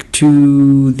back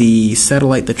to the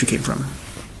satellite that you came from.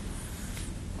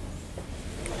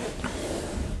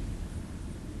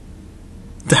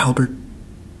 The halberd.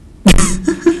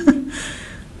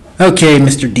 Okay,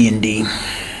 Mr. D&D.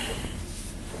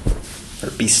 Or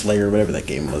Beast Slayer, whatever that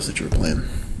game was that you were playing.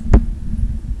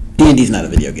 D&D's not a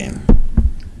video game.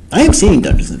 I am seeing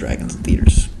Dungeons & Dragons in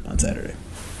theaters on Saturday.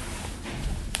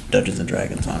 Dungeons &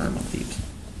 Dragons: Honor Among Thieves.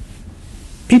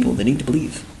 People, they need to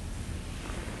believe.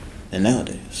 And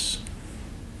nowadays,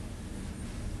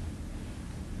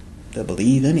 they'll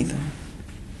believe anything.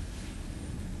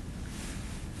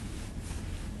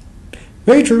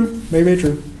 Very true. Very, very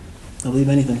true. They'll believe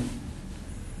anything.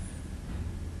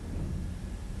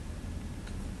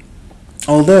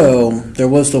 Although, there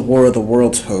was the War of the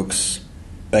Worlds hoax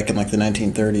back in like the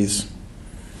 1930s,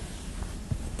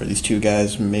 where these two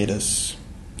guys made us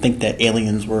think that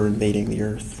aliens were invading the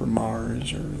Earth from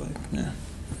Mars, or like, yeah.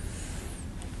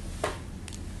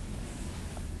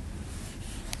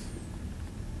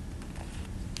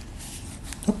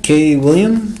 Okay,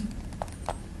 William.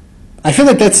 I feel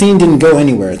like that scene didn't go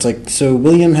anywhere. It's like, so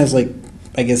William has like,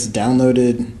 I guess,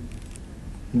 downloaded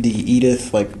the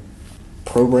Edith like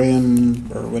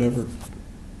program or whatever.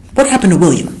 What happened to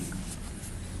William?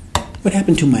 What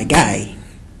happened to my guy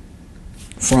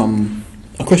from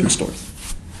A Christmas Story?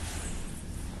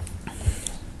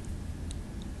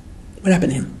 What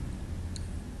happened to him?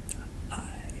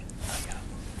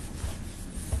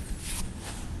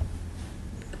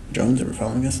 Drones that were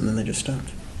following us and then they just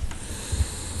stopped.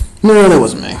 No, that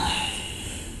wasn't me.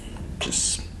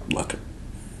 Just luck.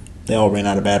 They all ran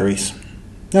out of batteries.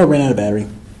 They all ran out of battery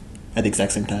at the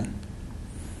exact same time.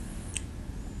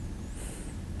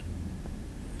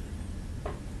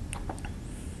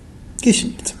 Guess you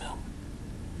need some help.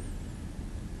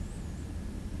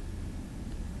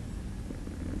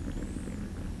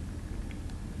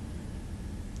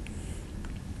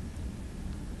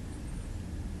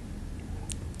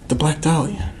 The Black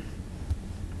Dahlia.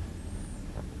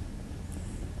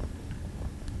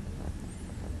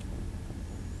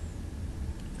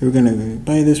 We were going to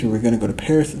buy this, we were going to go to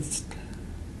Paris.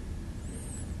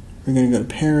 We were going to go to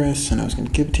Paris, and I was going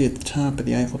to give it to you at the top of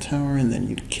the Eiffel Tower, and then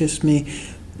you'd kiss me.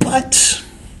 But,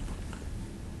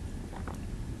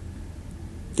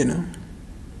 you know,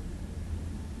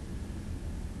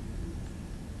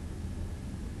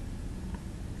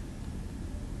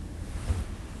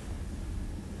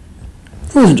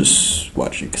 I wasn't just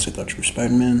watching you because I thought you were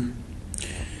Spider-Man.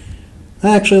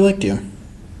 I actually liked you.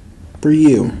 For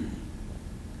you.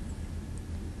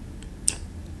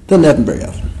 Doesn't happen very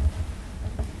often.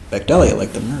 Black Dahlia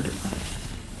liked the murder.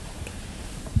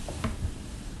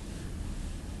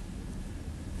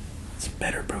 It's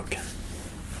better broken.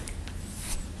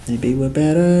 Maybe we're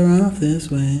better off this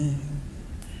way.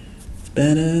 It's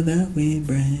better that we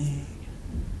break.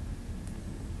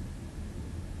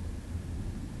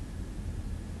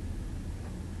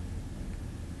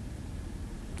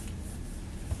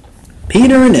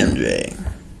 Peter and MJ.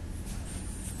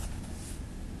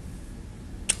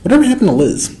 Whatever happened to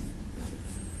Liz?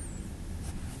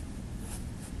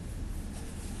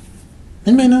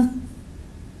 Anybody know?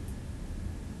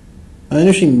 I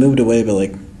know she moved away, but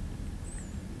like,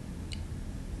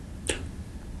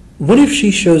 what if she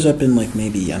shows up in like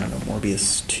maybe, I don't know,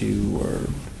 Morbius 2 or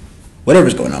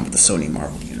whatever's going on with the Sony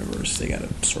Marvel universe? They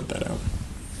gotta sort that out.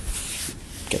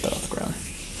 Get that off the ground.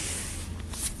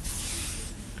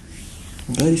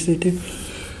 I'm glad you stayed too.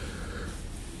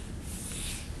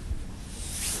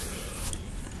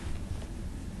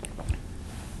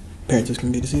 Parents just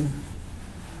gonna be deceived.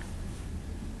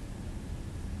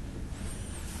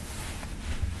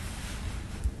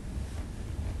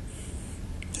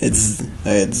 I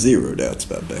had zero doubts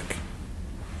about Beck.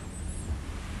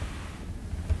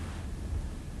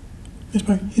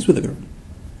 He's with a girl.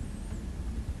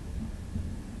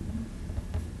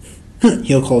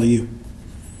 He'll call you.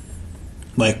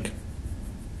 Like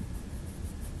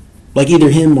either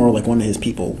him or like one of his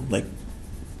people, like,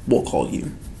 will call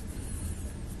you.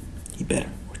 He better.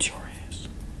 What's your ass?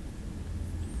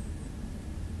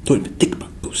 Don't even think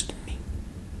about ghosting me.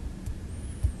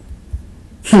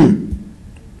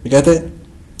 You got that?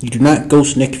 You do not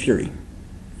ghost Nick Fury.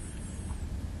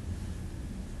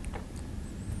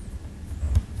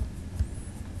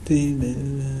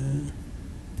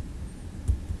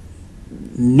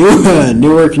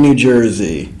 Newark, New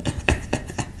Jersey.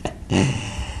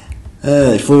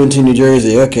 They flew into New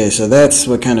Jersey. Okay, so that's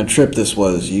what kind of trip this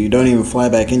was. You don't even fly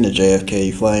back into JFK.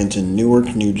 You fly into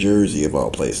Newark, New Jersey, of all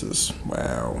places.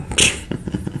 Wow.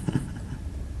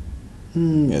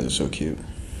 You guys are so cute.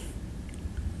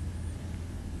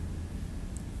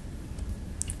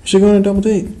 Should go on a double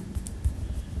date.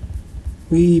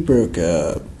 We broke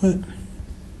up. What?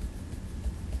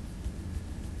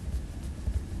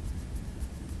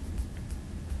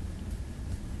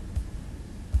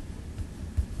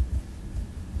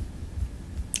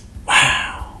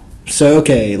 Wow. So,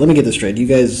 okay, let me get this straight. You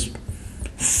guys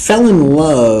fell in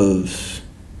love,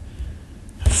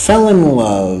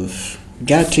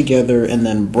 got together, and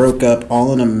then broke up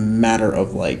all in a matter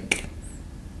of, like,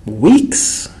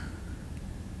 weeks?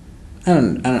 I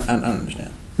don't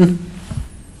understand.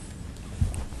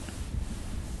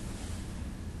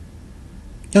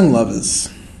 Young love is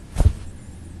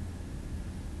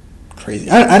crazy.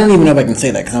 I don't even know if I can say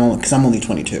that because I'm only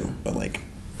 22. But like,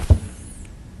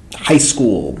 high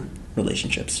school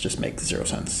relationships just make zero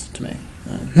sense to me.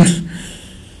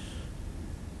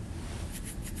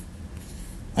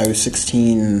 I was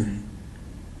 16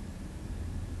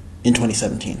 in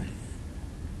 2017,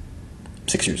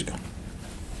 6 years ago.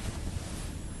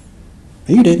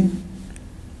 Are you dating?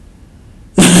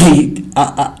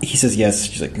 He says yes.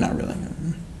 She's like, not really.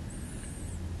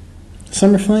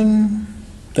 Summer fling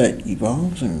that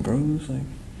evolves and grows. Like,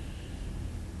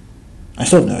 I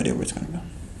still have no idea where it's going to go.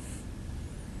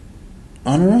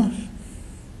 On or off?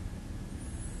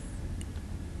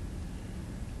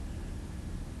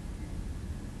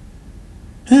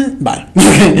 Bye.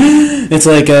 It's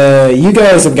like, you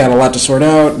guys have got a lot to sort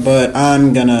out, but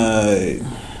I'm gonna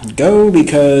go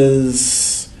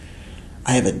because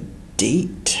I have a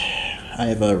date. I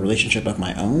have a relationship of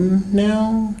my own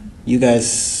now. You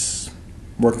guys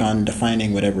work on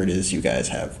defining whatever it is you guys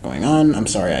have going on. I'm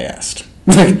sorry I asked.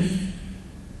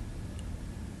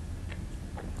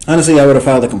 Honestly, I would have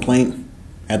filed a complaint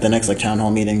at the next town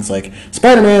hall meetings. Like,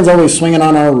 Spider-Man's always swinging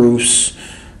on our roofs.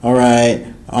 All right.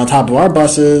 On top of our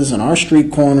buses and our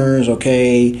street corners,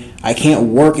 okay? I can't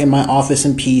work in my office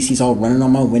in peace. He's all running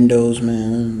on my windows,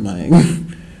 man. Like,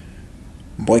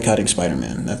 boycotting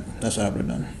Spider-Man. That's what I would have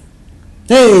done.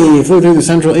 Hey, flew through the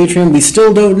central atrium. We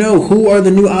still don't know who are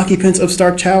the new occupants of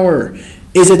Stark Tower.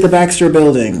 Is it the Baxter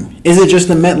Building? Is it just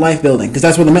the MetLife Building? Because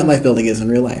that's where the MetLife Building is in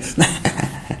real life.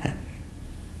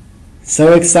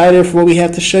 So excited for what we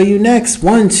have to show you next.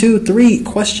 1, 2, 3,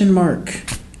 question mark.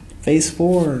 Phase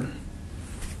 4.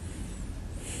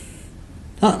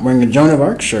 Huh, wearing a Joan of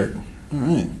Arc shirt. All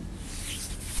right.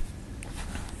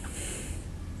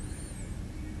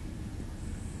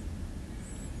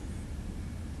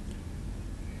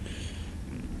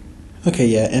 Okay,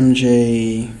 yeah,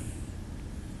 MJ.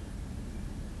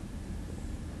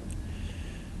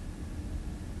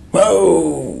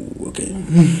 Whoa! Okay.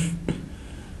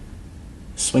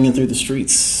 Swinging through the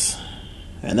streets.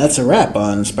 And that's a wrap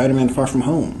on Spider-Man Far From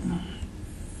Home.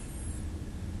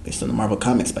 Based on the Marvel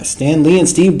Comics by Stan Lee and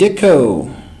Steve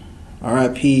Ditko.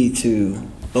 R.I.P. to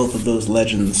both of those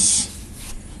legends.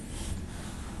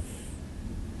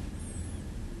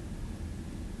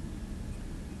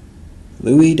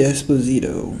 Louis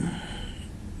D'Esposito.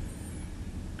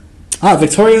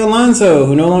 Victoria Alonso,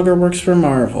 who no longer works for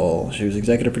Marvel. She was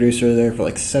executive producer there for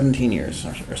 17 years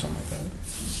or something like that.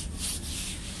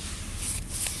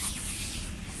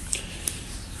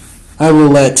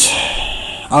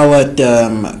 I'll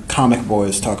let comic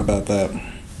boys talk about that.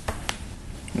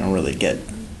 I don't really get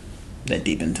that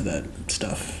deep into that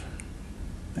stuff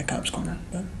at Cobb's Corner.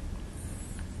 But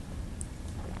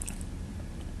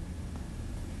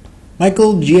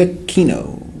Michael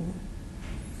Giacchino,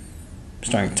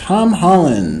 starring Tom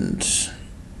Holland,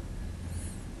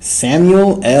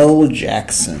 Samuel L.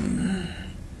 Jackson,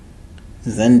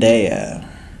 Zendaya,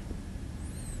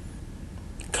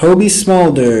 Kobe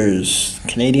Smulders,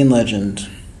 Canadian legend,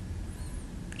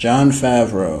 Jon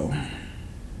Favreau,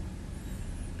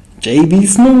 J.B.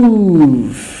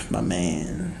 Smoove, my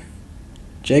man,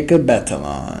 Jacob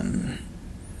Batalon,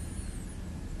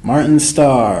 Martin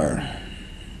Starr,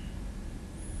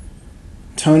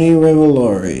 Tony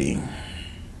Revolori,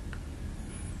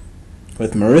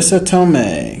 with Marissa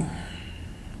Tomei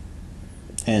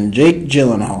and Jake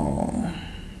Gyllenhaal,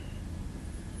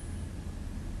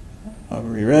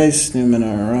 Aubrey Rice, Newman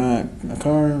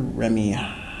Nakar, Remy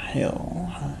Hill.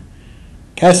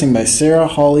 Casting by Sarah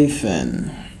Hawley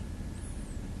Finn.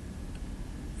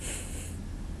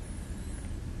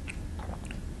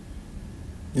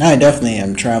 Now I definitely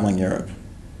am traveling Europe.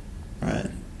 Right.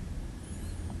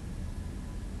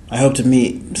 I hope to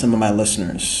meet some of my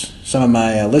listeners. Some of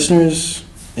my listeners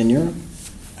in Europe.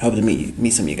 I hope to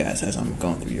meet some of you guys as I'm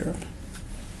going through Europe.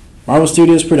 Marvel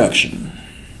Studios production.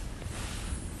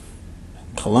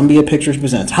 Columbia Pictures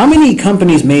presents. How many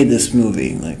companies made this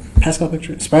movie? Pascal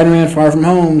picture. Spider-Man Far From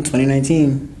Home,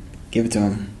 2019. Give it to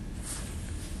him.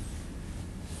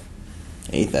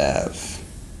 8th Ave.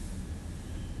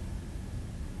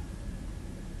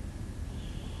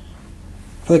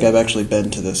 I feel like I've actually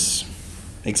been to this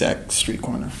exact street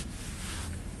corner.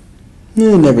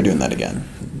 Never doing that again.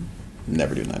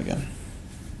 Never doing that again.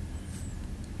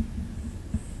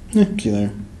 See you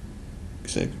later. Be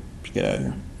safe. Just get out of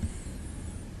here.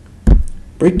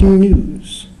 Breaking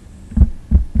news.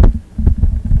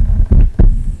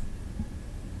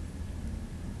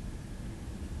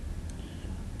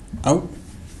 Oh,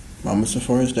 moments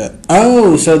before his death.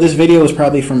 Oh, so this video was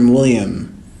probably from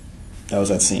William. That was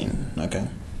that scene. Okay.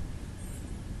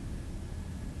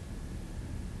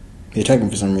 He attacked him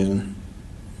for some reason.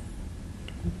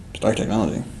 Stark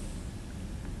technology.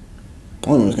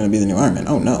 Only one was going to be the new Iron Man.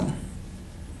 Oh no.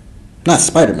 Not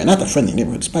Spider-Man. Not the friendly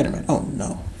neighborhood Spider-Man. Oh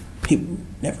no. He would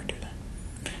never do that.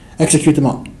 Execute them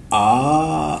all.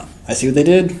 Ah, I see what they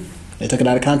did. They took it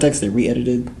out of context. They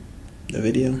re-edited the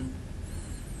video.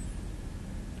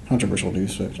 Controversial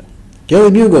news.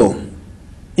 Daily Bugle.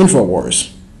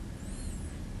 InfoWars.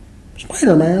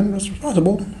 Spider-Man is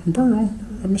responsible. Imperial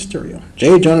Mysterio.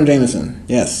 J. Jonah Jameson.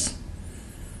 Yes.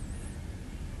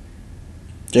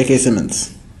 J.K.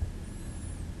 Simmons.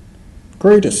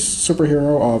 Greatest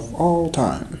superhero of all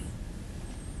time.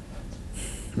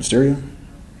 Mysterio.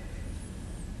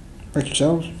 Write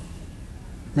yourselves.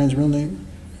 Man's real name.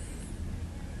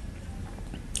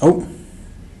 Oh.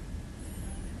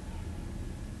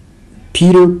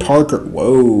 Peter Parker.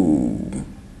 Whoa.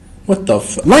 What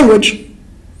the language?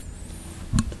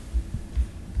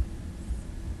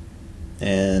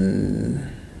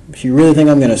 And if you really think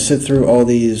I'm going to sit through all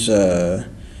these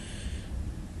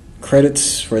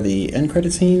credits for the end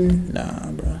credit scene,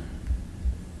 nah, bro.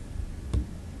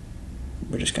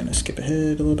 We're just going to skip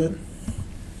ahead a little bit.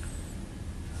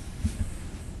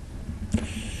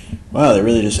 Wow, they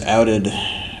really just outed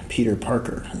Peter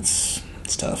Parker. It's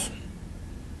tough.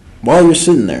 While you're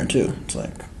sitting there, too. It's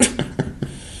like,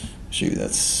 shoot,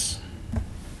 that's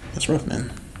rough,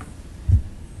 man.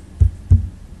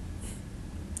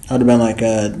 I would have been like,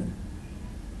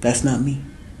 that's not me.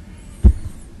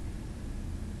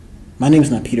 My name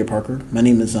is not Peter Parker. My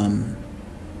name is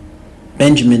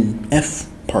Benjamin F.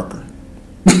 Parker.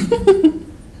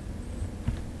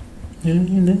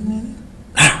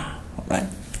 All right.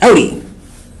 Howdy.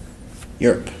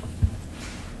 Europe.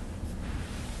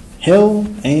 Hell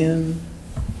and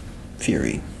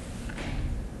Fury.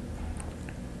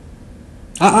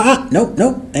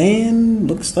 Nope. And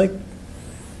looks like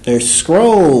there's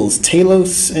Skrulls,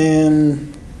 Talos,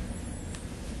 and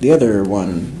the other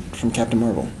one from Captain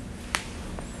Marvel.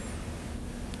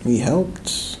 We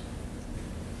helped.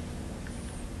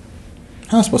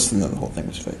 How was I supposed to know the whole thing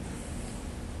was fake?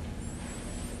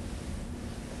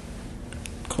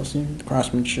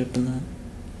 Craftsmanship and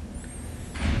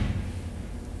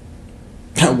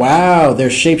that. Wow, they're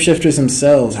shapeshifters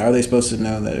themselves. How are they supposed to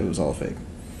know that it was all fake?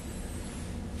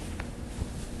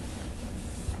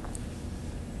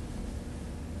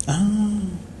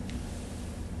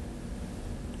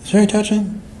 It's very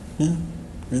touching. Yeah,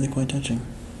 really quite touching.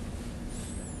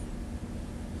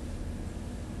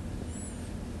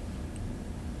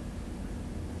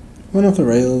 Went off the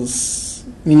rails.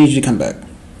 We need you to come back.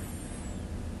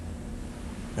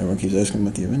 Everyone keeps asking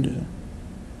about the Avengers.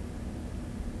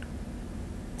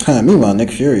 Meanwhile,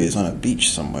 Nick Fury is on a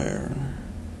beach somewhere.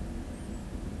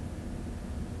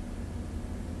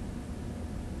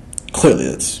 Clearly,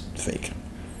 that's fake.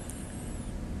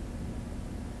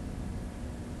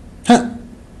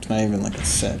 It's not even like a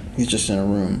set. He's just in a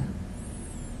room.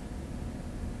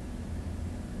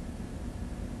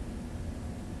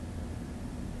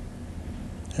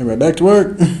 Everybody back to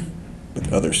work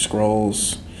with other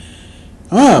Skrulls.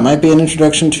 Might be an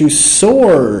introduction to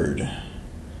Sword.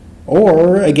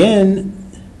 Or,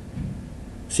 again,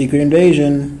 Secret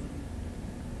Invasion.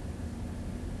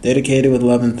 Dedicated with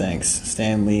love and thanks.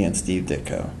 Stan Lee and Steve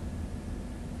Ditko.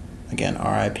 Again,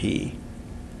 R.I.P.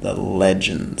 The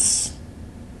legends.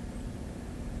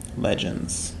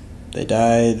 Legends. They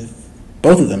died.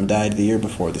 Both of them died the year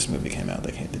before this movie came out.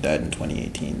 They died in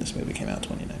 2018. This movie came out in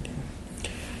 2019.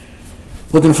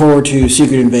 Looking forward to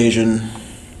Secret Invasion.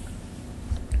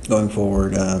 Going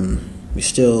forward,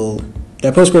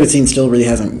 that post-credit scene still really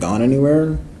hasn't gone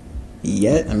anywhere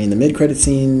yet. I mean, the mid-credit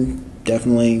scene,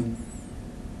 definitely.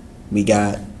 We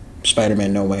got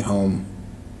Spider-Man No Way Home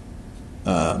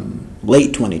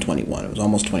late 2021. It was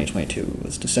almost 2022. It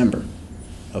was December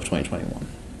of 2021.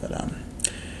 But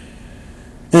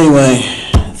anyway,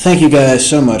 thank you guys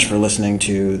so much for listening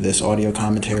to this audio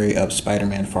commentary of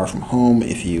Spider-Man Far From Home.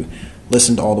 If you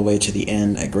listened all the way to the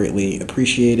end. I greatly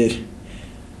appreciate it.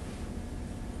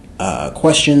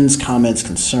 Questions, comments,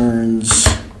 concerns,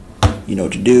 you know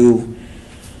what to do.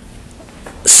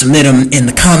 Submit them in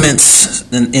the comments,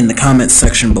 in the comments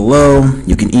section below.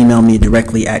 You can email me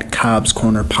directly at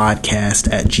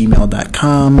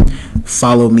cobbscornerpodcast@gmail.com.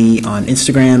 Follow me on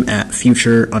Instagram at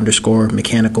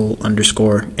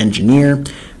future_mechanical_engineer.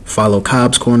 Follow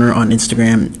Cobb's Corner on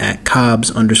Instagram at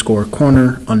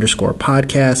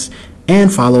Cobbs_corner_podcast.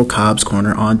 And follow Cobb's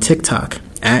Corner on TikTok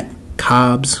at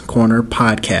Cobb's Corner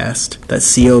Podcast. That's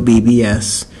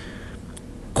COBBS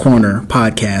Corner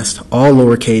Podcast, all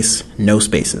lowercase, no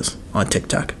spaces, on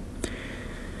TikTok.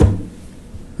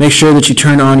 Make sure that you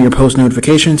turn on your post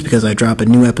notifications because I drop a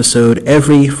new episode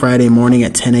every Friday morning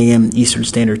at 10 a.m. Eastern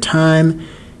Standard Time.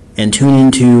 And tune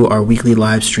into our weekly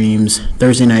live streams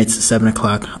Thursday nights at 7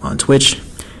 o'clock on Twitch.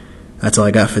 That's all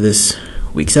I got for this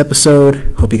week's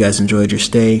episode. Hope you guys enjoyed your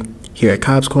stay here at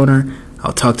Cobb's Corner.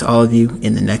 I'll talk to all of you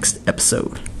in the next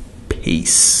episode.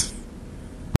 Peace.